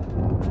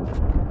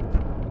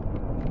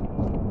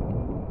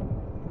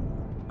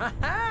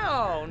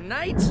 Oh,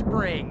 Night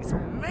Springs,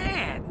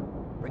 man.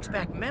 Brings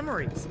back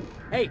memories.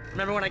 Hey,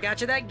 remember when I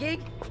got you that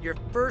gig? Your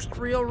first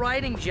real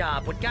writing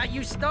job, what got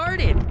you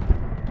started?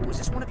 Was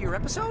this one of your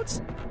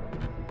episodes?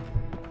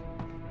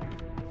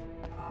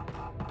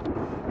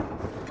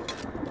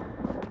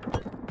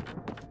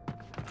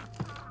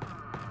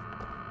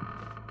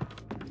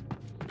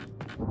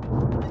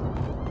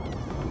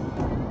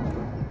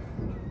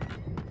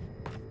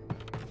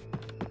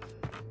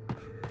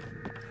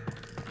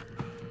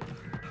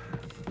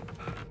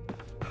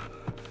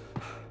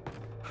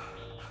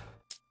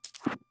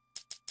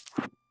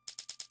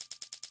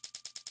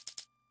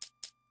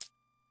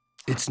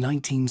 It's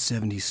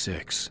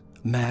 1976.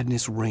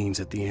 Madness reigns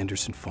at the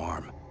Anderson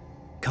farm.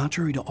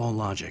 Contrary to all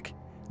logic,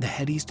 the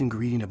headiest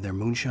ingredient of their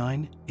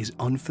moonshine is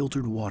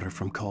unfiltered water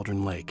from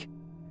Cauldron Lake.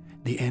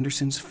 The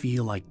Andersons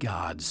feel like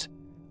gods.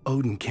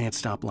 Odin can't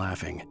stop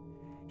laughing.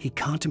 He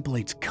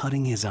contemplates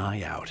cutting his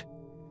eye out.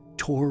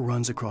 Tor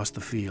runs across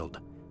the field,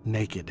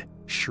 naked,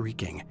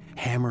 shrieking,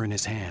 hammer in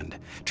his hand,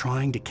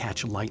 trying to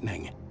catch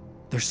lightning.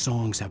 Their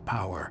songs have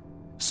power.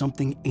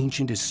 Something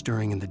ancient is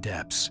stirring in the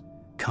depths,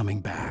 coming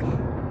back.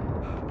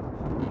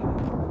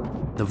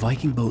 The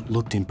Viking boat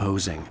looked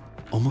imposing,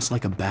 almost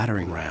like a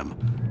battering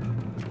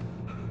ram.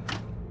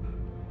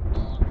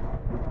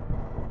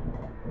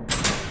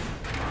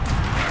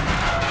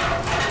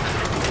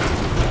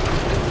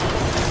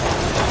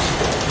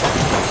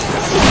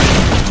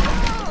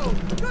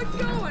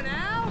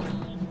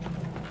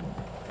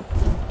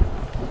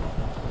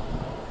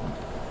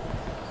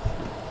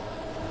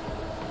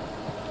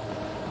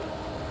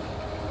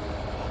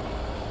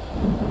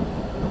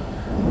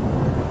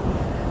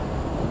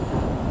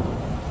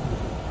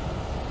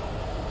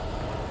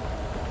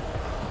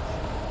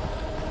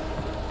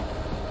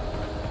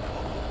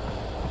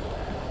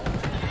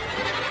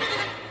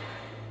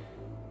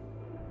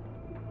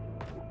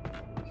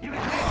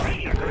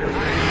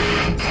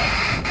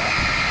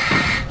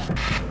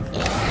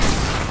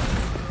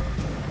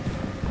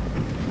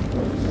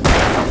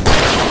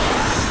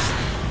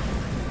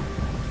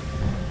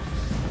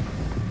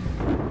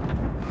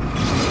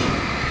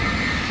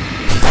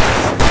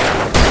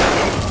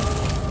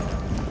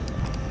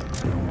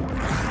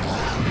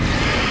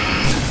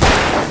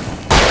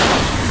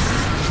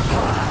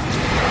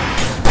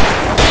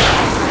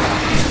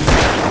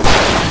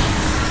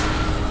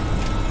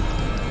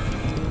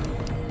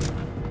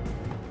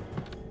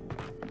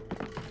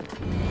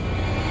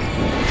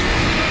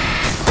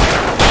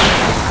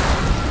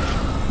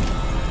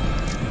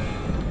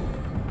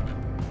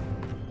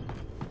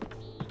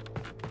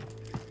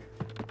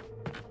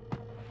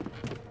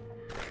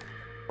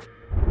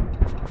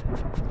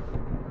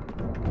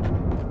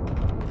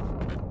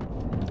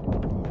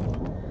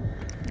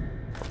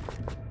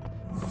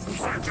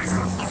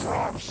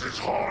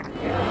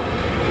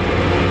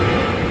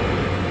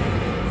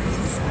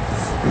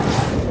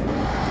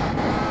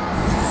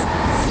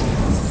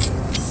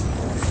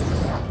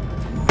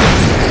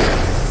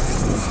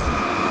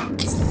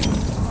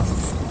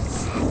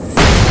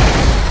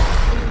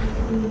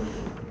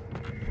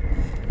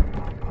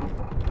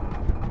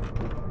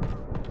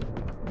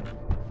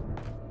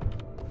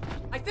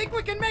 I think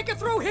we can make it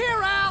through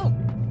here, Al!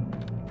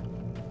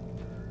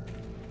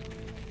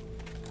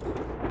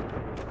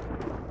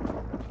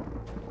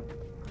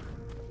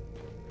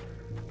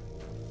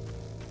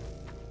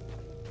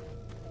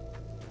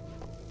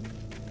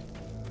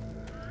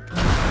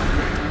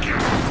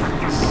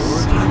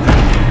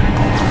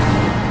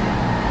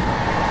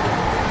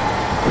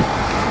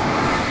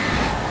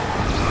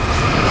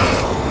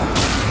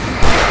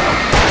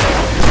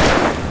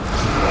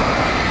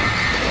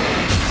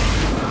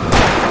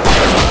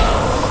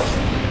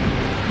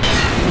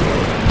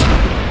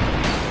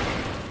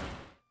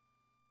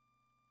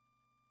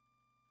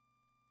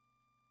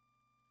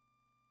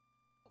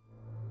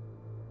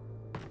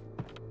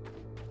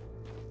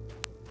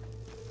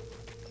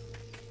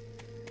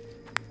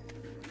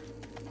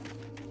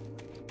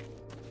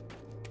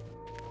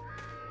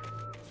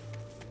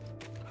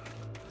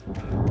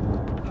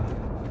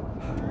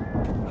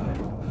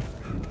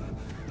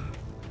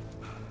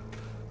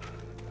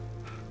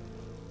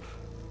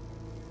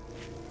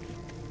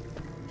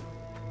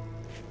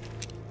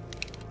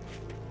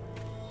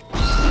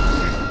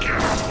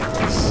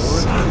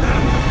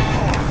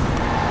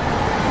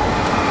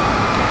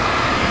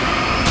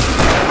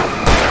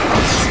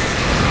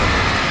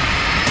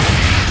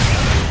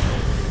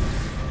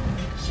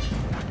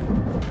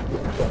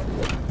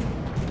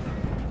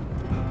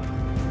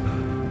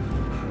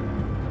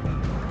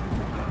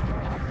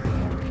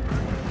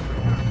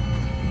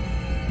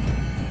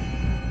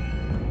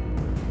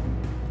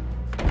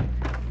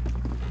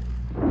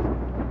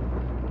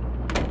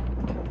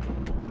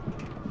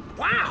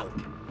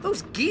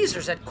 Those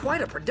geezers had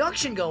quite a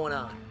production going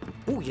on.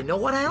 Ooh, you know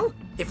what, Al?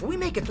 If we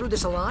make it through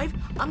this alive,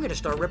 I'm gonna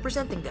start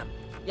representing them.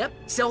 Yep,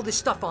 sell this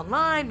stuff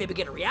online, maybe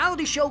get a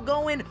reality show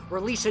going,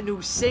 release a new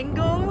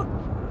single.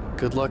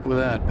 Good luck with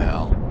that,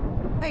 pal.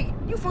 Hey,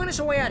 you find us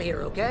a way out of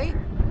here, okay?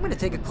 I'm gonna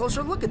take a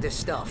closer look at this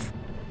stuff.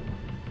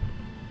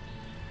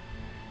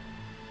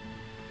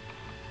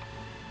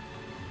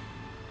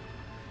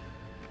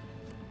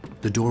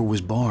 The door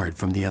was barred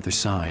from the other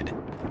side.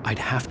 I'd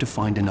have to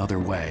find another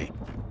way.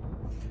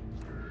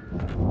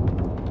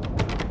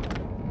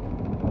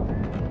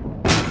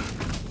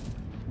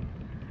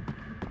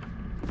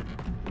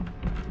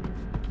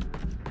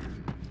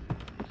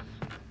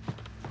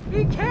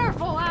 Be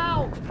careful,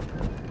 Al!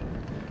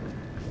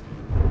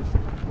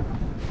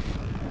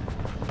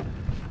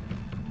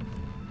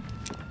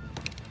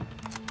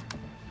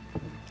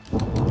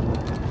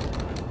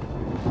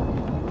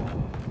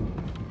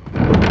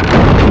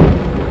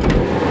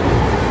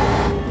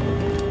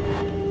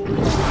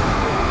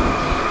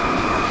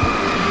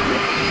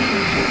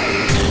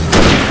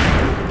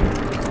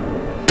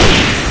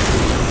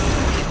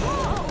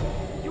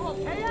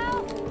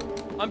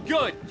 I'm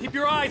good. Keep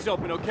your eyes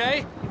open,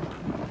 okay?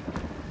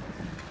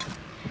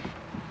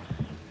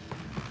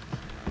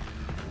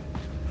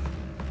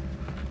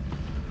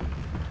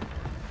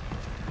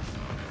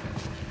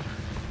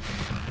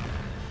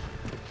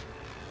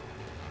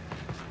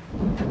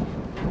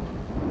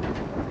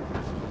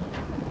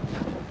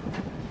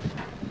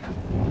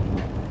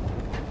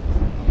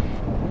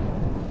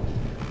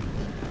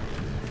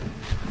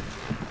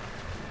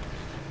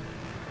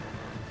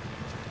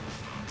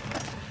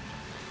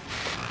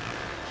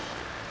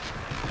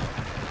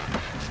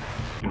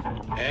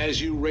 As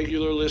you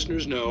regular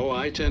listeners know,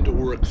 I tend to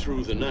work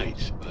through the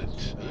night,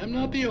 but I'm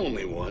not the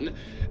only one.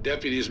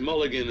 Deputies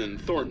Mulligan and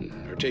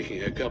Thornton are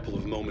taking a couple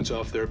of moments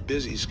off their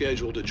busy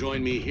schedule to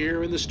join me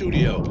here in the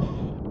studio.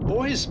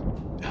 Boys,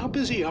 how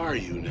busy are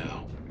you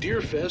now?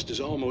 Deerfest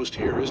is almost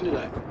here, isn't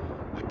it?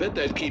 I bet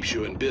that keeps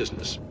you in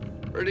business.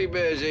 Pretty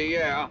busy,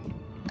 yeah.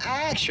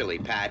 Actually,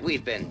 Pat,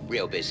 we've been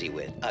real busy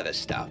with other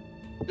stuff,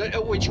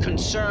 which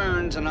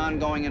concerns an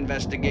ongoing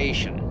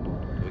investigation.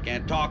 We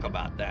can't talk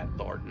about that,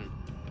 Thornton.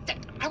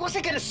 I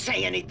wasn't gonna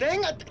say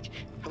anything.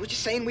 I was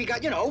just saying we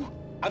got,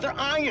 other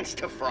irons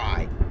to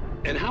fry.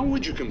 And how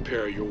would you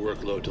compare your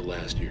workload to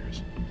last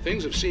year's?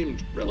 Things have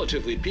seemed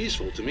relatively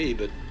peaceful to me,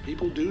 but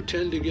people do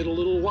tend to get a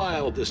little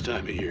wild this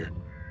time of year.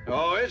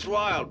 Oh, it's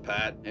wild,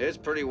 Pat. It's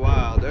pretty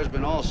wild. There's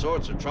been all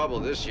sorts of trouble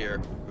this year.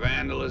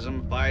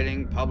 Vandalism,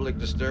 fighting, public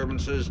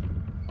disturbances.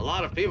 A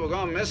lot of people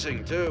gone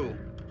missing, too.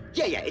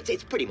 Yeah,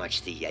 it's pretty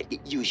much the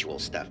usual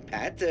stuff,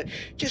 Pat.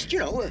 Just,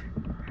 a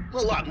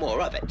lot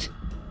more of it.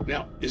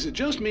 Now, is it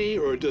just me,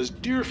 or does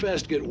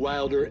Deerfest get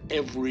wilder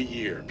every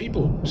year?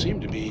 People seem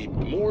to be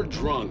more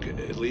drunk,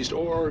 at least,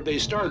 or they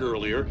start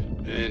earlier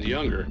and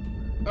younger.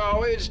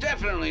 Oh, it's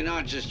definitely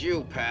not just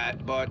you,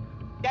 Pat, but...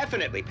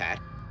 Definitely,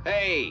 Pat.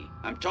 Hey,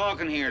 I'm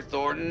talking here,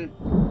 Thornton.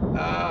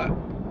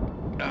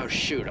 Oh,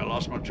 shoot, I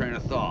lost my train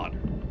of thought.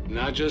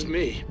 Not just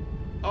me.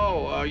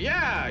 Oh,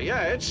 yeah,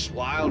 it's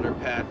wilder,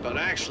 Pat, but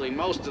actually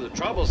most of the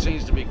trouble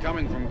seems to be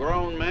coming from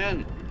grown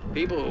men.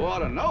 People who ought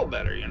to know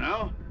better,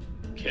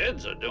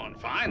 Kids are doing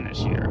fine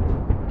this year.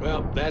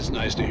 Well, that's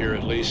nice to hear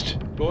at least.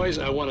 Boys,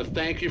 I want to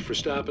thank you for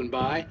stopping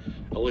by.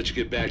 I'll let you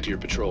get back to your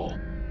patrol.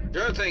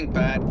 Sure thing,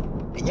 Pat.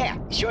 Yeah,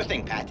 sure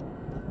thing, Pat.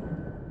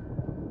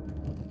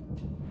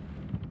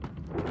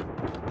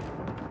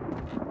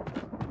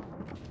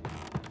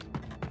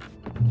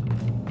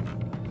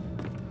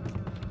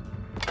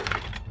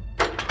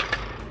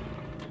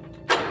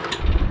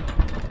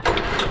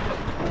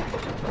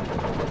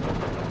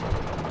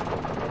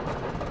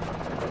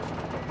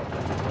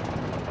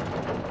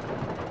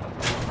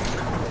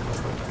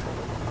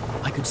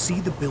 I could see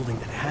the building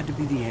that had to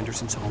be the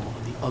Andersons' home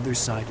on the other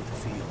side of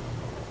the field.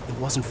 It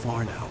wasn't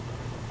far now.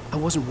 I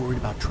wasn't worried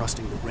about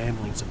trusting the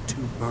ramblings of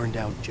two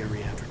burned-out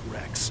geriatric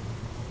wrecks.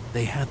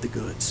 They had the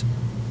goods.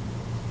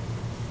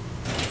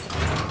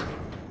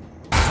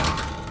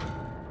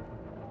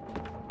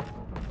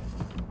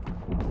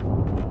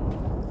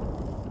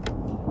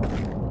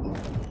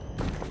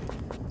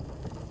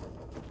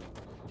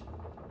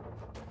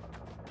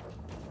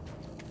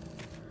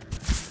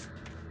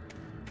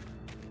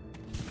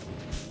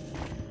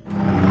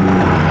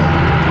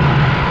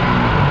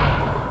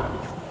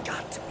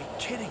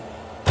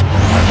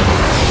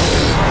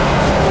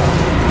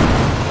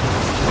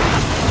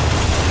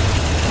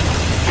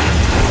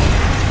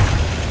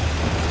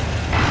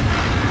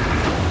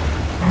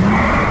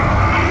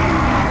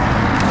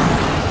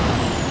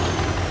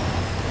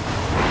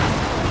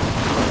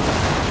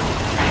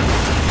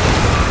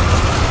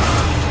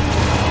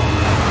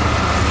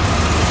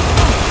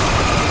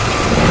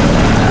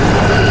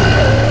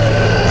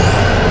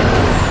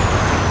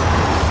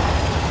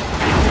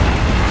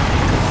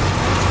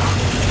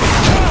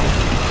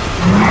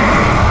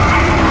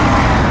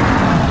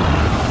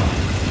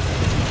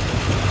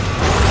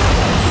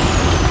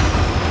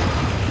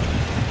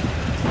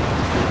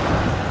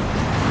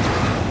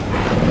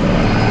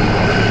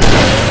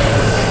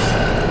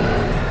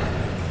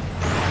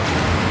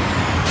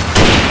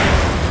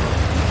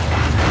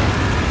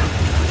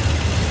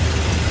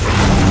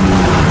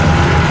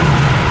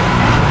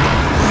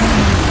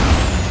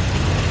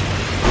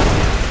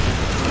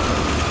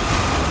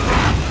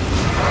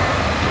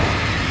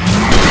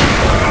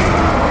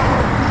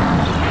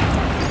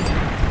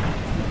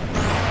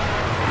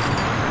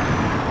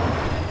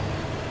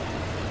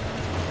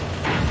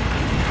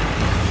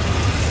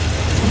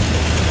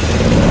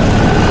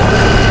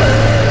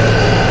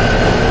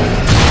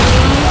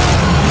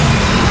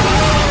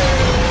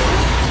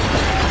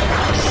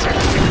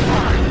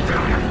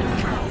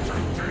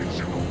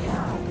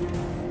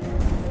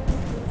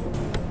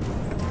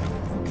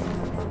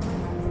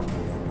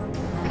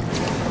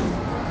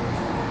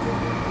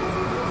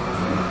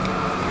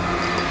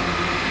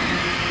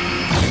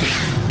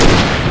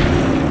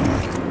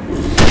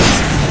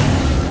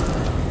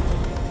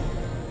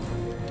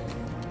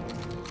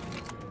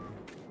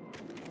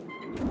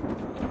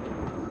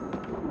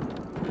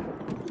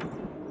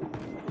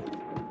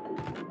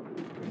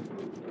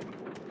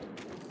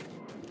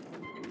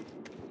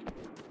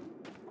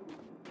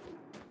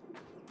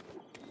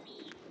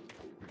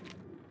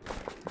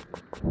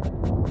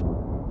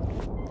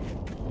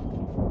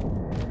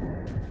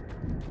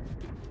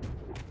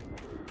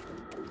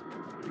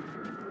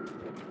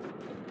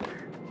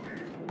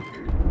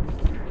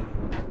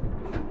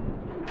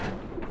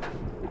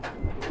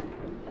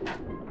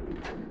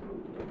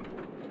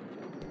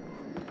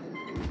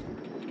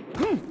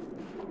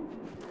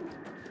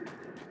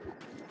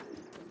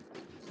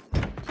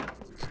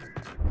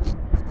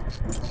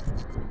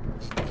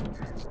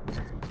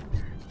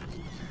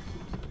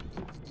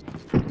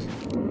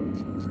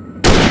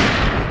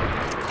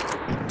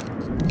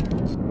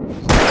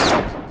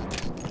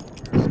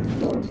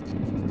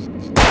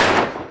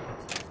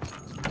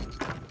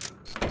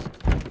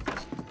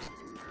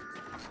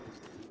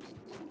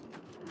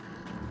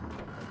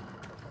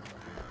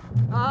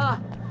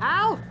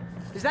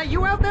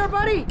 out there,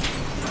 buddy?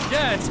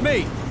 Yeah, it's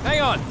me.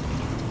 Hang on.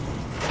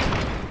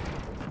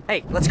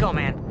 Hey, let's go,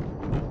 man.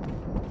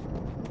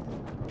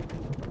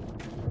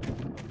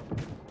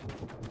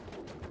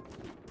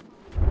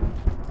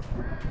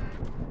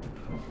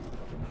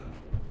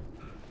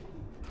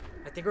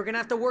 I think we're gonna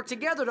have to work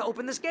together to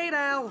open this gate,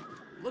 Al.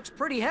 Looks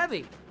pretty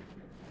heavy.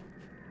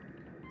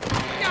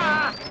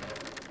 Ah!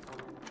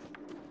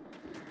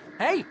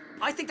 Hey,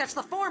 I think that's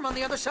the farm on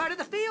the other side of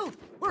the field.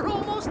 We're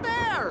almost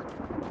there.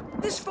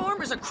 This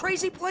farm is a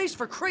crazy place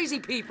for crazy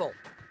people.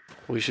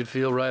 We should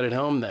feel right at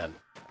home then.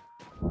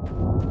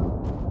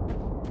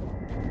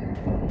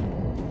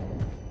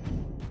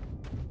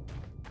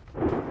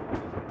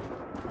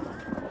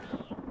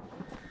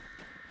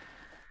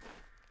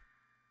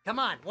 Come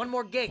on, one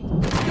more gate.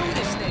 Let's do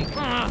this thing.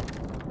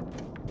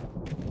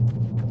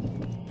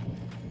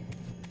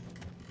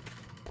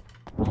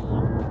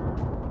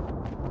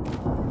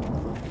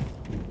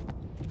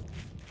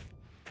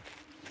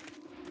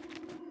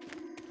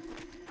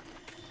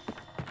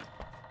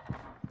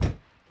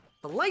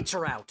 The lights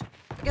are out.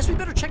 I guess we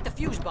better check the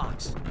fuse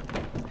box.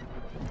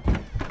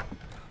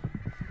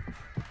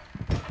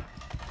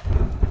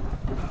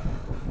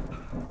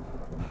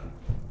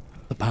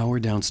 The power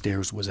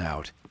downstairs was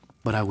out,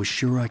 but I was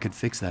sure I could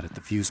fix that at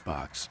the fuse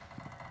box.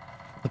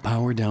 The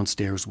power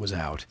downstairs was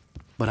out,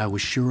 but I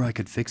was sure I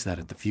could fix that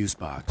at the fuse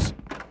box.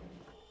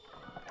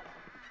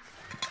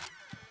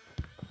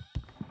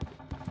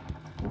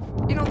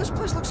 You know, this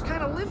place looks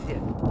kind of lived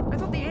in. I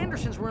thought the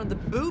Andersons were in the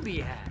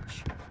booby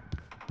hatch.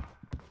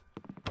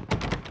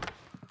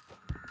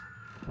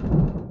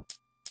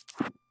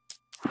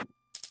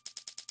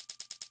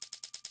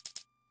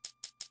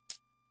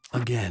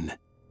 Again,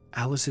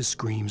 Alice's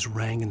screams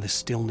rang in the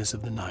stillness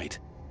of the night.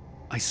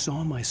 I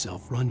saw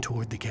myself run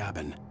toward the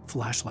cabin,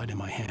 flashlight in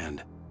my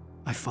hand.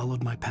 I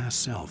followed my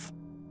past self.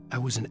 I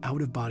was an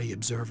out-of-body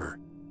observer,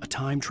 a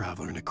time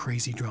traveler in a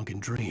crazy drunken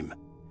dream.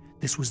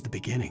 This was the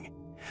beginning.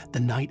 The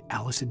night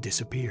Alice had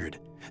disappeared.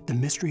 The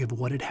mystery of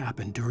what had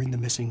happened during the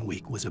missing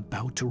week was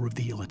about to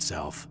reveal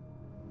itself.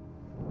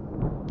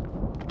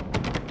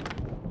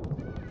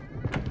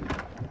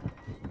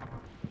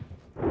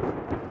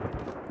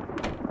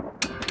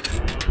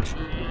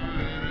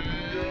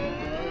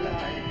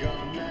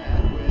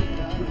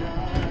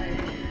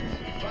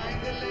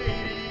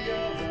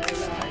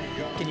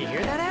 Can you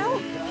hear that, Al?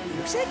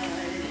 Music?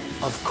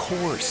 Of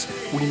course.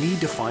 We need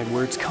to find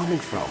where it's coming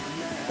from.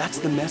 That's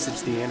the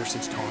message the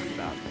Andersons talked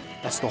about.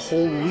 That's the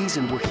whole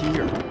reason we're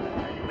here.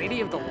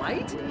 Lady of the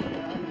Light?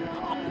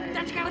 Oh,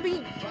 that's gotta be,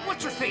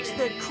 what's-her-face,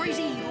 the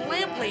crazy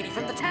lamp lady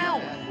from the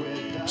town.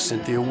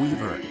 Cynthia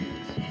Weaver.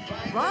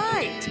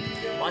 Right.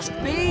 Must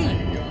be.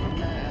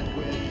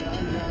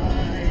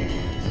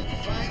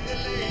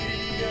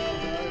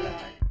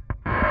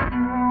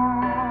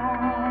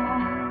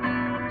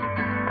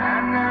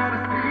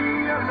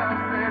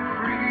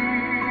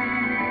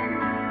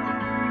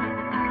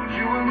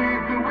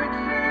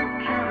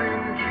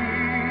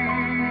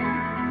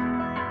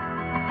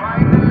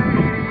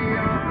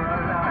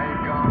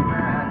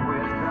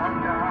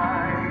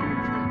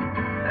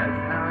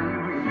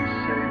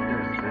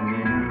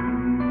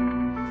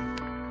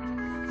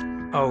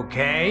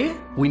 Okay.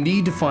 We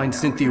need to find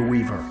Cynthia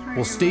Weaver.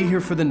 We'll stay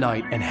here for the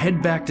night and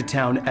head back to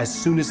town as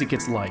soon as it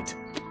gets light.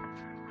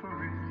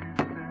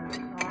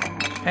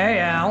 Hey,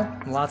 Al.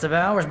 Lots of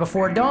hours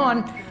before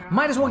dawn.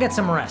 Might as well get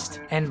some rest.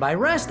 And by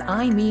rest,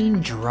 I mean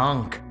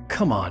drunk.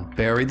 Come on,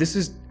 Barry, this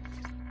is...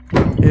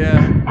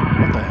 Yeah,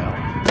 what the hell?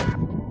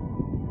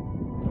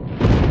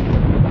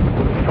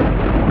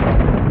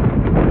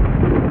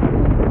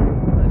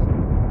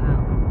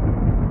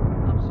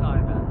 I'm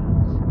sorry about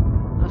this.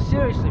 No,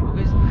 seriously,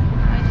 because I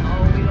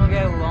know we don't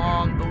get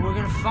along, but we're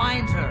gonna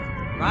find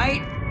her,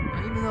 right?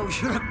 And even though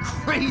you're a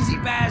crazy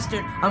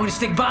bastard, I'm gonna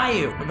stick by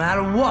you, no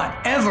matter what,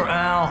 ever,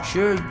 Al.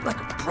 Sure, like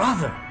a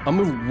brother. I'm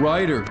a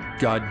writer,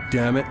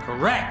 goddammit.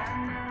 Correct.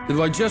 If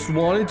I just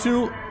wanted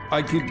to,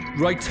 I could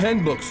write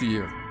 10 books a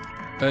year.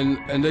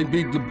 And they'd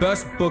be the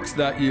best books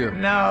that year.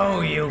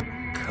 No, you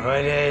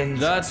couldn't.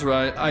 That's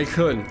right, I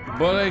couldn't.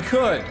 But I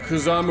could,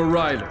 because I'm a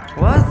writer.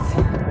 What?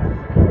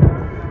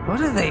 What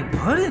do they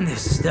put in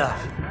this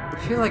stuff? I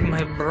feel like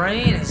my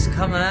brain is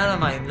coming out of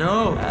my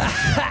nose.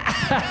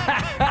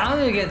 I'm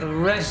gonna get the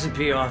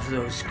recipe off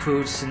those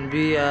coots and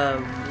be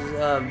a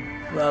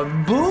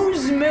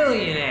booze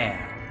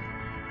millionaire.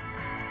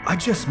 I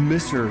just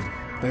miss her,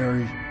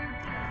 Barry.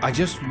 I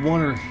just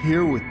want her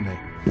here with me.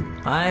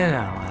 I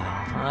know, Al.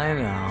 I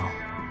know.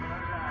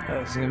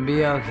 It's gonna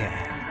be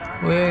okay.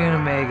 We're gonna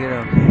make it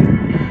okay.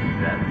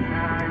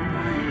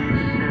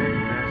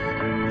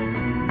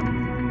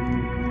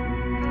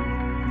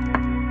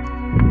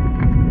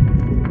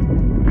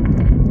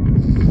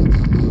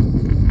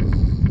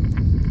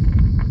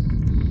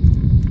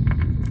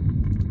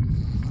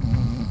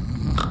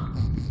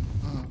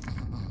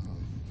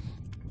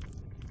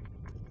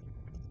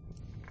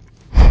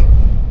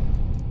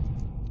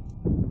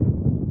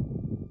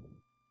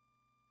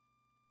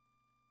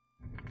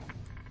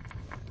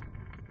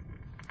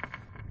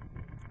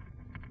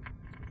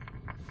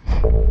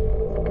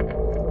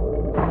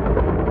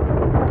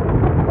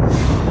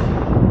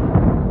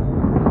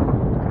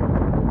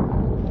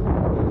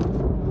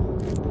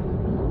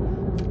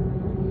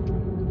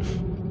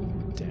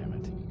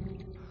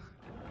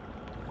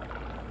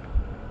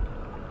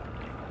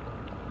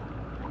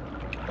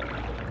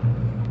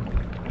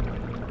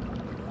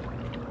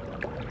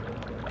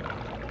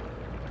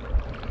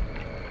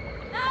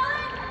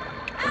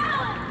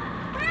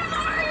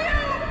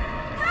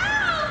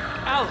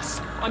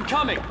 I'm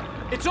coming!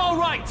 It's all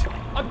right!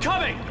 I'm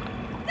coming!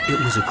 It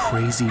was a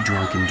crazy,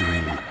 drunken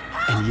dream,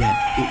 and yet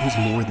it was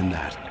more than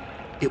that.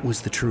 It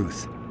was the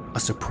truth, a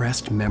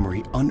suppressed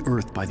memory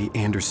unearthed by the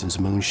Andersons'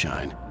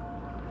 moonshine.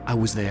 I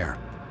was there,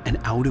 an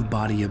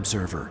out-of-body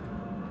observer.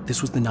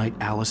 This was the night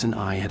Alice and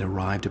I had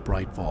arrived at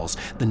Bright Falls,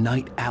 the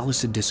night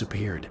Alice had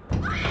disappeared.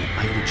 I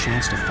had a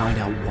chance to find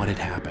out what had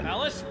happened.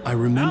 Alice? I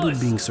remembered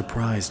Alice! being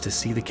surprised to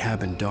see the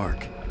cabin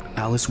dark.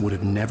 Alice would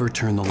have never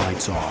turned the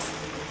lights off.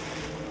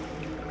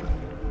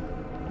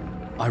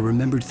 I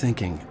remembered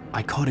thinking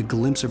I caught a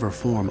glimpse of her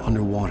form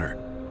underwater,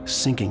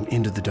 sinking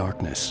into the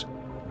darkness.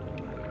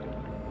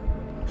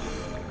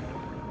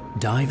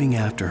 Diving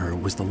after her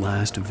was the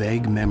last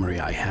vague memory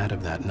I had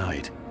of that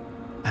night.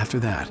 After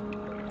that,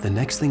 the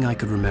next thing I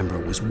could remember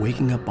was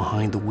waking up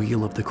behind the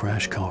wheel of the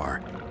crash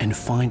car and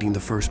finding the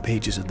first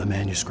pages of the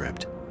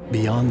manuscript.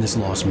 Beyond this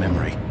lost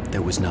memory,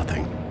 there was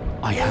nothing.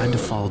 I had to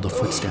follow the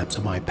footsteps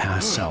of my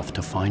past self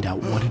to find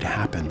out what had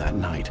happened that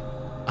night.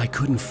 I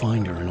couldn't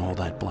find her in all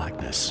that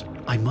blackness.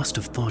 I must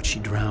have thought she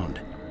drowned.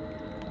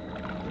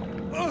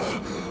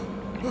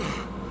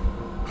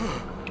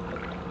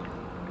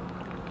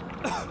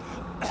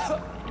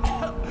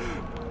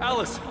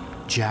 Alice!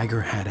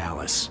 Jagger had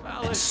Alice,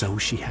 and so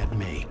she had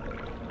me.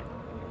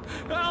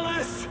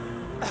 Alice!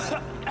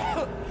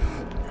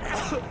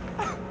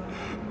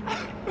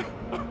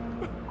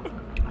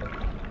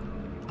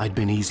 I'd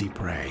been easy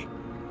prey.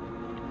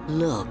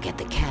 Look at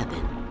the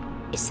cabin.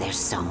 Is there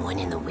someone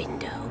in the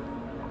window?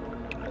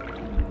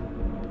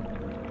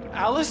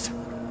 Alice?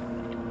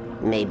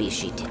 Maybe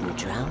she didn't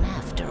drown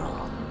after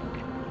all.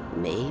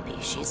 Maybe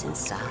she's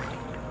inside.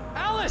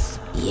 Alice!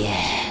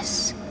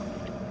 Yes.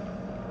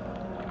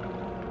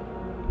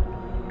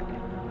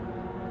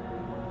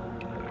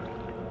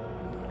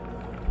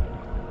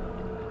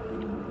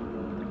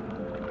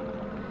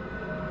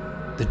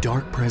 The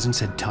dark presence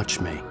had touched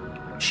me.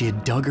 She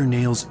had dug her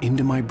nails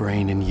into my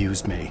brain and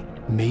used me,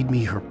 made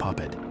me her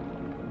puppet.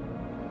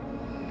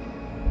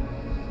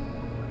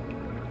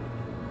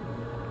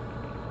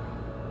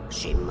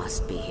 She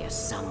must be here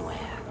somewhere.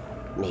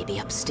 Maybe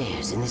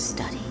upstairs in the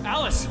study.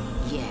 Alice!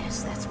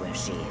 Yes, that's where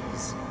she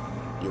is.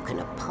 You can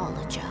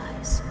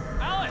apologize.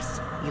 Alice!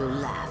 You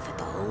laugh at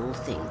the whole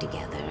thing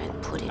together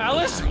and put it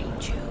Alice!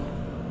 behind you.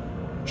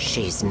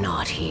 She's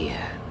not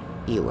here.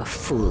 You were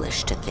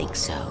foolish to think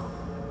so.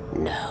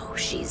 No,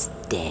 she's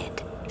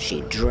dead.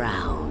 She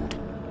drowned.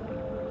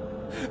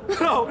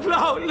 No,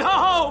 no,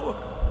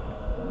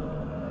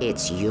 no!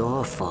 It's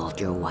your fault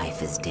your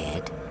wife is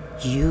dead.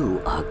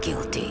 You are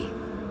guilty.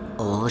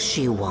 All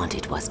she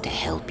wanted was to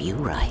help you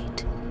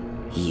right.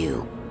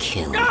 You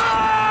killed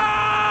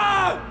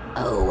her.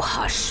 Oh,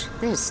 hush.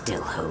 There's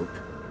still hope.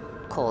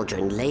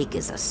 Cauldron Lake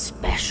is a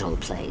special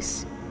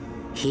place.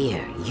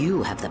 Here,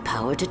 you have the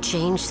power to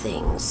change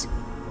things.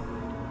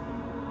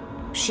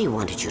 She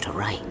wanted you to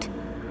write.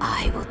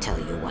 I will tell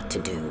you what to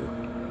do.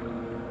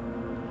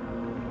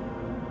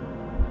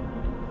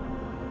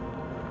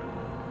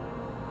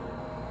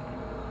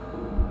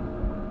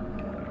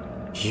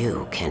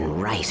 You can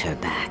write her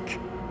back.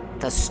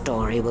 The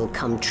story will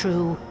come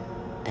true,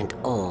 and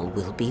all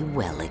will be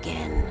well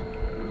again.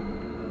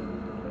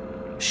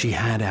 She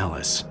had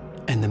Alice,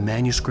 and the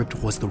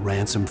manuscript was the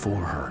ransom for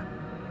her.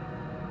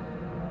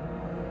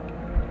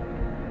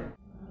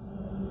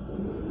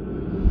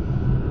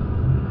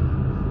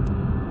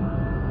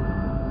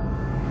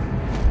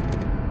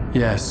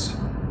 Yes.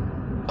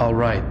 I'll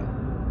write.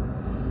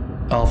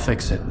 I'll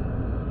fix it.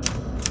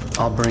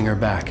 I'll bring her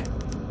back.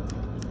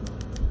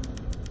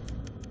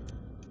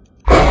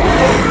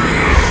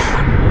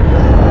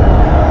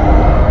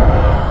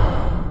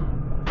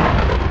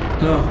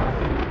 No.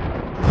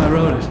 I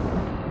wrote it.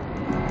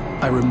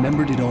 I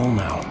remembered it all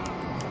now.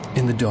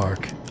 In the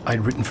dark,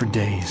 I'd written for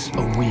days,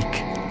 a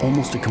week,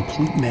 almost a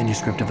complete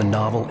manuscript of a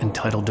novel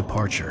entitled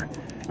Departure.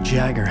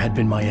 Jagger had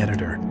been my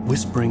editor,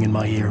 whispering in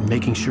my ear,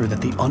 making sure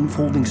that the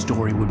unfolding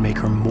story would make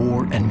her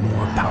more and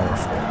more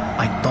powerful.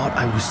 I thought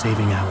I was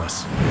saving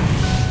Alice.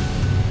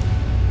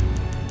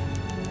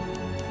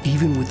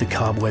 Even with the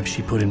cobwebs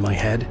she put in my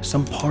head,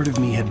 some part of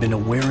me had been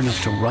aware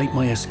enough to write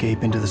my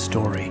escape into the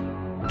story,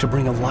 to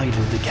bring a light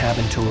into the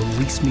cabin to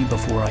release me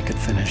before I could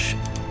finish,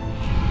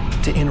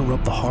 to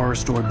interrupt the horror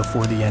story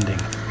before the ending,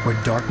 where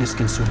darkness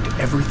consumed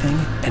everything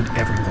and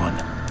everyone.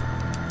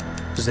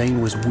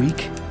 Zane was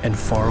weak and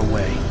far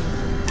away,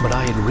 but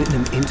I had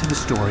written him into the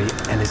story,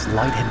 and his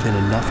light had been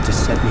enough to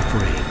set me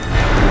free.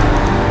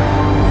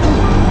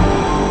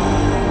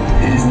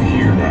 It isn't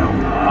here now.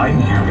 I'm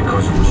here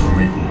because it was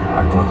written.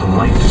 I brought the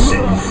light to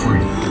set you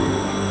free.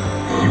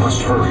 You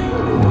must hurry.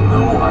 It will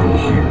know I'm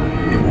here.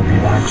 It will be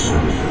back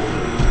soon.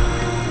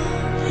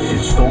 It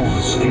stole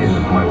the skin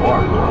of my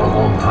Barbara a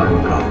long time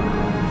ago.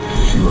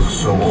 She looks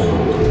so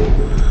old.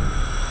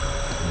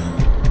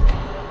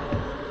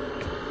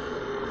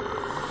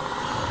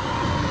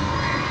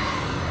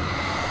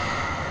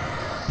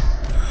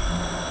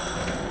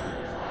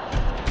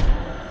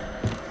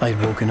 I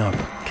had woken up,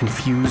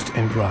 confused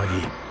and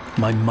groggy,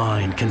 my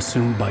mind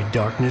consumed by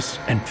darkness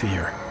and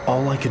fear.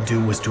 All I could do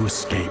was to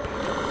escape.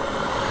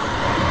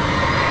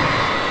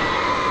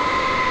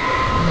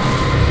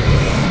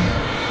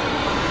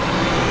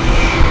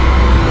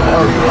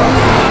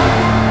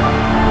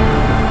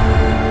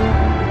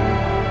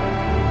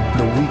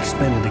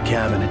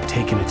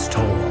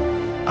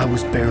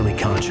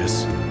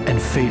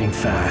 fading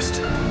fast.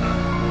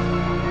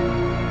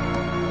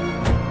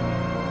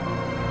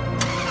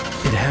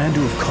 It had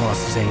to have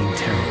cost Zane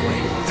terribly,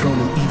 thrown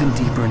him even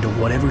deeper into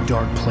whatever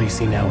dark place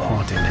he now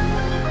haunted.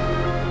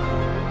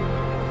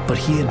 But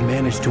he had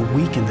managed to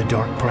weaken the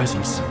dark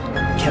presence,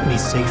 kept me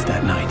safe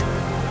that night.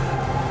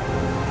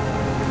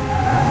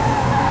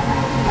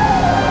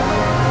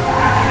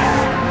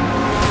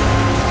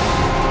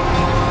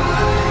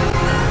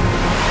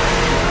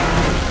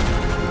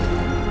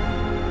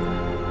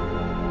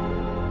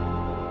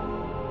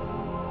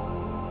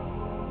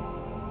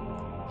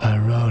 I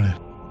wrote it.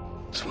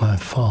 It's my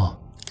fault.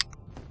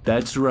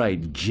 That's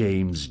right,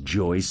 James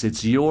Joyce.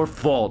 It's your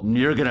fault, and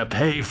you're gonna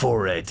pay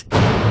for it.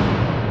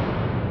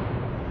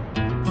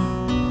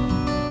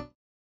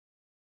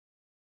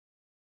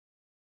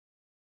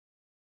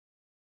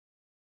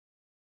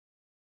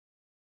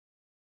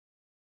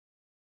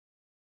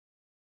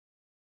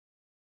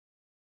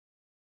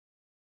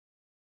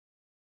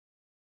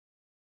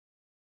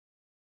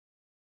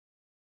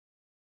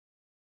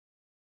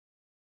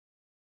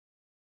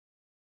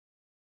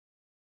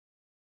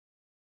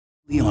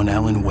 On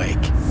Alan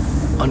Wake.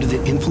 Under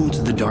the influence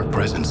of the dark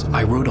presence,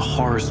 I wrote a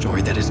horror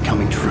story that is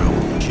coming true.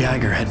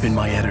 Jagger had been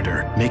my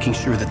editor, making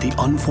sure that the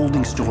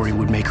unfolding story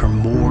would make her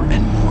more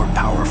and more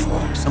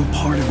powerful. Some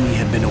part of me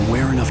had been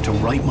aware enough to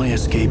write my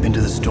escape into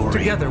the story.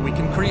 Together we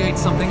can create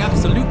something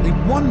absolutely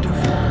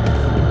wonderful.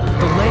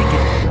 The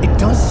lake, it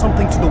does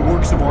something to the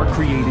works of art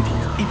created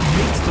here. It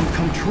makes them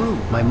come true.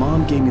 My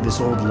mom gave me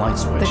this old light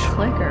switch. The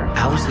clicker.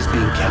 Alice is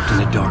being kept in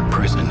a dark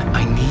prison.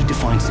 I need to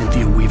find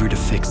Cynthia Weaver to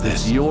fix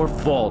this. It's your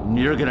fault, and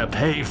you're gonna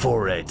pay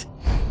for it.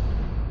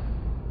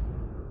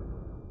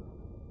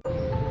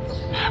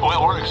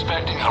 Well, we're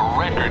expecting a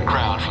record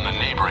crowd from the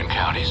neighboring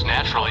counties.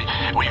 Naturally,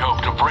 we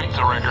hope to break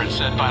the record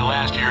set by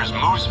last year's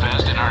Moose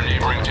Fest in our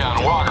neighboring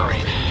town,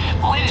 Watery.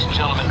 Ladies and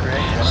gentlemen,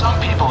 some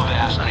people have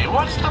asked me,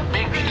 what's the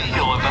big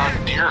deal about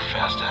Deer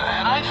Fest?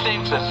 And I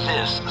think that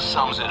this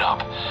sums it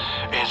up.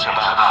 It's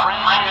about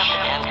friendship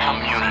and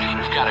community.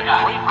 We've got a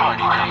great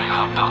party coming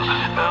up,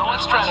 but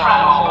let's try to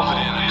hold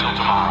it in until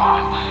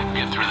tomorrow and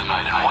get through the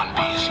night in one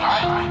piece, all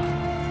right?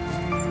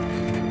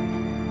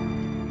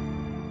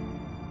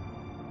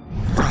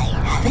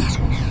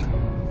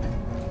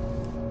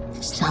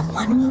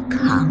 Someone will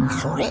come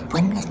for it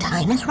when the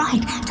time is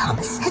right.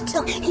 Thomas said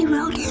so. He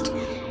wrote it.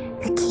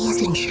 The key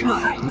is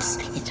insurance.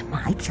 It's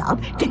my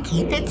job to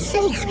keep it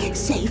safe.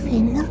 Safe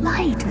in the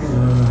light.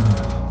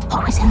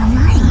 Always in the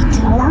light.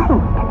 Hello.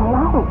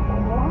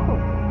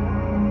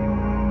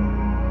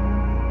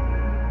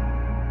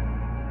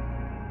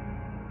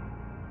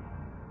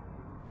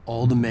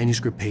 All the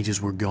manuscript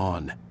pages were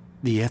gone.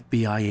 The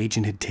FBI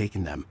agent had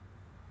taken them.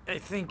 I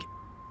think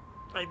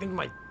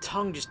my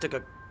tongue just took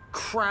a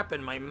crap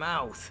in my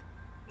mouth.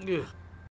 Ugh.